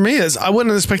what bothered me is I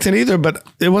wouldn't expect it either, but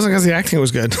it wasn't because the acting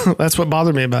was good. That's what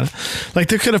bothered me about it. Like,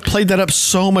 they could have played that up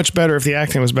so much better if the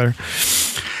acting was better.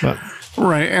 But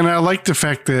right. And I like the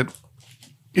fact that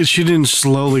she didn't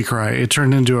slowly cry. It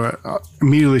turned into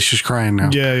immediately she's crying now.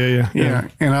 Yeah.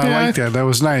 And I like that. That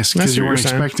was nice because you weren't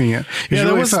expecting it. You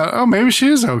really thought, oh, maybe she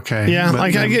is okay. Yeah.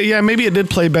 But, maybe it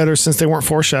did play better since they weren't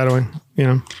foreshadowing, you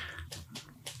know.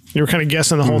 You were kind of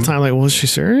guessing the whole time, like, well, is she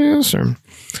serious? Or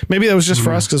maybe that was just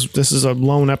for us because this is a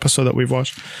lone episode that we've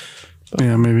watched. But,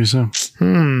 yeah, maybe so.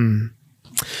 So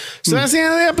that's the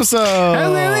end of the episode.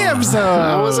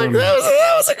 That was a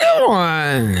good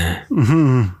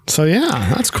one. So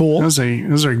yeah, that's cool. Those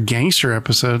are gangster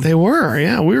episode. They were,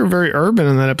 yeah. We were very urban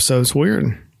in that episode. It's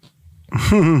weird.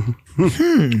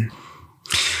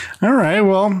 All right.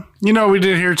 Well, you know what we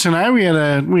did here tonight? We had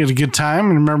a good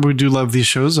time. And remember, we do love these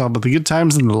shows, all about the good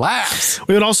times and the laughs.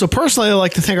 We would also personally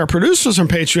like to thank our producers from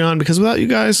Patreon, because without you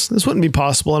guys, this wouldn't be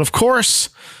possible. And of course,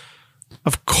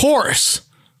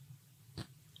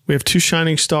 we have 2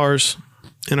 shining stars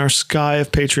in our sky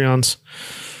of Patreons.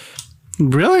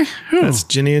 Really? Who? That's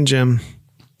Ginny and Jim.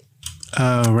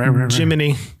 Oh, right.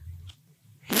 Jiminy.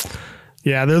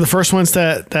 Yeah, they're the first ones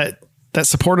that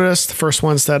supported us, the first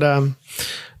ones that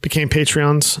became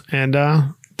Patreons, and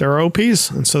they're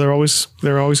OPs, and so they're always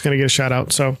going to get a shout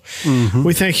out. So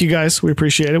we thank you guys. We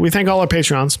appreciate it. We thank all our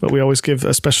Patrons, but we always give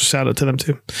a special shout out to them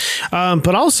too.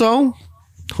 But also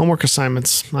homework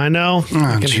assignments. I know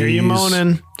I can hear you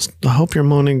moaning. I hope you're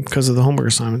moaning because of the homework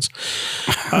assignments.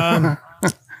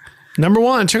 Number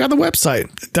 1, check out the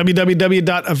website,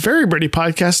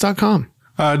 www.averybreadypodcast.com.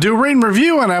 Do a rate and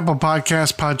review on Apple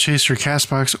Podcasts, Podchaser,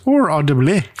 Castbox, or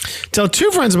Audible. Tell 2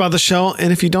 friends about the show,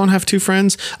 and if you don't have 2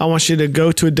 friends, I want you to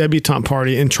go to a debutante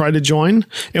party and try to join.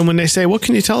 And when they say, "What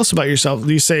can you tell us about yourself?"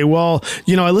 you say, "Well,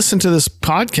 you know, I listened to this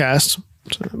podcast."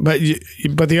 But you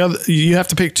have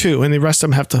to pick 2, and the rest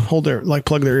of them have to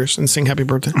plug their ears and sing "Happy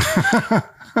Birthday."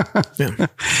 Yeah.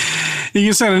 You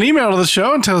can send an email to the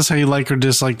show and tell us how you like or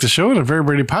dislike the show at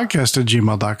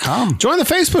averybreadypodcast@gmail.com. Join the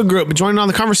Facebook group, join on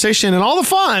the conversation and all the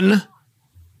fun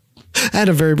at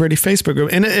a Very Brady Facebook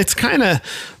group. And it's kind of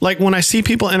like when I see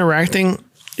people interacting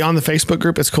on the Facebook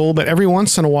group, it's cool. But every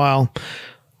once in a while,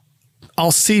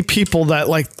 I'll see people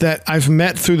that I've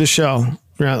met through the show,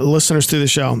 listeners through the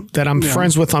show that I'm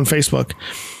friends with on Facebook.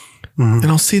 And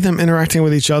I'll see them interacting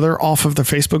with each other off of the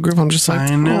Facebook group. I'm just like,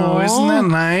 I know, isn't that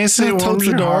nice? It warms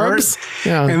your heart.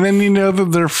 Yeah. And then you know that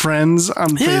they're friends on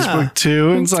Facebook too.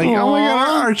 And it's like, oh my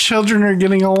God, our children are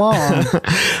getting along.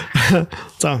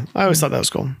 So I always thought that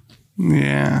was cool.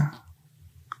 Yeah.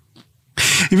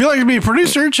 If you'd like to be a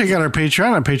producer, check out our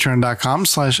Patreon at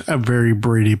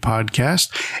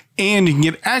patreon.com/averybreadypodcast. And you can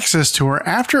get access to our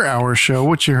after hour show,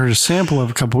 which you heard a sample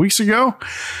of a couple weeks ago.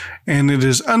 And it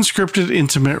is unscripted,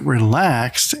 intimate,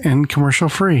 relaxed, and commercial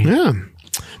free. Yeah.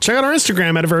 Check out our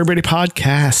Instagram at A Very Brady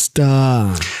Podcast.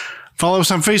 Follow us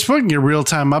on Facebook and get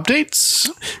real-time updates.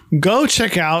 Go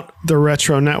check out the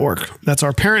Retro Network. That's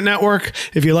our parent network.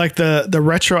 If you like the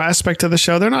retro aspect of the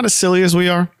show, they're not as silly as we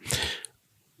are.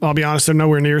 I'll be honest, they're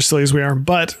nowhere near as silly as we are.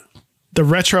 But the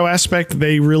retro aspect,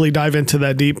 they really dive into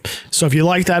that deep. So if you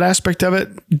like that aspect of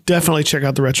it, definitely check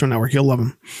out the Retro Network. You'll love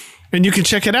them. And you can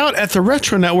check it out at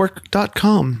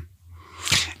theretronetwork.com.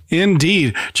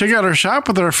 Indeed. Check out our shop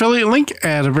with our affiliate link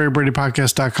at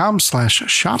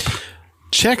averybradypodcast.com/shop.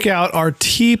 Check out our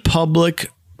TeePublic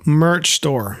merch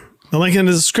store. The link in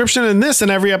the description in this and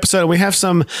every episode. We have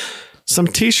some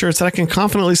t-shirts that I can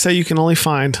confidently say you can only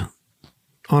find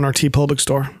on our TeePublic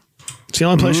store. It's the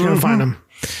only place you're going to find them.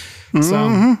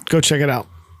 So go check it out.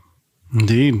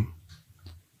 Indeed.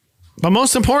 But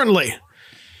most importantly,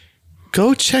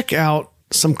 go check out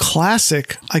some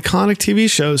classic, iconic TV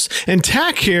shows. And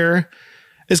Tack here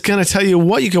is going to tell you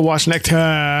what you can watch next.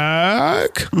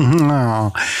 Tack.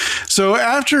 So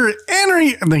after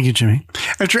entering, thank you, Jimmy.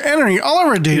 After entering all of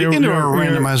our data into our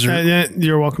randomizer.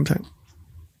 You're welcome, Tack.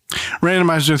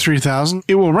 Randomizer 3000,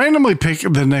 it will randomly pick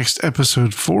the next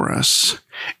episode for us.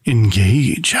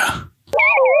 Engage.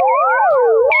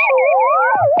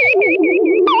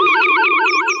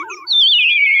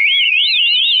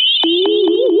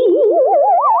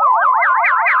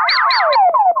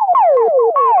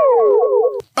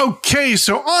 Okay,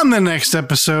 so on the next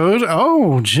episode,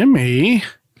 Jimmy.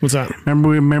 What's that?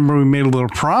 Remember we made a little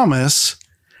promise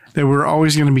that we're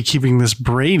always going to be keeping this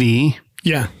Brady.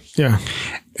 Yeah.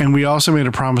 And we also made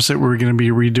a promise that we were going to be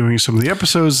redoing some of the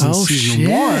episodes in season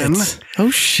 1.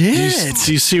 Oh, shit.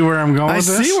 Do you see where I'm going with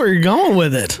this? I see where you're going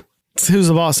with it. It's Who's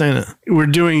the Boss, ain't it? We're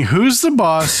doing Who's the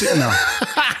Boss? No.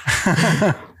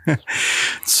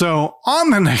 So on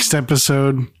the next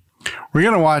episode, we're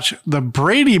going to watch The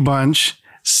Brady Bunch,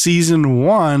 Season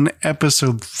 1,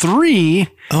 Episode 3.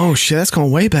 Oh, shit. That's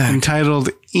going way back. Entitled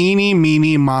Eeny,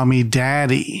 Meeny, Mommy,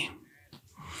 Daddy.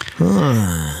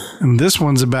 And this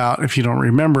one's about, if you don't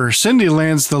remember, Cindy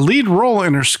lands the lead role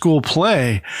in her school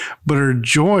play, but her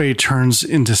joy turns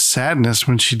into sadness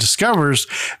when she discovers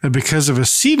that because of a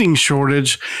seating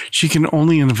shortage, she can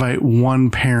only invite one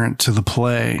parent to the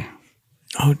play.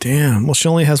 Oh, damn. Well, she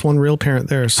only has one real parent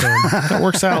there, so that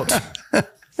works out.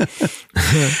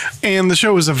 And the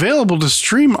show is available to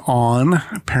stream on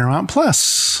Paramount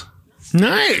Plus.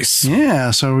 Nice.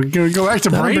 Yeah, so we're going to go back to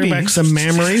Brady. Bring back some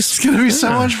memories. It's going to be so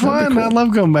much fun. Cool. I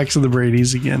love going back to the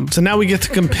Bradys again. So now we get to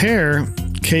compare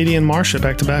Katie and Marcia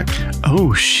back to back.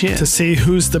 Oh, shit. To see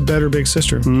who's the better big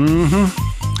sister. Mm-hmm.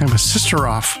 I have a sister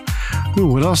off. Ooh,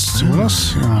 what else? What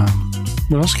else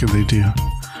could they do?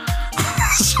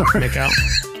 Sorry. Make out.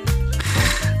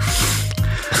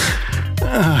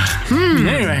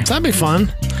 Anyway. That'd be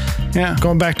fun. Yeah.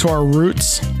 Going back to our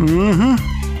roots.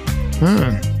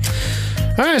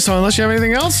 All right, so unless you have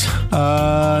anything else? Nope.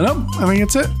 I think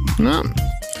it's it. No.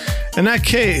 In that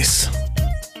case,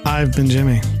 I've been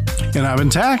Jimmy. And I've been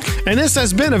Tack. And this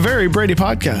has been a Very Brady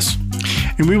podcast.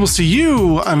 And we will see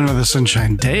you on another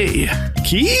sunshine day.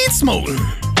 Keep smoking.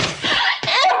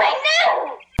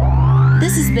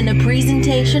 This has been a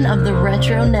presentation of the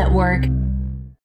Retro Network.